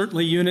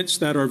 certainly units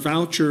that are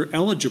voucher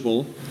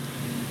eligible.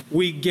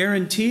 We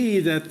guarantee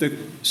that the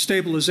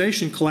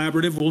stabilization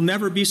collaborative will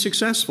never be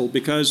successful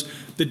because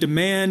the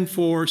demand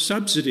for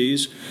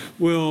subsidies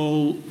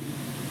will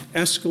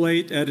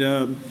escalate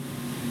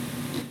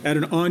at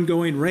an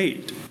ongoing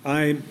rate.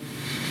 I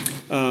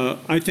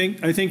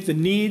think the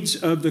needs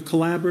of the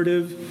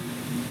collaborative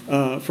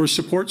for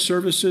support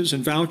services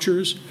and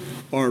vouchers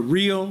are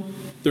real.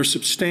 They're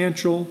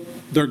substantial.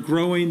 They're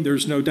growing.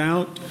 There's no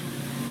doubt.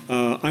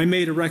 I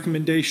made a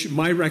recommendation.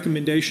 My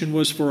recommendation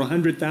was for a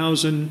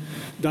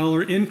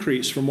 $100,000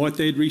 increase from what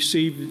they'd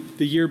received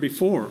the year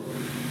before.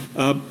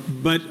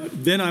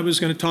 But then I was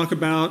going to talk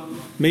about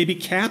maybe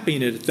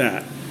capping it at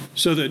that,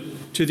 so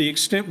that to the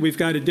extent we've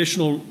got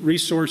additional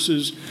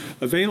resources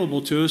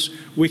available to us,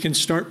 we can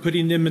start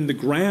putting them in the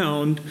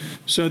ground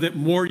so that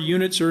more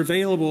units are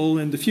available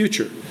in the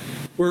future.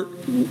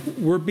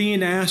 We're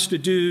being asked to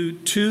do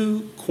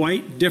two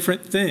quite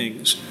different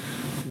things.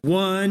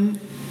 One,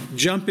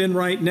 jump in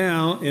right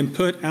now and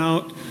put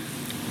out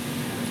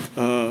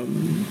a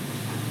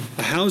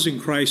housing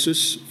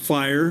crisis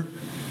fire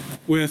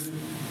with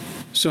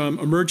some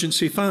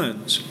emergency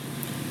funds.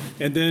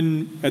 And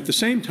then at the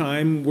same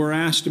time, we're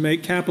asked to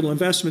make capital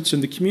investments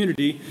in the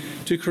community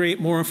to create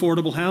more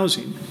affordable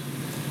housing.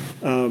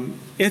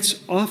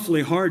 It's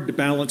awfully hard to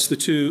balance the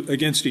two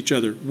against each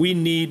other. We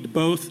need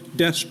both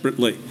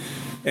desperately.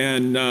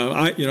 And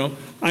I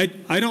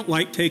don't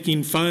like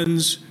taking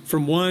funds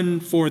from one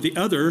for the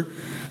other.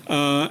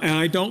 and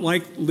I don't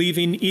like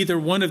leaving either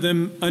one of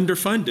them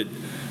underfunded.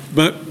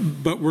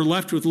 But we're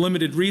left with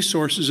limited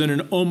resources and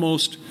an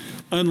almost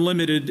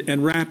unlimited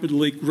and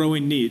rapidly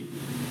growing need.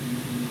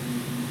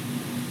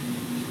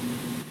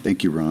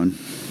 Thank you, Ron.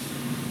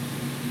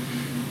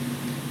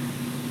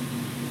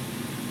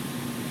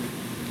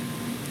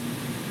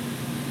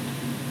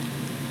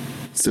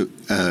 So,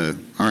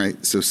 all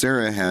right. So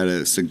Sarah had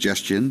a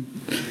suggestion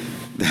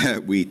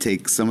that we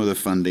take some of the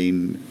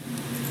funding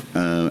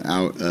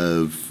out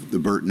of the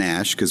Burt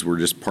Nash because we're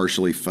just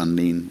partially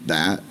funding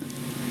that,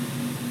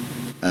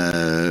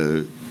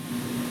 and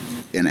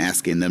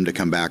asking them to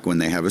come back when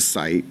they have a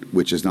site,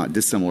 which is not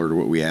dissimilar to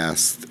what we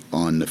asked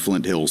on the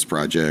Flint Hills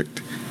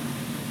project.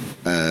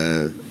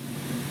 So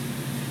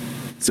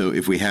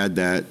if we had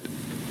that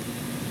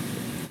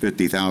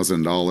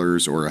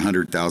 $50,000 or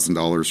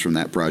 $100,000 from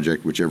that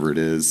project, whichever it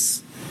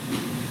is,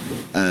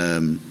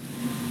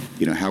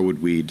 how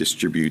would we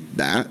distribute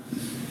that?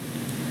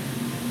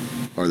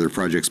 Are there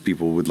projects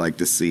people would like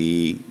to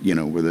see,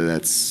 whether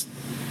that's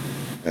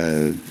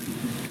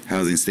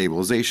housing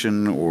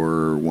stabilization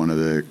or one of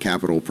the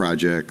capital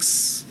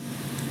projects?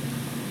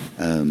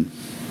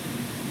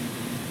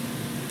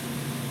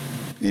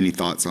 Any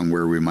thoughts on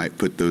where we might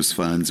put those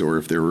funds, or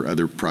if there were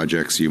other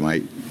projects you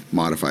might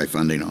modify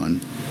funding on?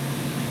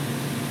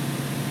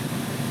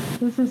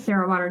 This is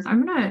Sarah Waters.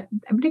 I'm gonna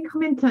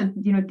come into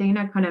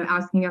Dana kind of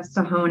asking us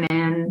to hone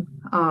in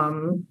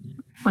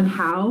on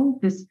how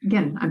this,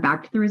 again, I'm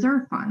back to the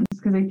reserve funds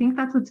because I think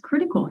that's what's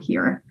critical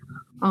here.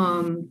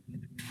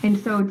 And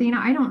so Dana,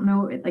 I don't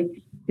know,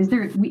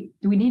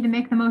 do we need to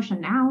make the motion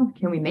now?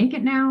 Can we make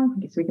it now? I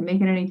guess we can make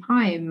it any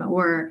time,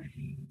 or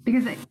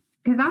because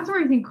that's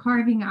where I think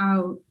carving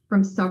out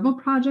from several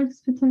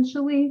projects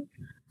potentially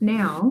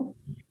now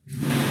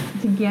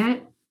to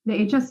get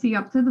the HSC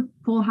up to the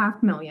full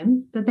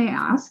 $500,000 that they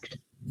asked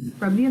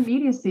from the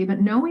immediacy,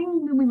 but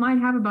knowing that we might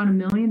have about $1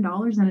 million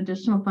in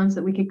additional funds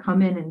that we could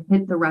come in and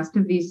hit the rest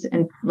of these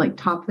and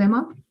top them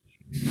up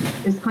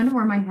is kind of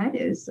where my head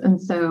is.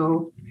 And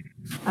so,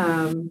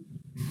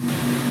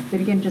 but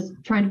again, just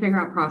trying to figure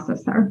out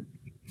process there.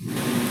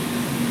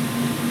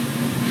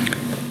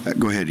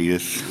 Go ahead,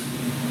 Edith.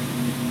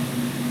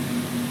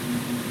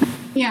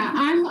 Yeah,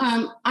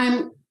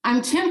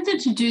 I'm tempted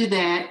to do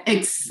that,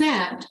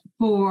 except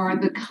for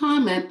the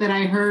comment that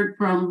I heard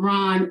from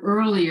Ron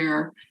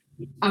earlier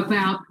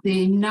about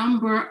the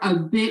number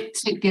of big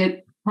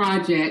ticket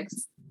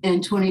projects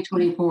in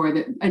 2024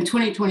 and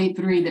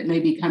 2023 that may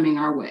be coming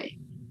our way.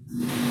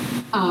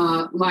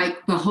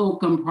 Like the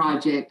Holcomb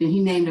project, and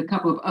he named a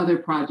couple of other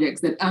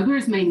projects that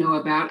others may know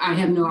about. I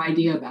have no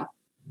idea about.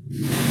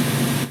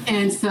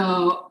 And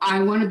so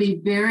I want to be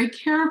very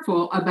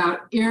careful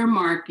about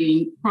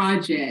earmarking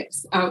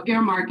projects,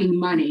 earmarking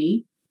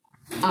money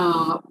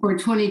for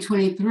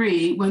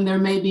 2023 when there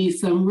may be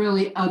some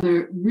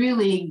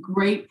really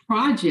great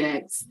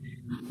projects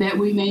that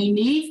we may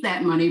need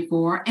that money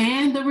for,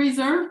 and the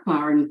reserve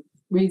fund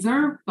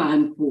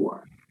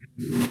for,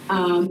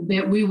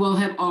 that we will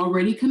have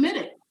already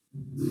committed.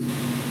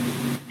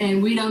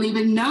 And we don't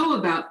even know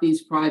about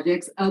these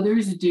projects.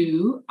 Others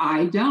do,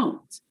 I don't.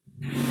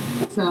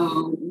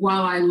 So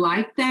while I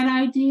like that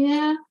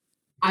idea,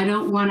 I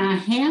don't want to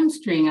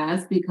hamstring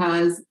us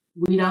because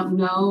we don't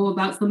know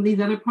about some of these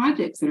other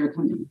projects that are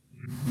coming.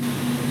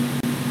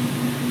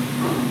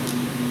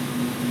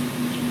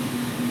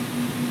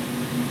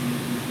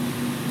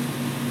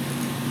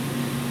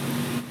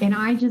 And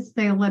I just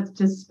say, let's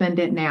just spend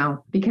it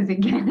now, because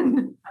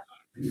again,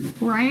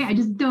 right? I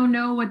just don't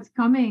know what's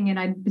coming.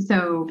 And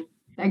so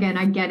again,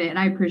 I get it. And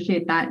I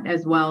appreciate that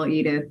as well,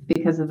 Edith,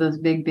 because of those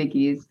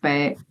biggies,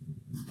 but,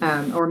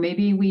 or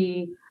maybe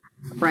we,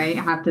 right,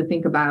 have to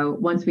think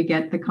about once we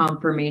get the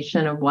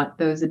confirmation of what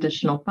those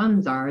additional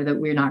funds are, that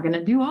we're not going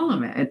to do all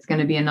of it. It's going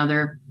to be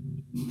another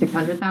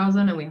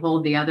 600,000 and we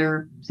hold the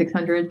other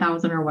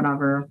 600,000 or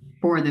whatever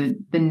for the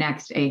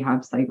next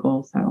AHAB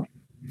cycle. So.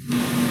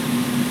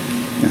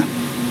 Yeah.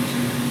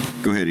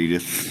 Go ahead,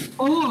 Edith.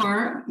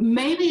 Or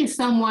maybe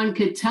someone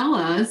could tell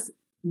us,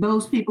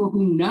 those people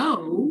who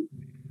know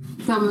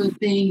some of the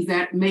things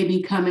that may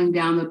be coming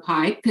down the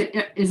pike.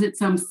 Is it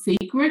some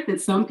secret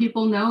that some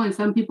people know and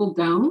some people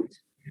don't?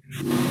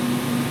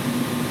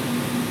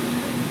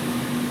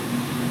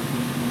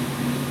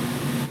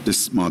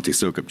 This is Monty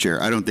Sokup,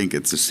 Chair. I don't think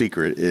it's a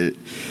secret.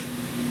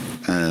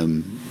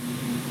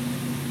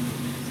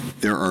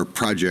 There are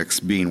projects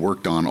being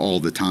worked on all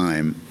the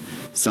time.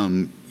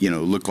 Some,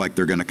 look like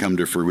they're going to come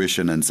to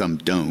fruition and some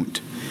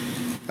don't.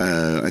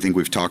 I think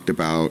we've talked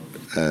about,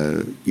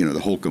 the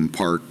Holcomb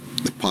Park,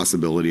 the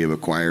possibility of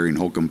acquiring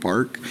Holcomb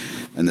Park,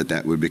 and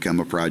that would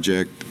become a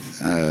project.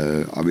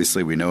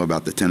 Obviously, we know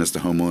about the Tennis to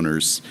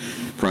Homeowners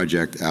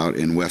project out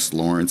in West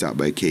Lawrence, out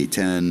by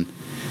K10,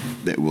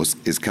 that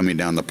is coming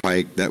down the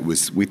pike.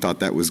 We thought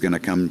that was going to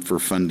come for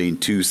funding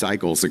 2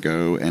 cycles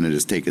ago, and it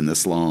has taken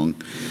this long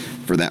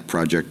for that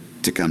project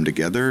to come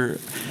together.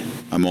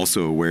 I'm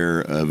also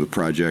aware of a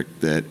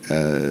project that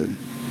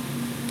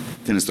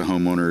Tennis to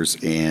Homeowners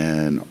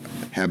and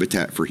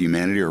Habitat for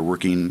Humanity are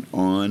working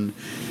on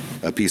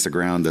a piece of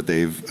ground that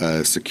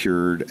they've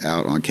secured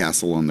out on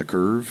Castle on the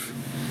Curve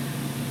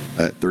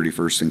at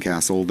 31st and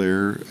Castle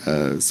there.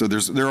 So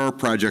there are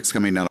projects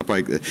coming down the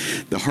pike.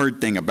 The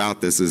hard thing about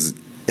this is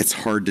it's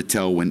hard to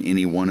tell when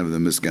any one of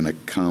them is going to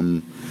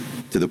come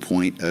to the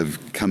point of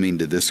coming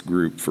to this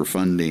group for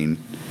funding.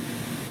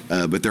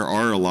 But there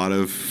are a lot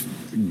of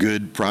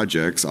good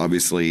projects,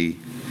 obviously,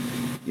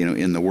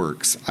 in the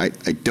works. I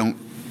don't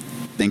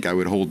think I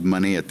would hold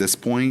money at this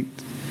point.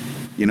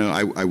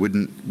 I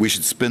wouldn't. We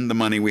should spend the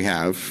money we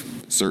have,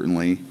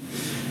 certainly.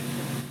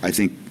 I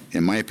think,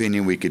 in my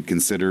opinion, we could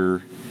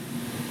consider,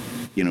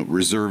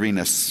 reserving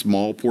a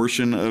small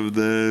portion of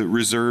the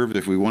reserve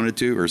if we wanted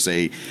to, or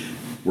say,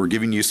 we're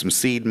giving you some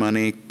seed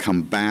money,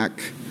 come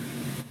back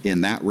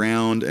in that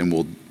round, and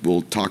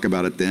we'll talk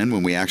about it then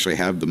when we actually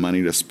have the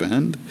money to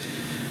spend.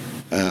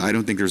 I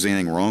don't think there's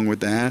anything wrong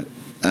with that.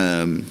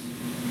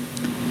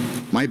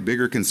 My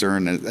bigger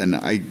concern, and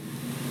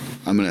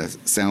I'm going to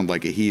sound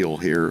like a heel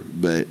here,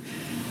 but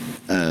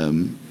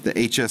the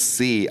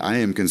HSC, I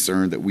am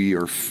concerned that we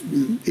are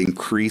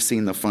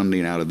increasing the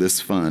funding out of this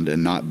fund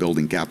and not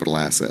building capital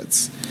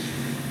assets.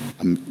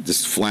 I'm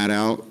just flat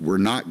out, we're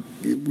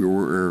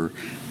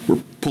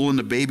pulling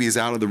the babies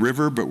out of the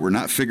river, but we're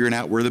not figuring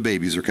out where the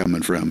babies are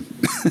coming from.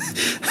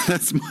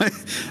 That's my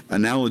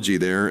analogy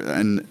there.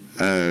 And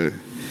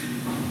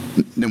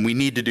then we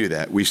need to do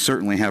that. We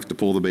certainly have to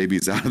pull the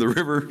babies out of the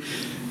river,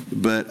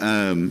 but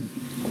I'm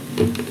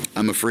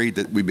afraid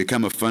that we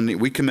become a funding.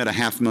 We commit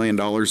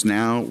 $500,000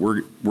 now.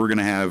 We're going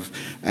to have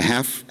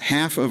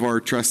half of our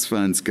trust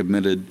funds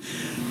committed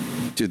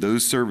to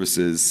those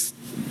services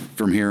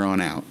from here on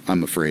out,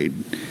 I'm afraid.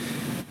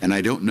 And I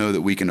don't know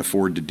that we can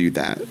afford to do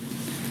that.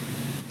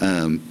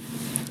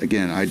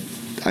 Again, I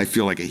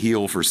feel like a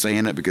heel for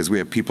saying it because we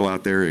have people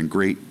out there in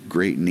great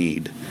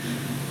need.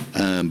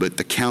 But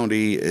the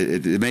county,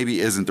 it maybe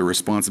isn't the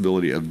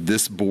responsibility of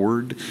this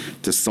board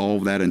to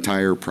solve that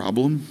entire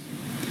problem.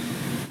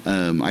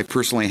 I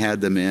personally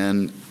had them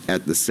in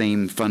at the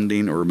same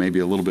funding or maybe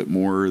a little bit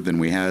more than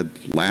we had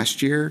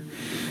last year.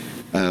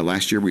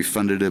 Last year we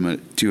funded them at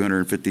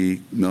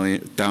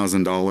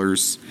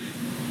 $250,000,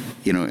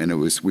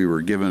 and we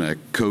were given a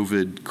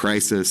COVID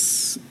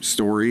crisis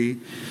story,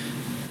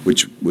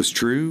 which was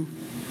true.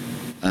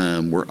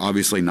 We're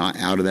obviously not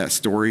out of that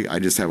story. I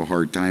just have a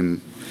hard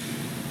time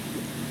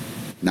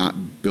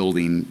not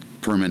building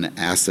permanent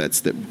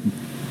assets that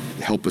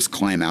help us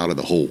climb out of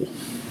the hole,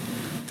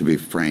 to be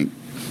frank.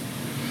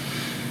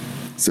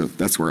 So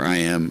that's where I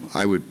am.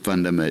 I would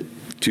fund them at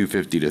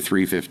 250 to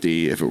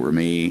 350 if it were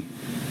me,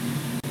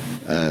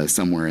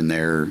 somewhere in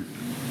there.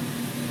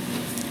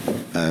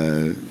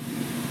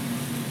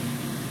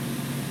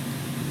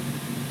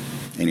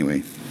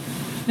 Anyway.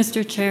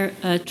 Mr. Chair,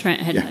 Trent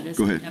had his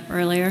hand up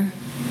earlier.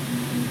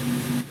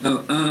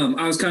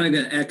 I was kind of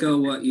going to echo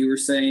what you were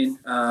saying.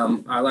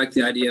 I like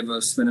the idea of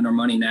us spending our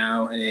money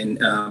now and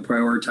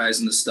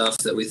prioritizing the stuff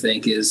that we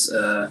think is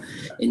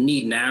in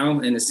need now,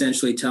 and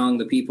essentially telling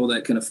the people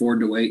that can afford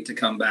to wait to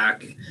come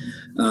back.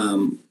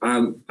 I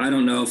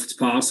don't know if it's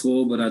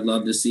possible, but I'd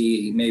love to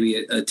see maybe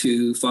a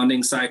 2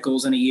 funding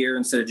cycles in a year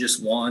instead of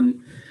just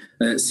 1.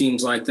 It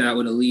seems like that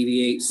would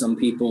alleviate some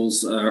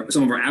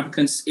of our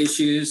applicants'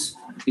 issues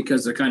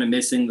because they're kind of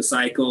missing the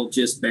cycle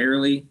just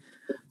barely.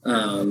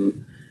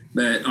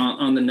 But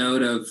on the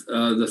note of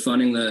the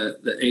funding, the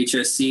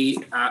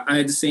HSC, I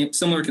had the same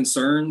similar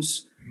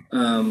concerns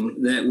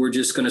that we're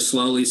just going to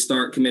slowly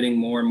start committing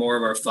more and more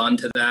of our fund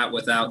to that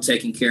without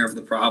taking care of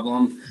the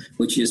problem,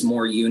 which is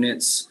more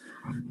units.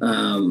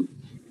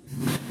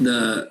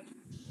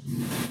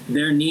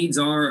 Their needs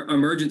are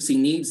emergency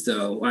needs,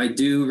 though.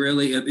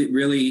 It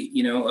really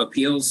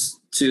appeals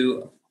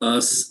to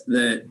us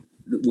that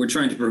we're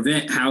trying to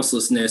prevent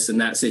houselessness in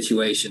that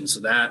situation.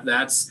 So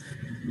that's.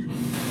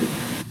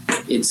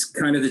 It's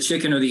kind of the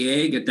chicken or the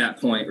egg at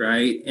that point,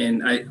 right?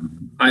 And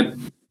I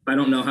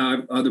don't know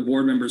how other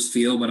board members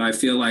feel, but I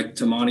feel like,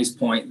 to Monty's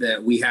point,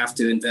 that we have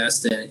to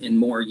invest in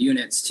more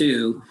units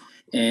too.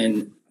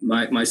 And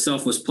my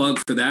selfless plug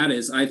for that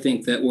is I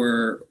think that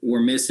we're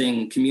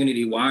missing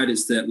community-wide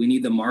is that we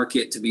need the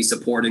market to be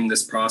supporting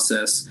this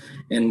process.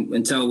 And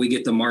until we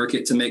get the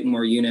market to make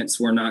more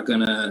units, we're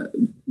going to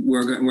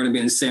be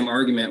in the same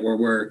argument where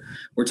we're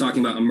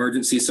talking about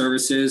emergency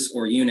services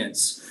or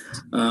units.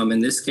 In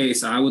this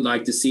case, I would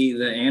like to see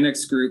the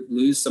Annex Group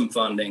lose some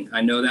funding. I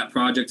know that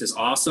project is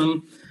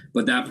awesome,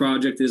 but that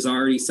project is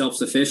already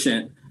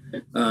self-sufficient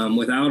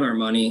without our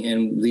money,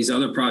 and these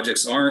other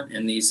projects aren't.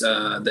 And these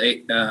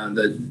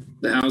the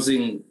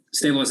Housing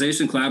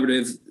Stabilization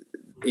Collaborative,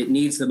 it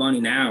needs the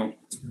money now,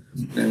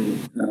 and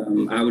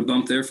I would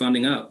bump their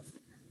funding up.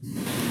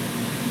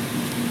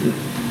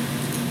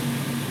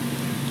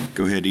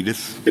 Go ahead,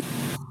 Edith.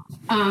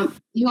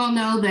 You all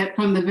know that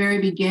from the very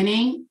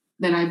beginning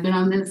that I've been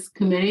on this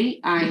committee,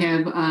 I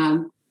have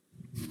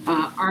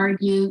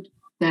argued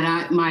that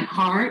I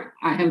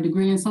have a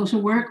degree in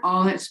social work,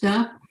 all that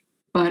stuff,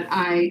 but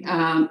I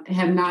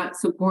have not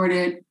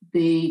supported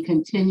the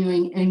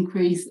continuing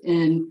increase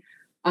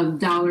of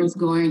dollars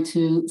going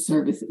to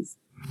services.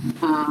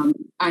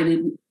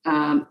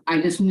 I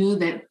just knew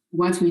that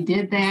once we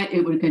did that,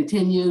 it would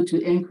continue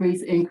to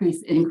increase, and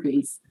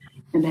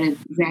that is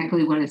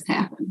exactly what has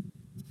happened.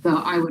 So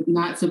I would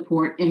not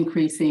support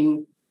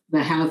increasing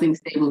the Housing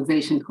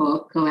Stabilization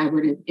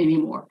Collaborative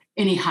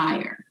any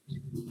higher.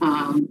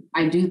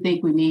 I do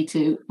think we need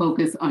to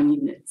focus on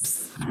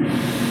units.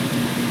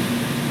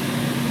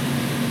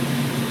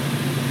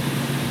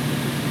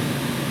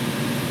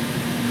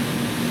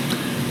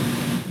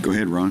 Go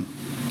ahead, Ron.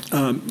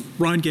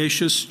 Ron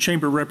Gacious,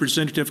 Chamber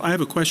Representative. I have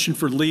a question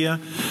for Leah.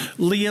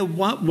 Leah,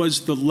 what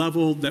was the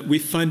level that we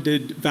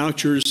funded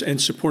vouchers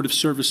and supportive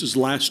services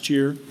last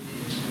year?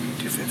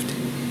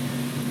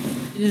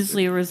 250. Is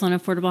Leah Roslin,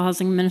 Affordable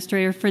Housing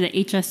Administrator, for the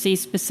HSC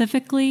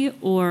specifically,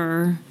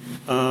 or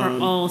for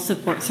all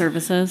support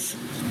services?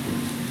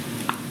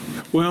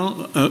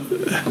 Well,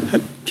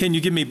 can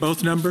you give me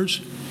both numbers?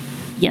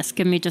 Yes,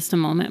 give me just a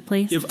moment,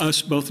 please. Give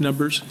us both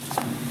numbers.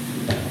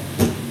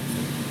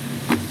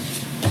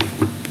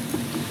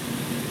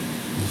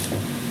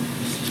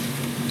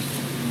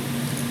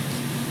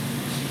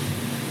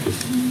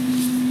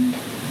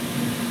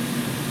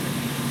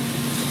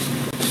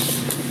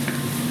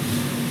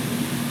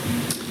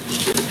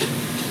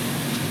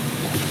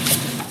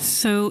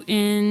 So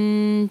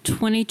in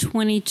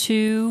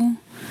 2022,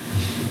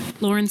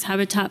 Lawrence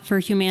Habitat for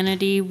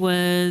Humanity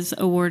was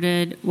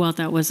awarded, well,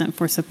 that wasn't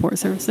for support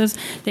services.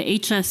 The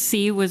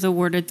HSC was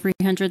awarded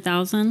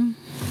 $300,000.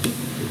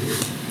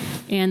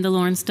 And the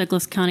Lawrence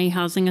Douglas County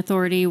Housing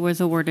Authority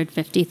was awarded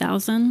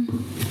 $50,000.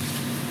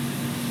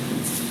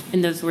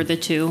 And those were the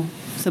two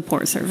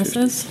support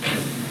services.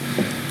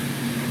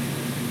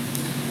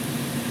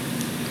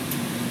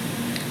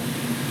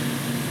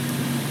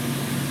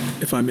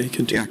 If I may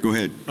continue. Yeah, go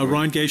ahead.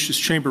 Ron Gacious,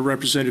 Chamber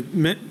Representative.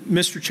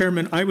 Mr.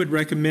 Chairman, I would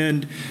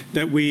recommend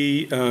that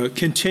we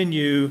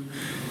continue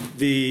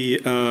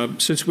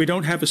since we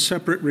don't have a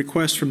separate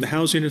request from the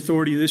Housing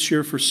Authority this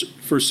year for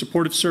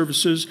supportive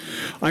services,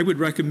 I would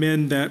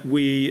recommend that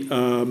we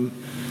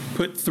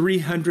put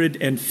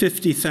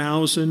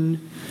 $350,000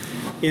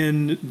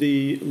 in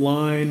the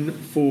line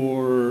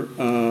for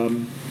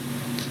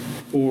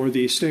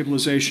the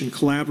Stabilization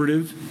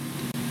Collaborative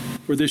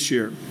for this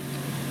year,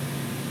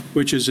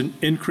 which is an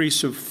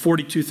increase of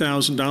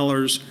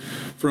 $42,000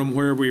 from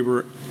where we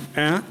were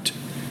at.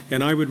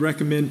 And I would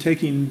recommend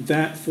taking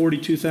that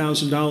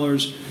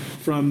 $42,000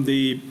 from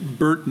the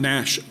Burt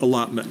Nash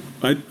allotment.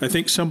 I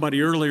think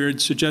somebody earlier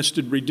had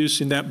suggested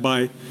reducing that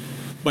by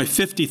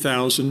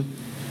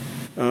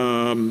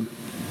 $50,000.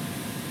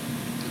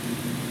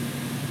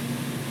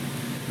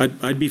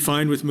 I'd be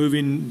fine with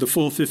moving the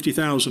full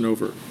 $50,000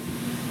 over.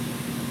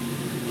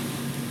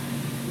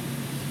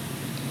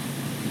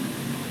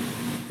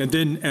 And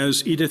then,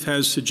 as Edith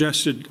has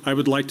suggested, I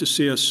would like to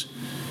see us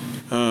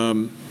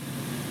kind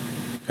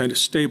of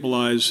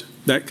stabilize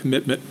that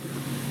commitment.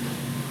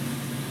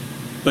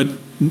 But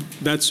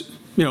that's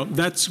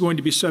going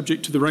to be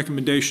subject to the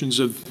recommendations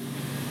of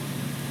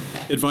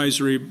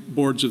advisory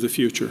boards of the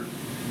future.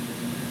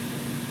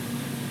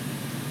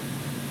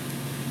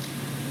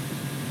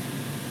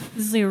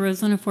 This is Leah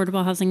Roslin,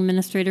 Affordable Housing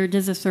Administrator.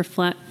 Does this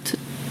reflect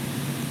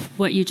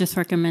what you just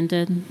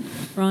recommended,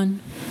 Ron?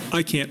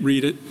 I can't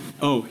read it.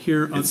 Oh,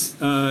 here.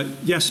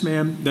 Yes,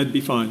 ma'am. That'd be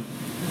fine.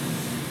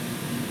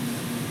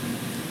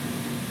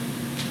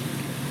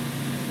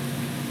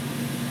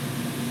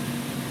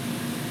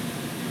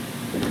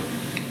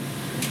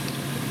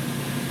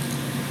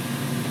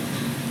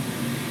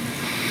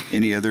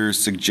 Any other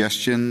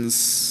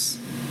suggestions?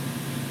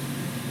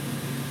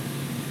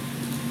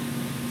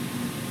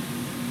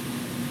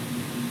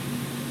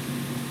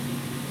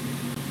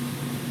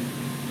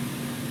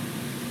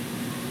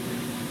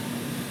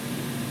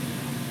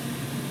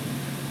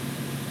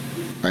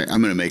 All right,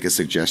 I'm going to make a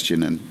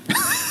suggestion, and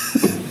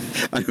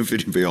I don't know if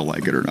anybody will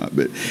like it or not,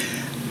 but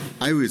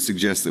I would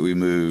suggest that we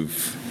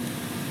move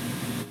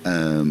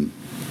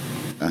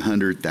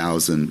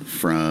 $100,000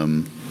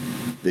 from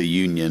the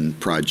Union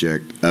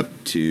project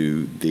up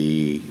to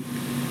the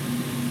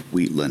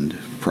Wheatland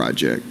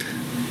project.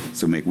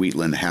 So make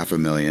Wheatland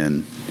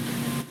 $500,000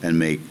 and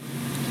make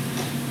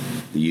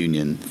the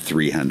Union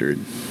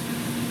 $300,000.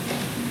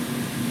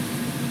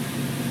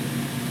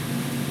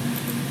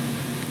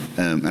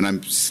 And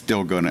I'm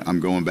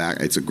going back.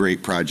 It's a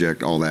great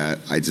project, all that.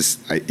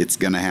 It's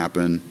going to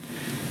happen.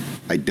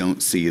 I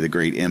don't see the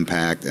great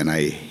impact, and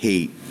I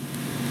hate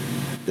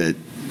that.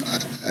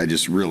 I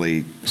just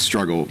really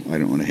struggle. I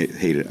don't want to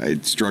hate it. I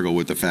struggle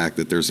with the fact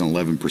that there's an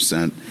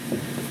 11%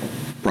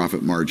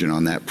 profit margin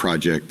on that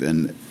project,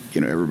 and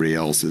everybody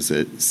else is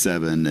at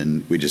 7%,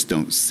 and we just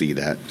don't see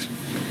that.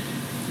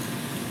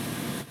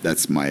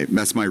 That's my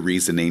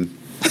reasoning,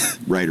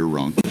 right or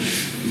wrong.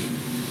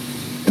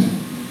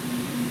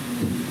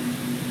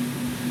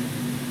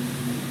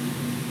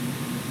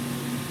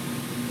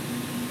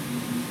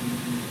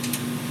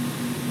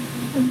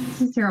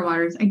 This is Sarah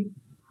Waters.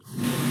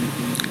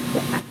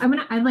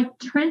 I'd like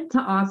Trent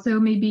to also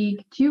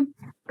could you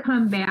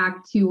come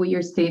back to what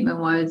your statement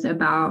was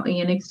about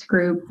Annex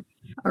Group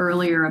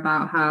earlier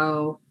about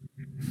how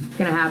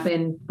going to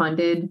happen,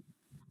 funded,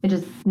 and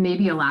just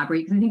maybe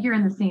elaborate, because I think you're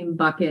in the same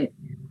bucket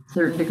to a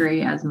certain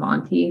degree as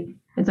Monty.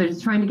 And so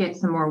just trying to get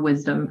some more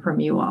wisdom from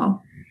you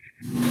all.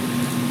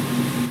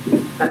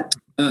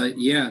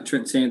 Yeah,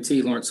 Trent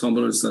Santee, Lawrence Home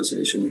Builders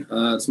Association.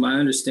 It's my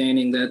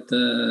understanding that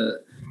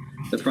the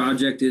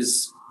project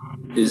is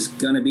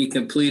going to be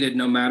completed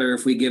no matter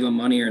if we give them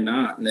money or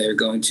not. And they're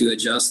going to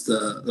adjust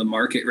the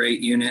market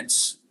rate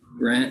units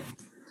rent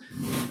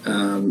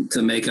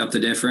to make up the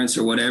difference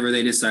or whatever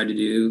they decide to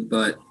do.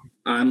 But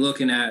I'm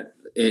looking at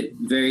it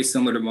very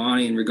similar to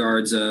Monty in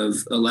regards of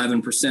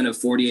 11% of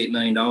 $48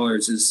 million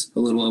is a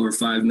little over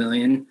 $5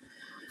 million.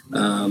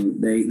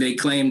 They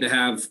claim to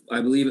have, I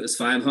believe it was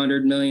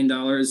 $500 million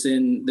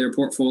in their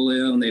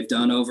portfolio, and they've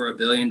done over $1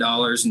 billion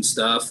and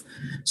stuff.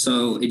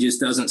 So it just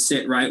doesn't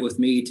sit right with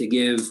me to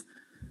give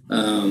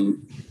to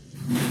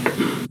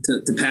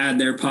pad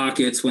their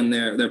pockets when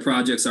their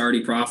project's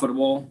already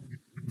profitable,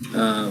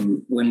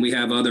 when we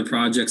have other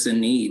projects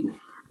in need.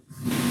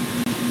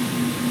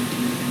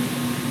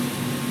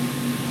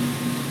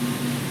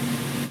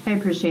 I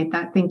appreciate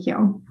that. Thank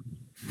you.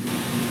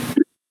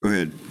 Go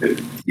ahead.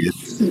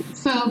 Yes.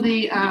 So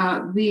the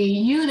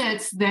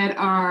units that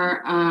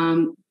are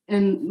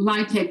in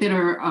LIHTC that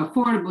are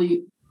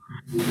affordable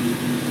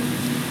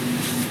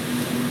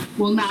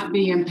will not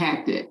be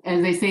impacted.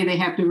 As they say, they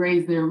have to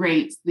raise their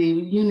rates. The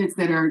units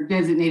that are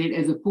designated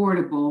as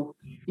affordable,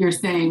 you're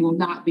saying will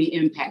not be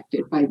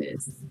impacted by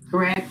this,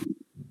 correct?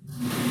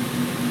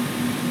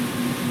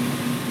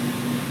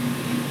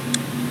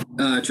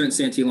 Trent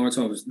Santee, Lawrence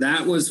Homes.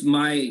 That was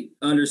my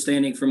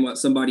understanding from what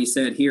somebody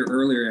said here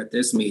earlier at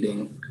this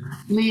meeting.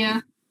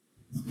 Leah,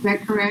 is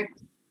that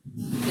correct?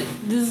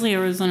 This is Leah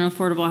Rosen,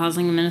 Affordable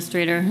Housing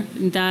Administrator.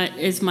 That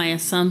is my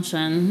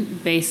assumption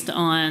based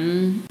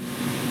on,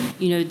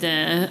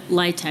 the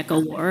LIHTC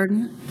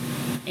award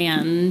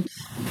and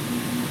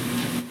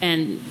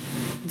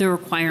the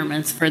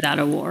requirements for that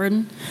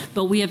award.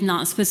 But we have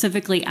not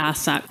specifically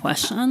asked that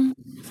question,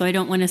 so I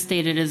don't want to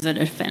state it as a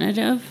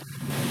definitive.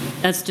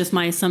 That's just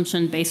my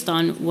assumption based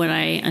on what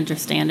I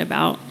understand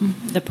about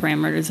the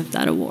parameters of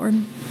that award.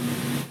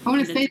 I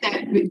want to say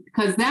that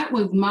because that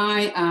was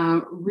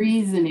my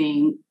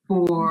reasoning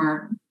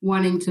for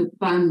wanting to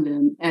fund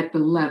them at the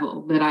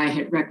level that I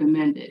had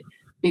recommended,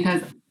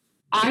 because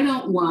I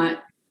don't want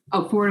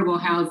affordable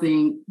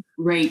housing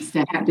rates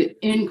to have to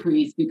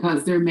increase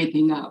because they're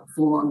making up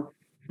for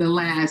the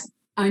last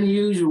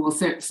unusual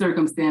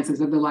circumstances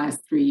of the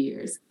last 3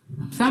 years.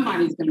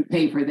 Somebody's going to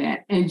pay for that.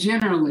 And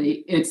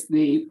generally, it's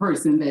the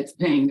person that's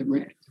paying the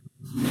rent.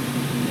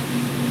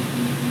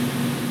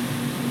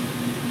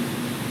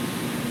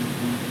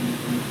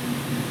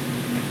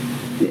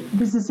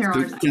 This is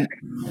Sarah.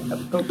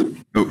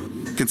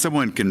 Can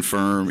someone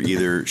confirm,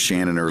 either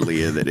Shannon or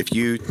Leah, that if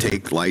you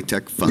take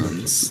LIHTC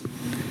funds,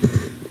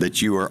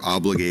 that you are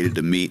obligated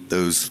to meet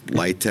those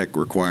LIHTC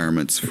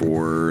requirements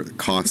for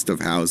cost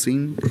of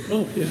housing?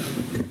 Oh, yeah.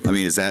 I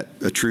mean, is that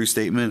a true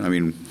statement? I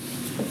mean,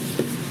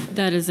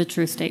 that is a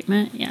true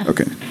statement, yeah.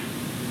 Okay.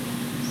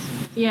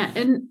 Yeah,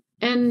 and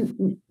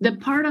the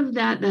part of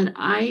that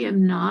I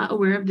am not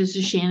aware of, this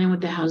is Shannon with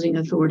the Housing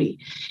Authority,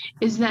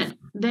 is that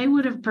they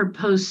would have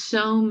proposed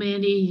so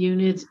many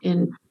units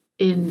in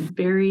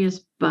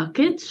various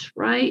buckets,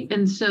 right?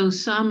 And so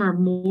some are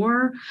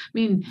more,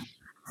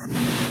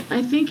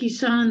 I think you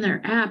saw in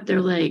their app,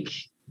 they're like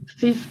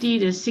 50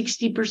 to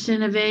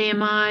 60% of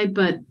AMI,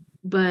 but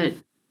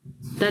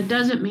that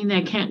doesn't mean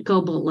they can't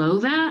go below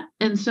that.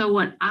 And so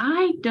what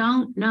I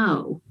don't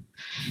know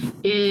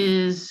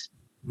is,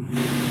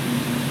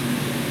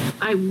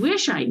 I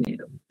wish I knew,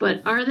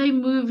 but are they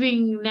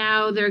moving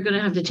now? They're going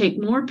to have to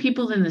take more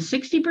people than the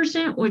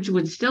 60%, which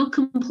would still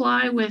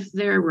comply with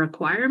their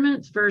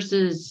requirements,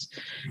 versus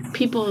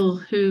people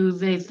who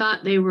they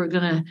thought they were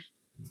going to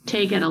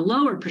take at a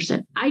lower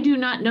percent. I do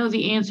not know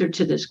the answer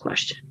to this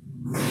question.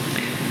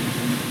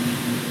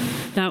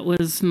 That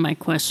was my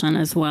question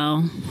as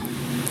well,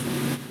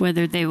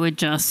 whether they would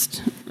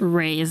just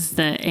raise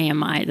the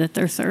AMI that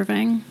they're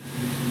serving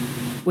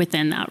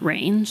within that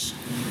range.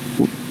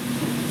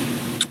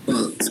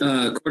 Well,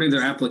 according to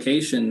their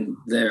application,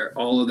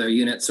 all of their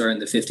units are in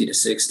the 50 to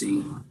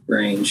 60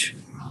 range.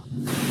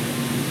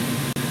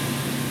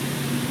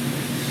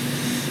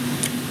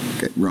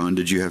 Okay, Ron,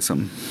 did you have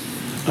something?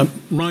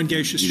 Ron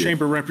Gacious,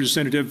 Chamber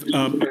Representative.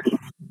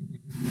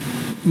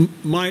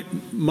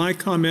 My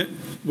comment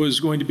was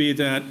going to be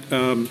that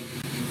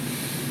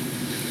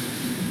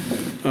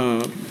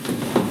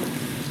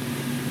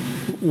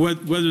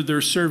whether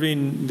they're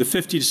serving the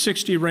 50 to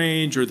 60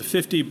 range or the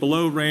 50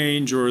 below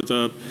range or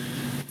the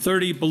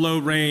 30 below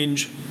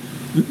range,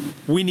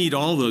 we need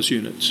all those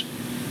units.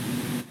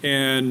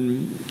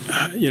 And,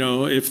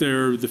 if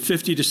they're the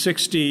 50 to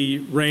 60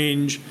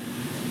 range,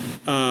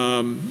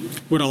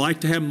 would I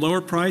like to have them lower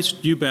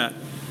priced? You bet.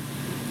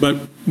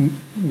 But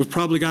we've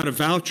probably got a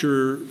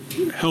voucher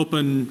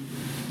helping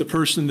the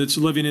person that's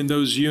living in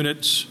those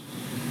units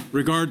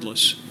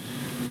regardless.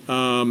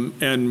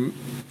 And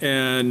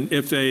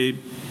if they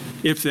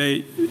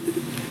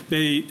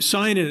they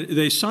sign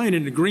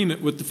an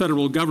agreement with the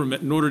federal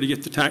government in order to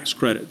get the tax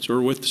credits, or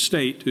with the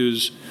state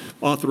who's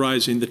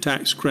authorizing the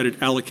tax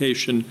credit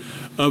allocation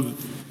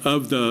of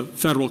the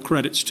federal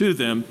credits to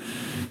them.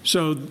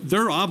 So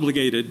they're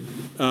obligated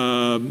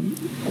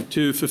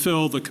to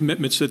fulfill the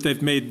commitments that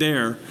they've made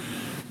there,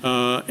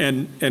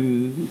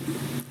 and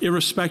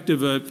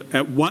irrespective of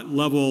at what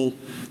level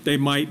they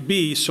might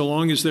be, so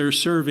long as they're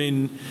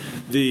serving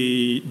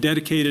the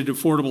dedicated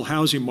affordable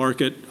housing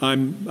market,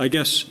 I'm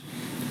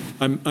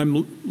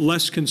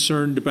less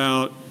concerned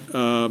about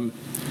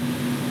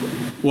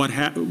what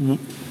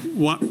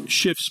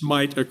shifts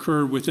might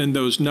occur within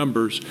those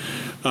numbers.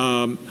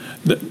 If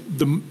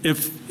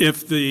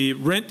the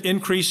rent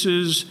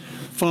increases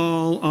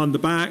fall on the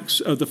backs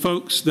of the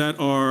folks that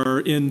are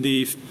in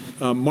the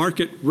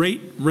market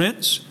rate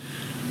rents,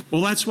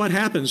 well, that's what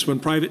happens when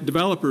private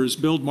developers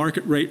build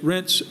market rate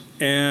rents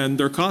and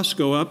their costs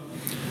go up.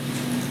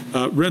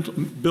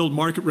 Build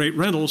market rate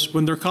rentals,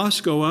 when their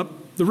costs go up,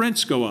 the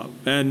rents go up,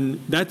 and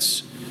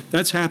that's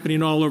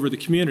happening all over the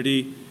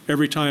community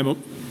every time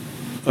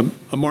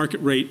a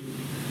market rate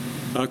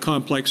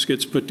complex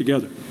gets put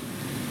together.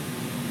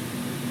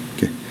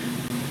 Okay,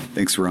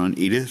 thanks, Ron.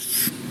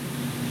 Edith.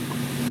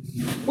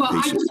 Well,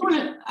 I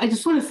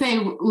just want to say,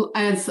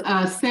 as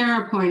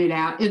Sarah pointed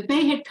out, if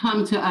they had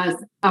come to us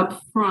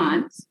up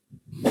front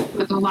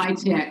with the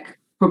LIHTC,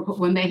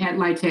 when they had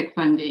LIHTC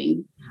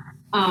funding,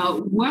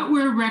 what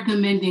we're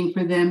recommending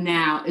for them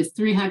now is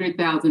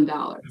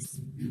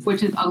 $300,000,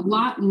 which is a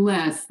lot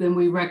less than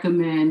we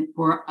recommend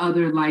for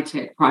other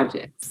LIHTC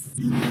projects.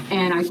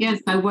 And I guess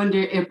I wonder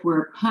if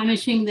we're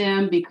punishing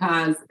them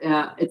because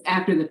it's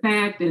after the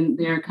fact and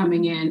they're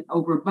coming in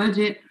over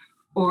budget,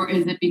 or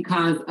is it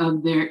because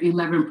of their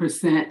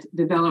 11%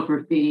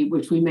 developer fee,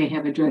 which we may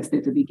have addressed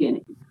at the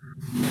beginning?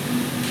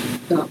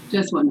 So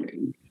just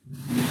wondering.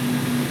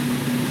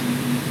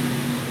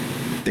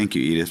 Thank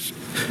you, Edith.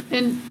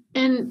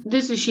 And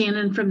this is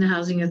Shannon from the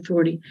Housing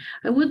Authority.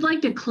 I would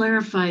like to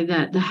clarify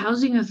that the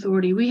Housing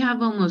Authority, we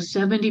have almost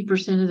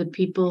 70% of the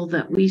people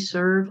that we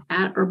serve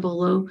at or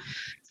below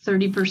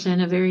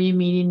 30% of area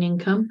median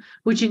income,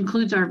 which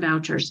includes our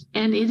vouchers.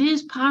 And it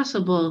is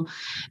possible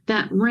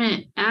that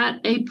rent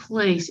at a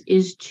place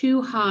is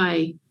too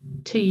high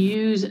to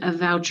use a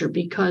voucher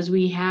because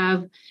we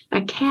have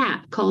a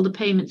cap called a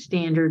payment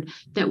standard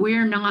that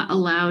we're not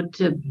allowed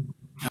to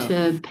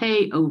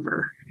pay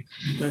over.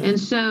 And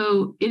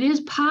so it is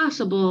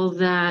possible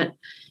that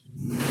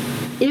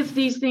if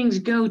these things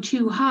go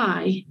too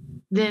high,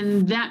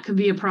 then that could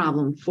be a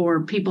problem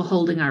for people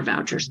holding our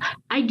vouchers.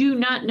 I do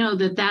not know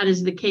that that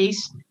is the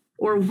case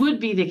or would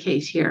be the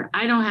case here.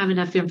 I don't have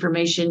enough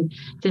information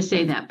to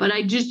say that, but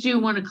I just do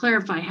want to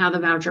clarify how the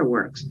voucher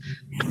works.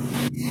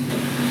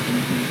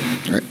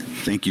 All right.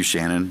 Thank you,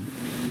 Shannon.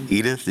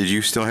 Edith, did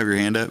you still have your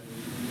hand up?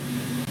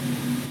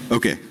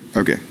 Okay.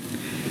 All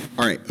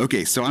right.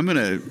 Okay. So I'm going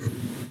to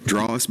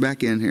draw us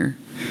back in here.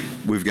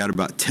 We've got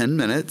about 10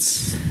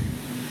 minutes.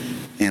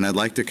 And I'd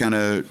like to kind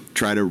of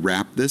try to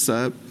wrap this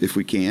up if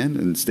we can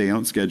and stay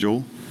on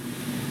schedule.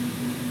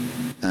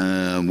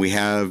 We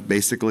have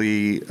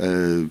basically,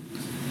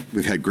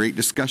 we've had great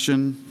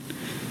discussion,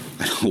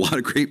 a lot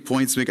of great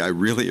points, Mick. I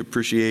really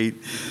appreciate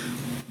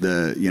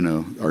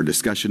our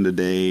discussion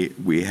today.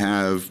 We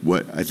have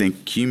what I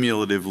think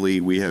cumulatively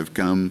we have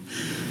come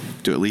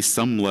to at least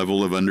some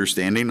level of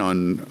understanding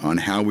on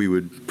how we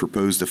would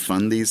propose to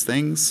fund these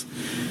things.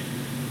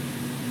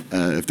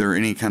 If there are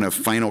any kind of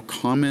final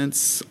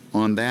comments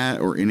on that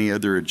or any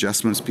other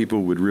adjustments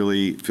people would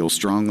really feel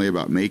strongly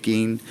about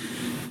making,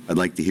 I'd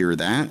like to hear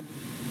that.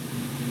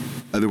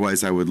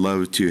 Otherwise, I would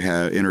love to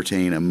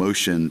entertain a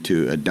motion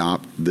to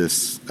adopt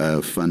this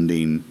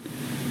funding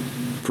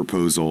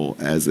proposal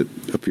as it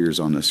appears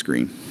on the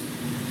screen.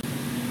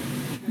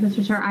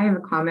 Mr. Chair, I have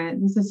a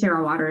comment. This is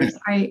Sarah Waters.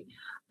 I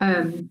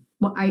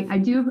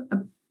do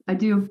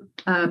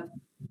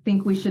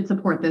think we should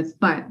support this,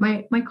 but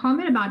my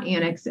comment about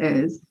Annex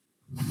is,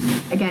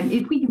 again,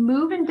 if we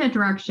move in that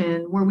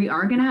direction where we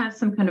are going to have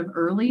some kind of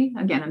early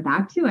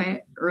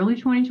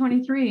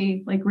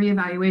 2023, like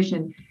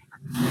reevaluation,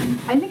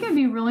 I think it'd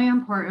be really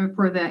important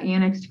for the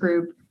Annex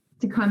group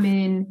to come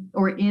in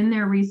or in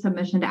their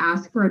resubmission to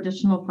ask for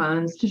additional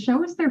funds to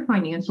show us their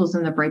financials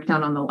and the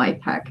breakdown on the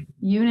LIHTC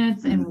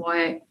units and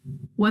what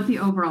the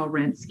overall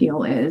rent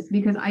scale is,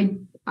 because I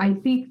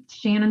think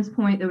Shannon's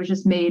point that was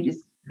just made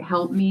just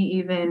helped me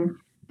even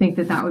think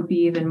that would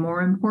be even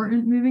more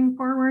important moving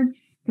forward.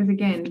 Because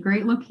again,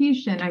 great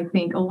location, I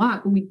think a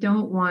lot, but we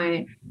don't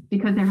want,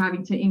 because they're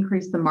having to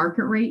increase the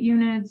market rate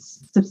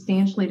units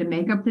substantially to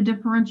make up the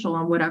differential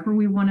on whatever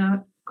we want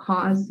to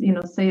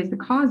say is the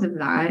cause of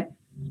that.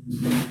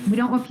 We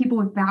don't want people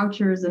with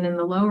vouchers and in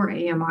the lower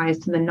AMIs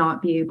to then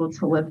not be able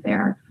to live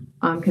there.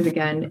 Because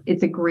again,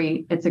 it's a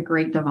great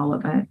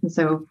development. And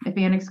so if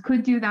Annex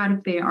could do that,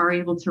 if they are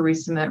able to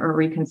resubmit or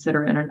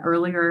reconsider in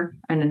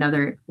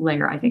another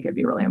layer, I think it'd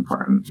be really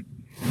important.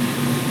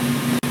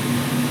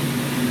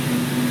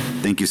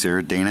 Thank you,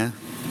 Sarah. Dana?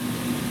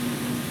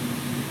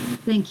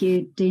 Thank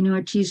you. Dana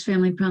Ortiz,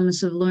 Family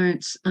Promise of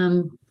Lawrence.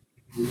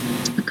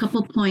 a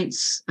couple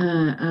points.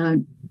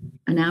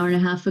 An hour and a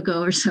half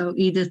ago or so,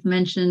 Edith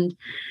mentioned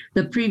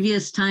the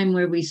previous time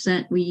where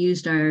we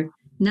used our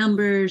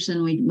numbers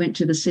and we went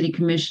to the city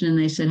commission and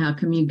they said, how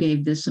come you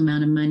gave this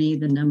amount of money?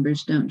 The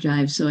numbers don't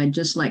jive. So I'd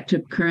just like to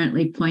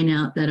currently point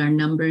out that our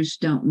numbers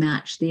don't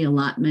match the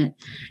allotment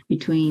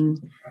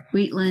between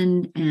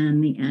Wheatland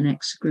and the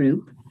Annex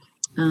Group.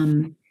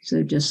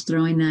 So just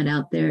throwing that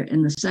out there.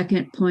 And the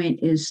second point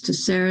is to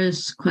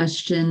Sarah's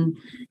question.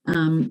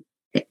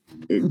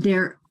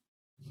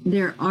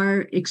 There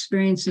are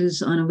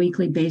experiences on a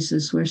weekly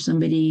basis where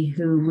somebody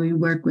who we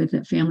work with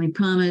at Family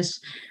Promise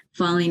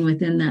falling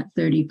within that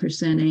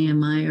 30%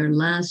 AMI or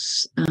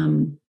less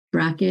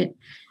bracket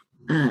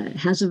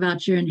has a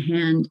voucher in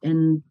hand,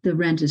 and the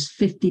rent is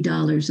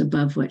 $50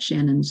 above what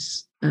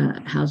Shannon's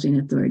housing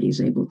authority is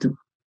able to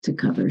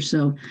cover.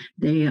 So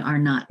they are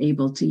not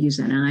able to use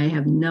that. And I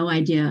have no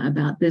idea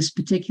about this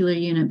particular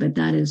unit, but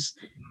that is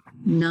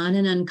not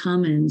an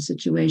uncommon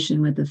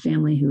situation with a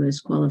family who is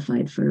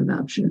qualified for a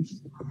voucher.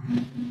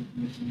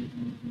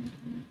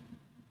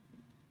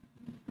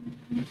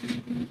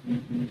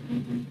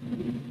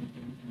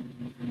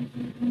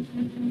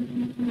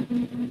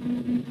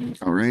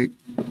 All right.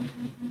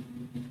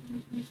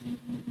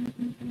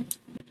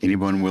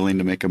 Anyone willing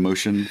to make a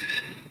motion?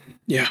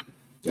 Yeah.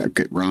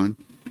 Okay, Ron.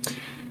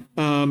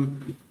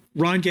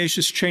 Ron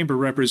Gacious, Chamber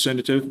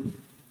Representative.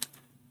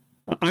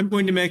 I'm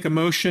going to make a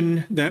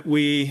motion that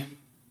we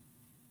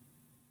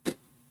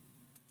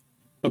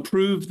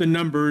approve the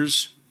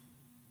numbers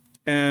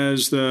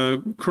as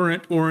the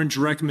current orange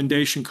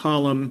recommendation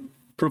column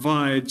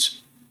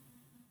provides,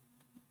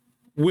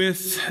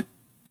 with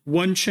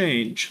one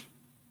change,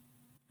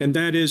 and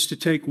that is to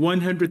take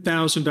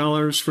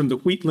 $100,000 from the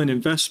Wheatland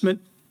investment.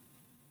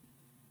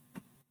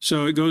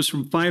 So it goes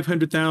from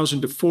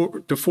 $500,000 to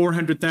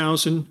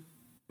 $400,000,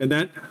 and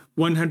that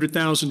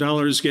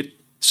 $100,000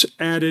 gets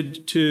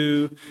added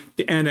to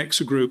the Annex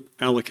Group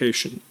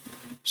allocation.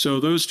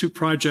 So those two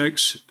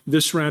projects,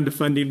 this round of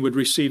funding would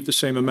receive the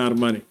same amount of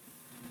money.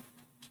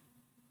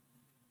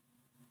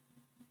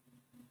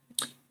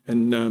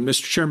 And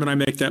Mr. Chairman, I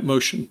make that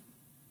motion.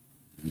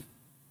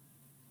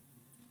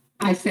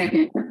 I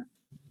second.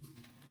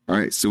 All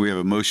right, so we have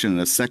a motion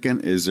and a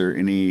second. Is there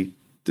any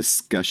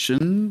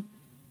discussion?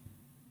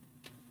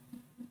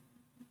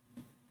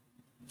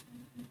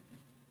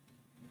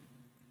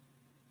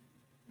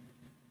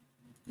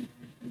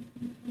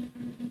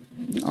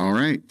 All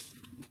right.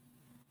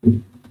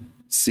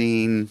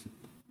 Seeing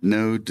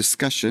no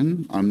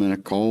discussion, I'm going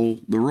to call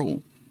the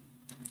roll.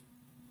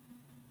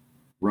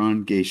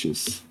 Ron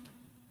Gacious.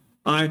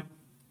 Aye.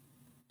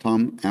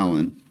 Tom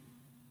Allen.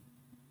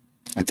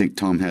 I think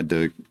Tom had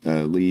to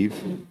leave.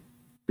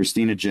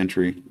 Christina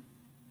Gentry.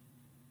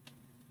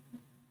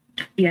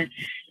 Yes.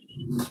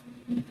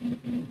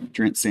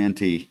 Trent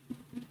Santee.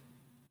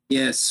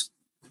 Yes.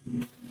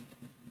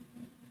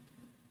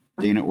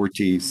 Dana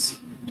Ortiz.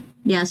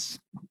 Yes.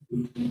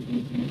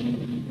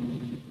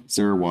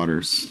 Sarah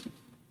Waters.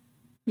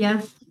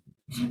 Yes.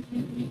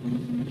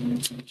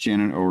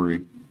 Shannon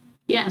Ory.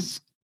 Yes.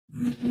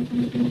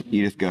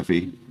 Edith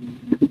Guffey.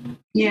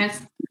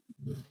 Yes.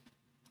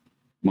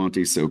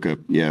 Monty Sokup,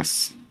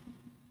 yes.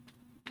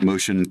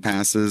 Motion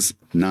passes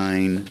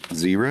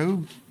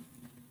 9-0.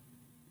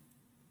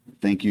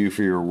 Thank you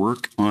for your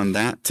work on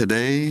that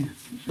today.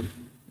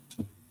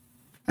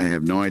 I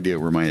have no idea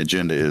where my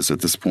agenda is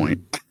at this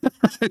point.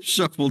 I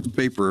shuffled the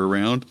paper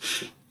around.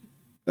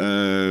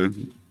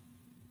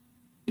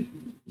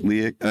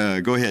 Leah,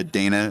 go ahead,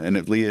 Dana. And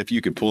if Leah, if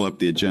you could pull up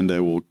the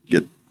agenda, we'll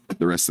get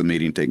the rest of the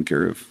meeting taken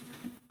care of.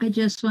 I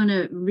just want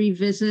to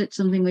revisit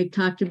something we've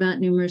talked about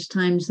numerous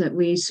times, that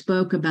we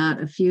spoke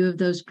about a few of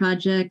those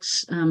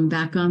projects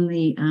back on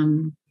the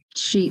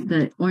sheet,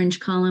 the orange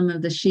column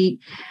of the sheet,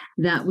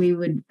 that we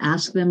would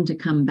ask them to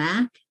come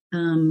back.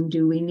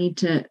 Do we need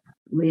to,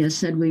 Leah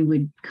said we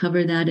would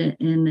cover that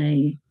in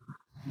a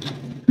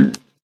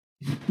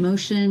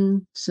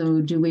motion.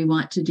 So do we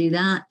want to do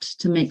that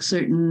to make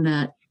certain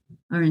that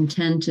our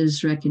intent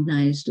is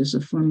recognized as a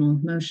formal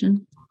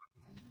motion?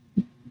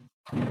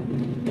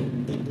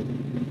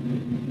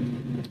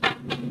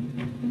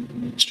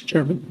 Mr.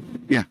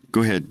 Chairman. Yeah,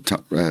 go ahead,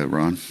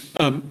 Ron.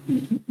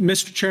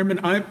 Mr. Chairman,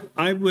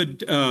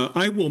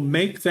 I will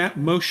make that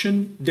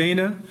motion,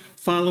 Dana,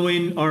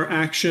 following our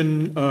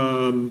action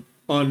on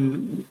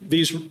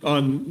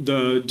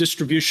the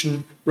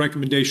distribution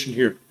recommendation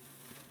here.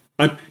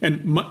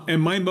 And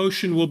my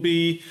motion will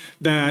be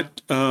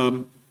that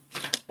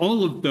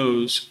all of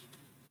those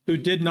who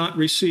did not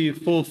receive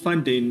full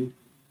funding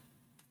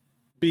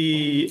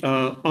be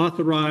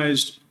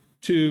authorized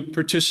to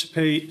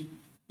participate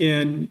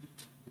in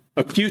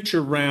a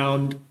future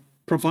round,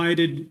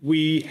 provided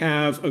we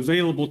have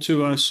available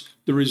to us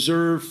the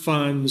reserve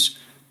funds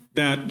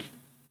that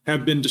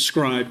have been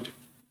described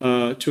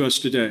to us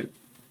today,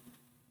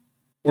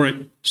 or at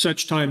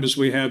such time as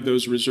we have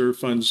those reserve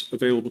funds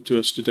available to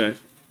us today.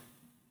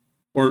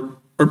 Or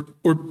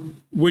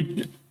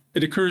would,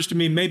 it occurs to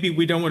me, maybe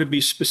we don't want to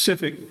be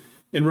specific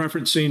in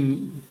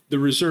referencing the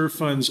reserve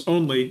funds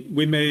only.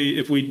 We may,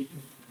 if we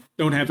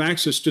don't have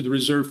access to the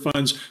reserve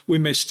funds, we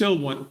may still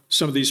want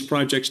some of these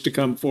projects to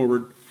come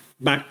forward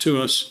back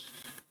to us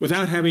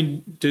without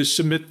having to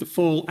submit the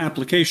full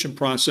application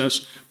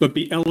process, but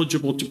be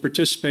eligible to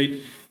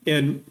participate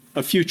in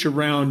a future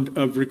round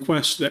of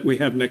requests that we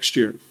have next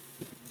year.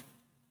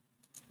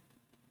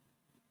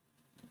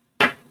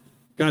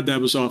 God,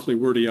 that was awfully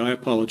wordy. I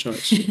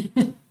apologize.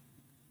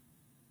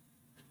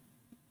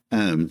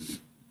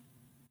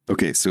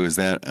 Okay, so is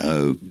that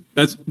a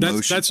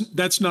motion?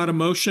 That's not a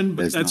motion,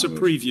 but that's a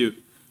preview.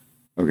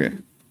 Okay.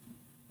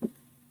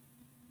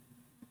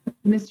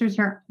 Mr.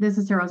 Chair, this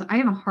is Sarah. I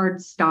have a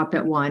hard stop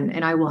at 1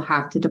 and I will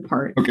have to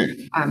depart.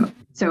 Okay.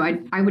 So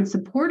I would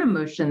support a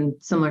motion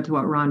similar to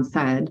what Ron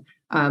said,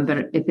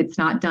 but if it's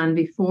not done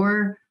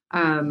before,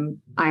 I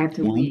have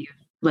to leave,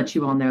 let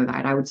you all know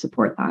that. I would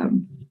support that.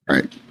 All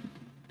right.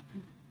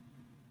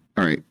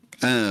 All right.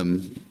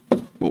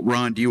 Well,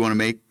 Ron, do you want to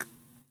make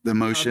the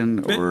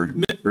motion or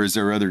is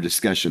there other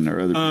discussion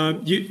or other?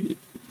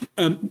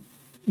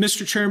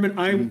 Mr. Chairman,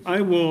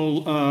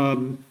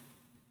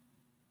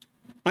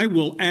 I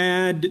will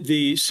add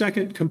the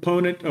second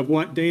component of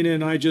what Dana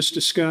and I just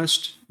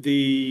discussed,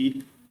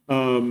 the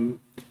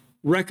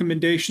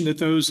recommendation that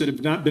those that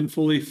have not been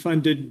fully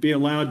funded be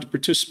allowed to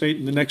participate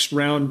in the next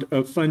round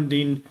of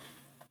funding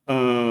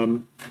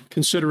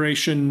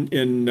consideration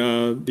in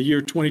the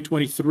year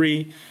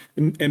 2023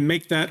 and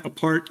make that a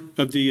part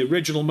of the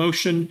original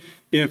motion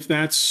if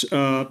that's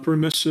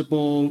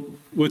permissible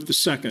with the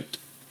second.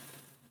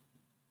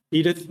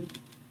 Edith?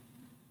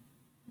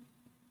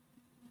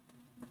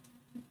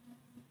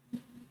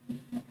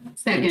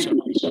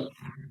 Second.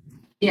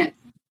 Yes,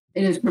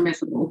 it is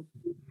permissible.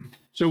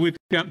 So we've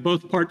got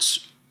both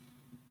parts,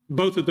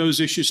 both of those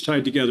issues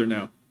tied together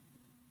now.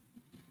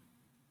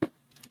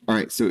 All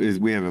right, so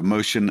we have a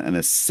motion and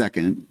a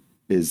second.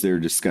 Is there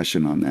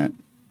discussion on that?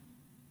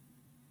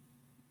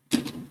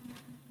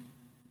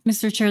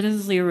 Mr. Chair, this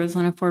is Leah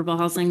Rosen, Affordable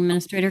Housing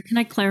Administrator. Can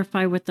I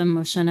clarify what the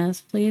motion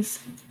is, please?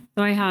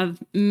 So I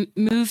have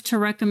moved to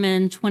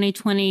recommend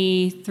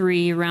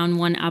 2023 round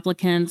 1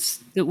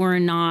 applicants that were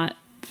not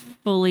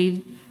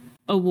fully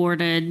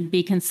awarded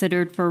be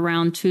considered for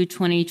round 2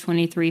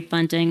 2023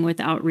 funding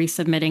without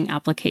resubmitting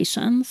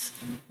applications.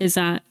 Is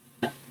that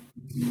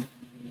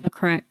a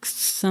correct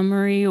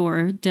summary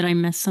or did I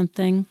miss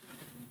something?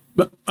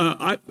 But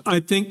I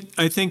think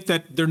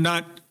that they're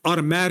not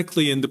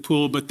automatically in the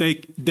pool, but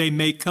they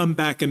may come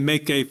back and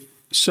make a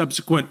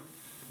subsequent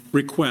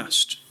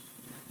request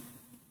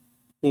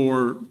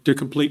or to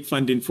complete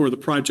funding for the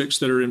projects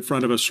that are in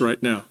front of us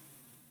right now.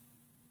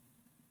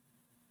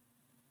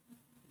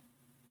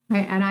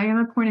 Okay, and I have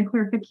a point of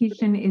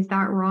clarification. Is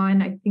that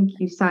Ron? I think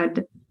you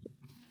said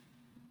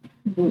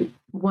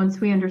once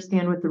we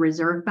understand what the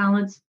reserve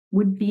balance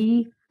would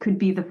be, could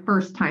be the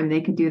first time they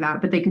could do that,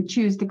 but they could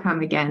choose to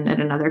come again at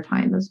another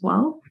time as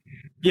well?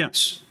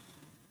 Yes.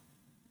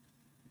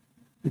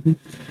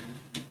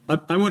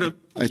 I want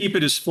to keep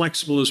it as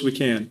flexible as we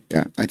can.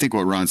 Yeah, I think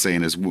what Ron's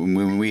saying is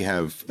when we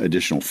have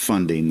additional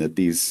funding that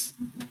these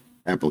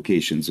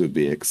applications would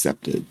be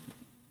accepted.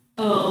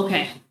 Oh,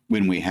 okay.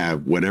 When we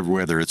have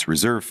whether it's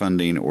reserve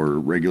funding or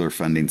regular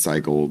funding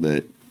cycle,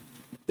 that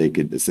they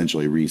could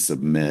essentially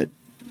resubmit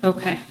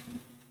Okay.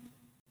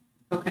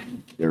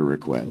 their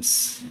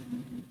requests.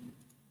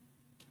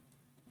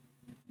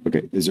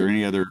 Okay, is there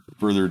any other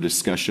further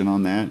discussion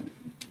on that?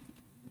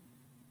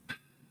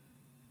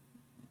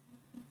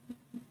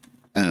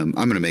 I'm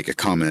going to make a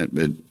comment,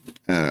 but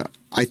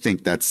I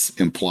think that's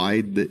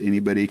implied that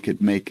anybody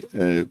could make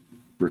a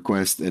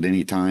request at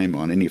any time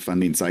on any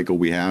funding cycle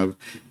we have.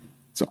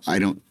 So I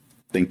don't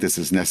think this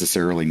is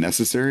necessarily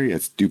necessary.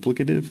 It's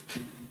duplicative.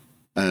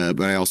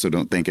 But I also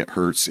don't think it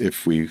hurts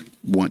if we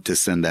want to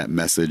send that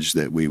message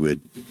that we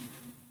would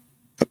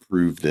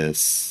approve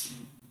this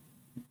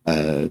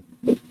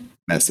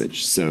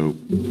message. So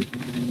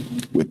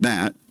with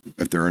that,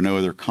 if there are no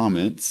other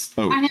comments.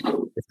 Oh,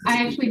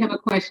 I actually have a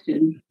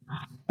question.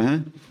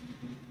 Go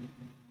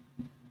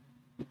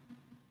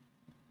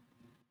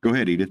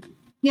ahead, Edith.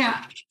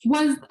 Yeah,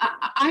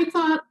 I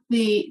thought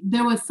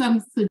there was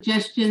some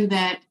suggestion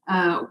that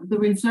the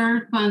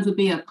reserve funds would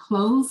be a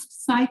closed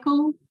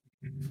cycle.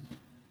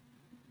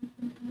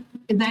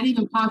 Is that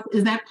even possible?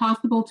 Is that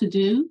possible to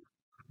do?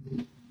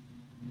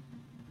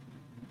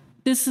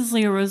 This is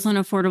Leah Rosen,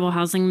 Affordable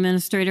Housing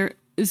Administrator.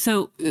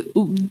 So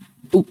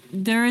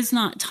there is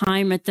not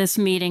time at this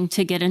meeting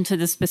to get into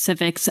the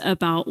specifics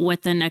about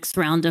what the next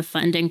round of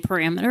funding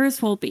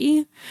parameters will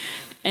be.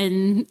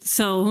 And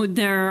so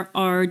there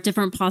are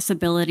different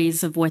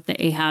possibilities of what the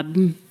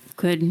AHAB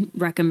could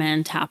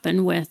recommend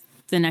happen with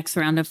the next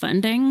round of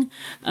funding.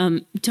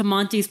 To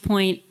Monty's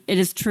point, it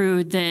is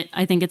true that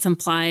I think it's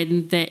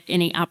implied that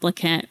any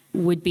applicant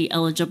would be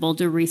eligible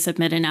to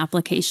resubmit an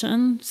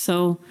application.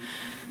 So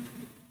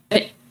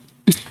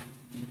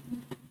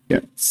yeah,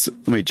 so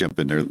let me jump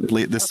in there.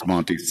 This is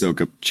Monty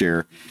Sokup,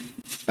 Chair.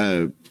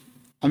 I'm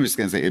just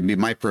going to say it'd be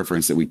my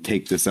preference that we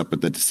take this up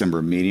at the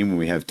December meeting when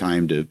we have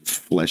time to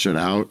flesh it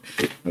out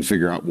and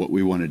figure out what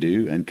we want to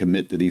do and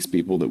commit to these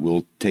people that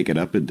we'll take it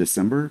up in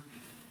December.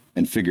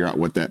 and figure out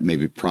what that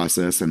maybe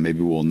process, and maybe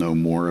we'll know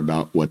more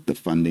about what the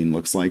funding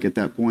looks like at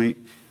that point.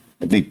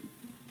 I think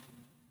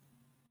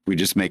we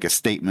just make a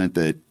statement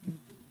that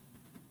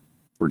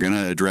we're going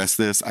to address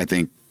this. I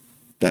think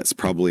that's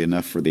probably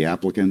enough for the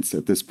applicants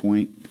at this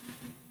point.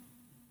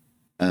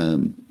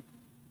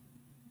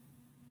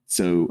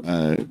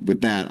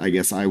 With that, I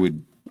guess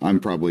I'm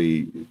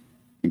probably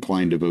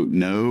inclined to vote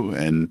no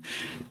and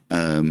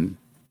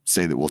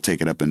say that we'll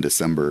take it up in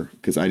December,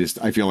 because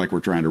I feel like we're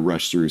trying to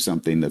rush through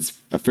something that's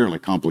a fairly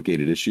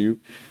complicated issue.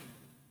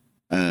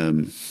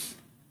 So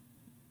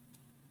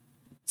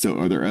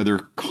are there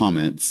other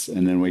comments?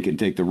 And then we can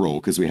take the roll,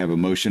 because we have a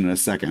motion and a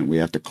second. We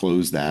have to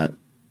close that.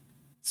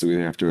 So we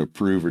have to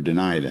approve or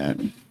deny that.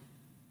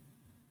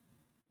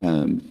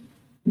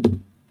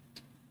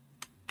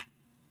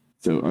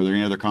 So are there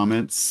any other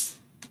comments?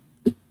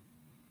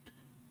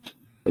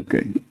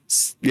 Okay.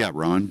 Yeah,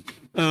 Ron.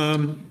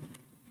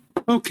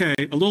 Okay,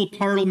 a little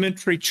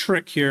parliamentary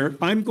trick here.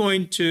 I'm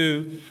going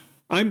to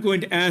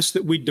ask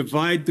that we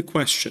divide the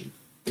question.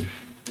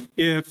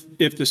 If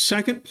the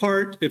second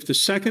part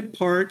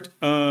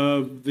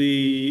of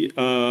the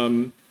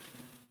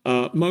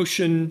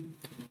motion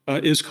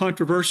is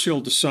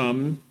controversial to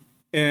some,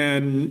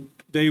 and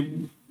they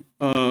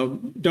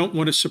don't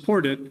want to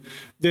support it,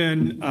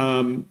 then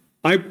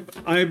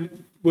I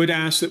would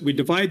ask that we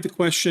divide the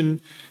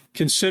question,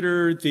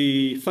 consider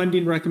the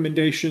funding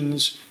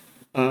recommendations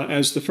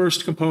as the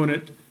first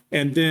component,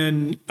 and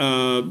then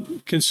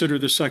consider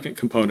the second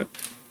component.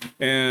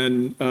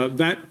 And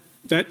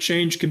that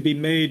change can be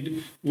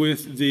made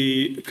with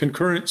the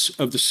concurrence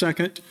of the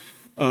second.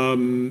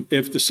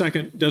 If the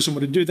second doesn't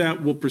want to do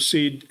that, we'll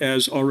proceed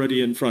as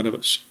already in front of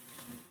us.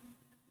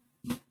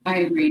 I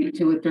agree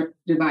to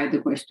divide the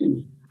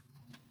question.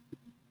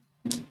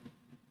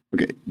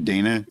 Okay,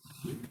 Dana?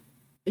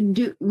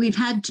 We've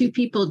had 2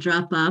 people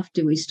drop off.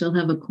 Do we still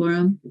have a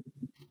quorum?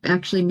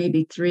 Actually,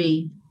 maybe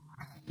 3.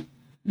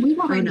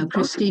 Oh no,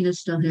 Christina's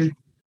still here.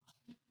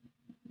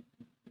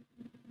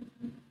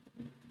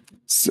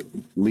 So,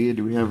 Leah,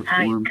 do we have a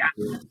quorum?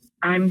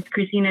 I'm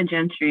Christina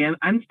Gentry.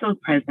 I'm still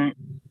present.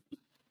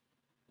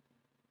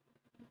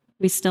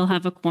 We still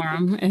have a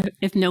quorum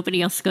if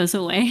nobody else goes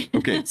away.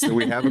 Okay, so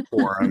we have a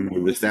quorum.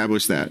 We've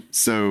established that.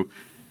 So,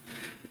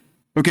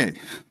 okay,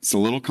 it's a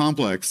little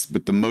complex,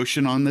 but the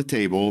motion on the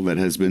table that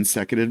has been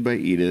seconded by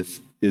Edith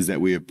is that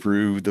we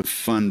approve the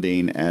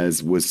funding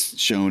as was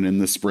shown in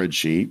the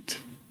spreadsheet.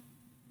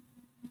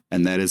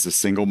 And that is a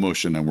single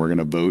motion, and we're going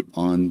to vote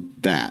on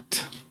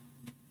that.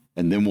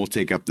 And then we'll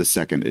take up the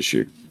second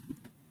issue.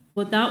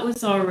 Well, that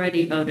was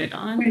already voted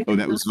on. Oh,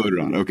 that was voted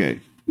on. Okay.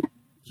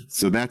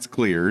 So that's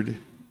cleared.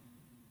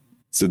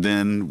 So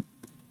then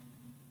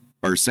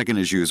our second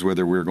issue is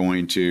whether we're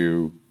going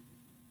to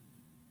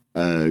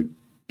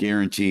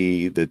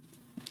guarantee that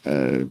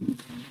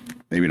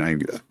maybe not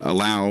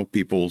allow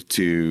people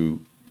to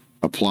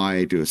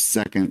apply to a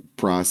second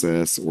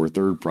process or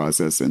third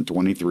process in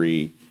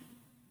 23,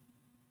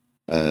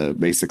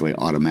 basically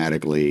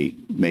automatically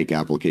make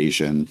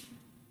application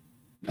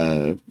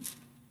for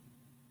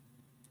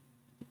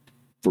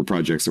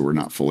projects that were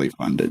not fully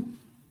funded.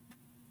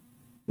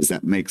 Does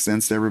that make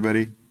sense to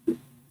everybody?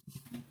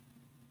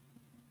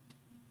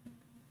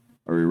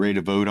 Are we ready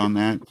to vote on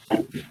that?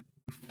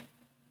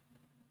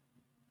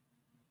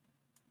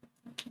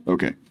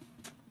 Okay.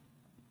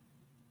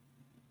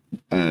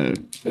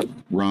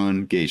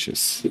 Ron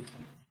Gacious.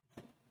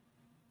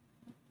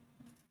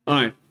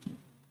 Aye.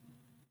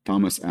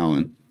 Thomas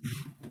Allen.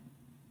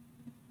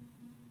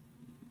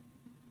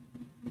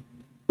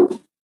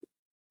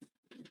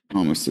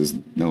 Thomas is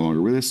no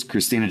longer with us.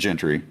 Christina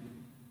Gentry.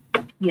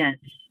 Yes.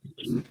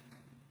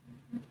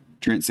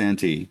 Trent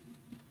Santee.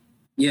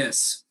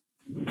 Yes.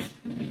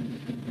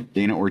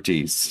 Dana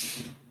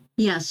Ortiz.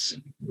 Yes.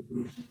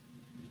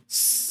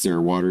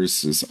 Sarah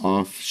Waters is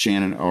off.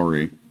 Shannon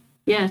Oury.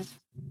 Yes.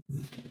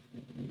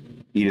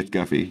 Edith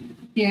Guffey.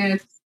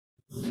 Yes.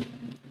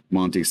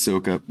 Monty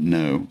Sokup,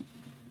 no.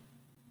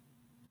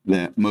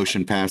 That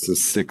motion passes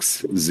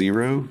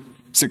 6-0,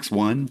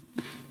 6-1.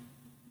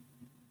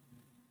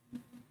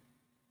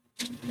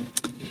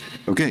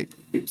 Okay,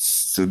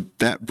 so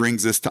that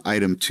brings us to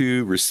item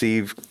 2,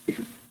 receive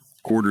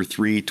quarter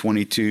 3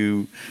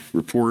 22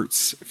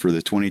 reports for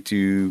the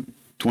 2022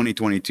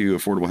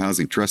 Affordable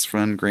Housing Trust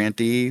Fund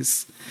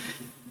grantees.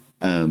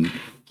 I'm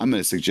going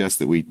to suggest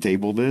that we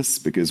table this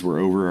because we're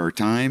over our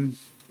time.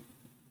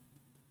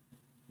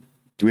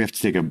 Do we have to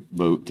take a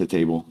vote to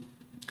table?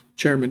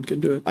 Chairman can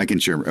do it. I can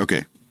chairman.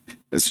 Okay.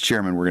 As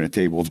chairman, we're going to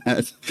table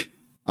that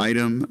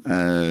item.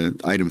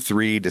 Item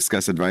 3,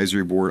 discuss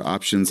advisory board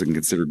options and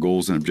consider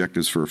goals and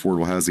objectives for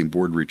Affordable Housing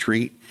Board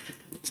retreat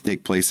to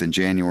take place in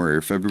January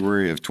or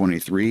February of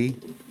 23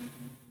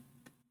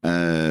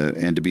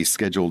 and to be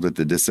scheduled at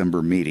the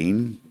December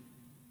meeting.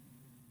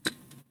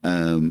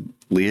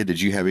 Leah, did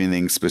you have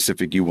anything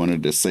specific you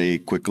wanted to say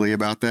quickly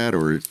about that,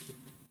 or?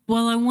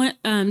 Well,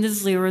 this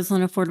is Leah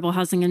Roslin, Affordable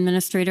Housing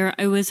Administrator.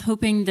 I was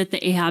hoping that the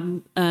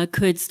AHAB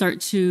could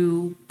start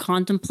to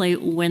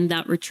contemplate when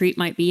that retreat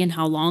might be and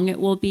how long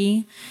it will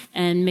be,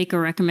 and make a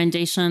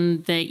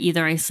recommendation that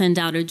either I send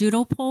out a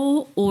doodle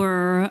poll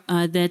or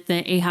that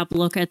the AHAB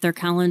look at their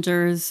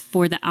calendars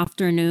for the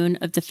afternoon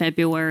of the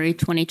February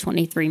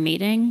 2023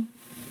 meeting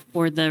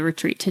for the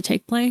retreat to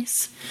take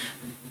place.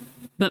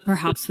 But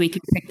perhaps we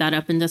could pick that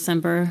up in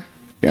December.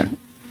 Yeah.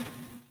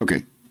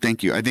 Okay.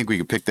 Thank you. I think we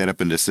could pick that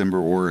up in December,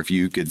 or if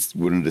you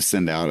wanted to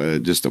send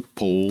out just a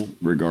poll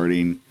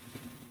regarding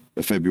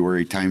the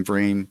February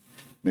timeframe,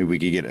 maybe we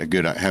could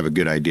have a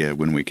good idea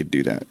when we could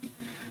do that.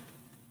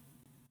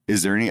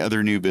 Is there any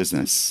other new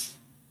business?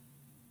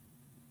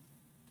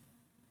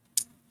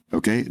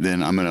 Okay,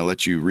 then I'm going to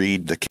let you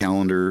read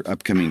the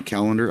upcoming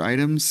calendar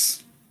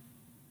items.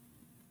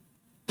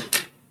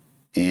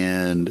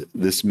 And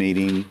this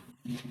meeting,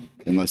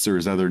 unless there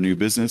is other new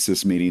business,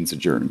 this meeting's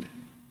adjourned.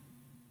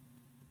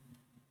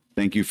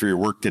 Thank you for your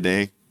work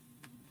today.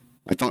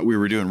 I thought we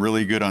were doing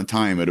really good on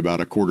time at about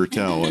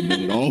 1:15, and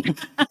then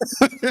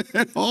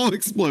it all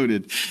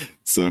exploded.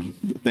 So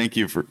thank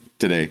you for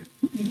today.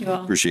 Thank you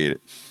all. Appreciate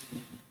it.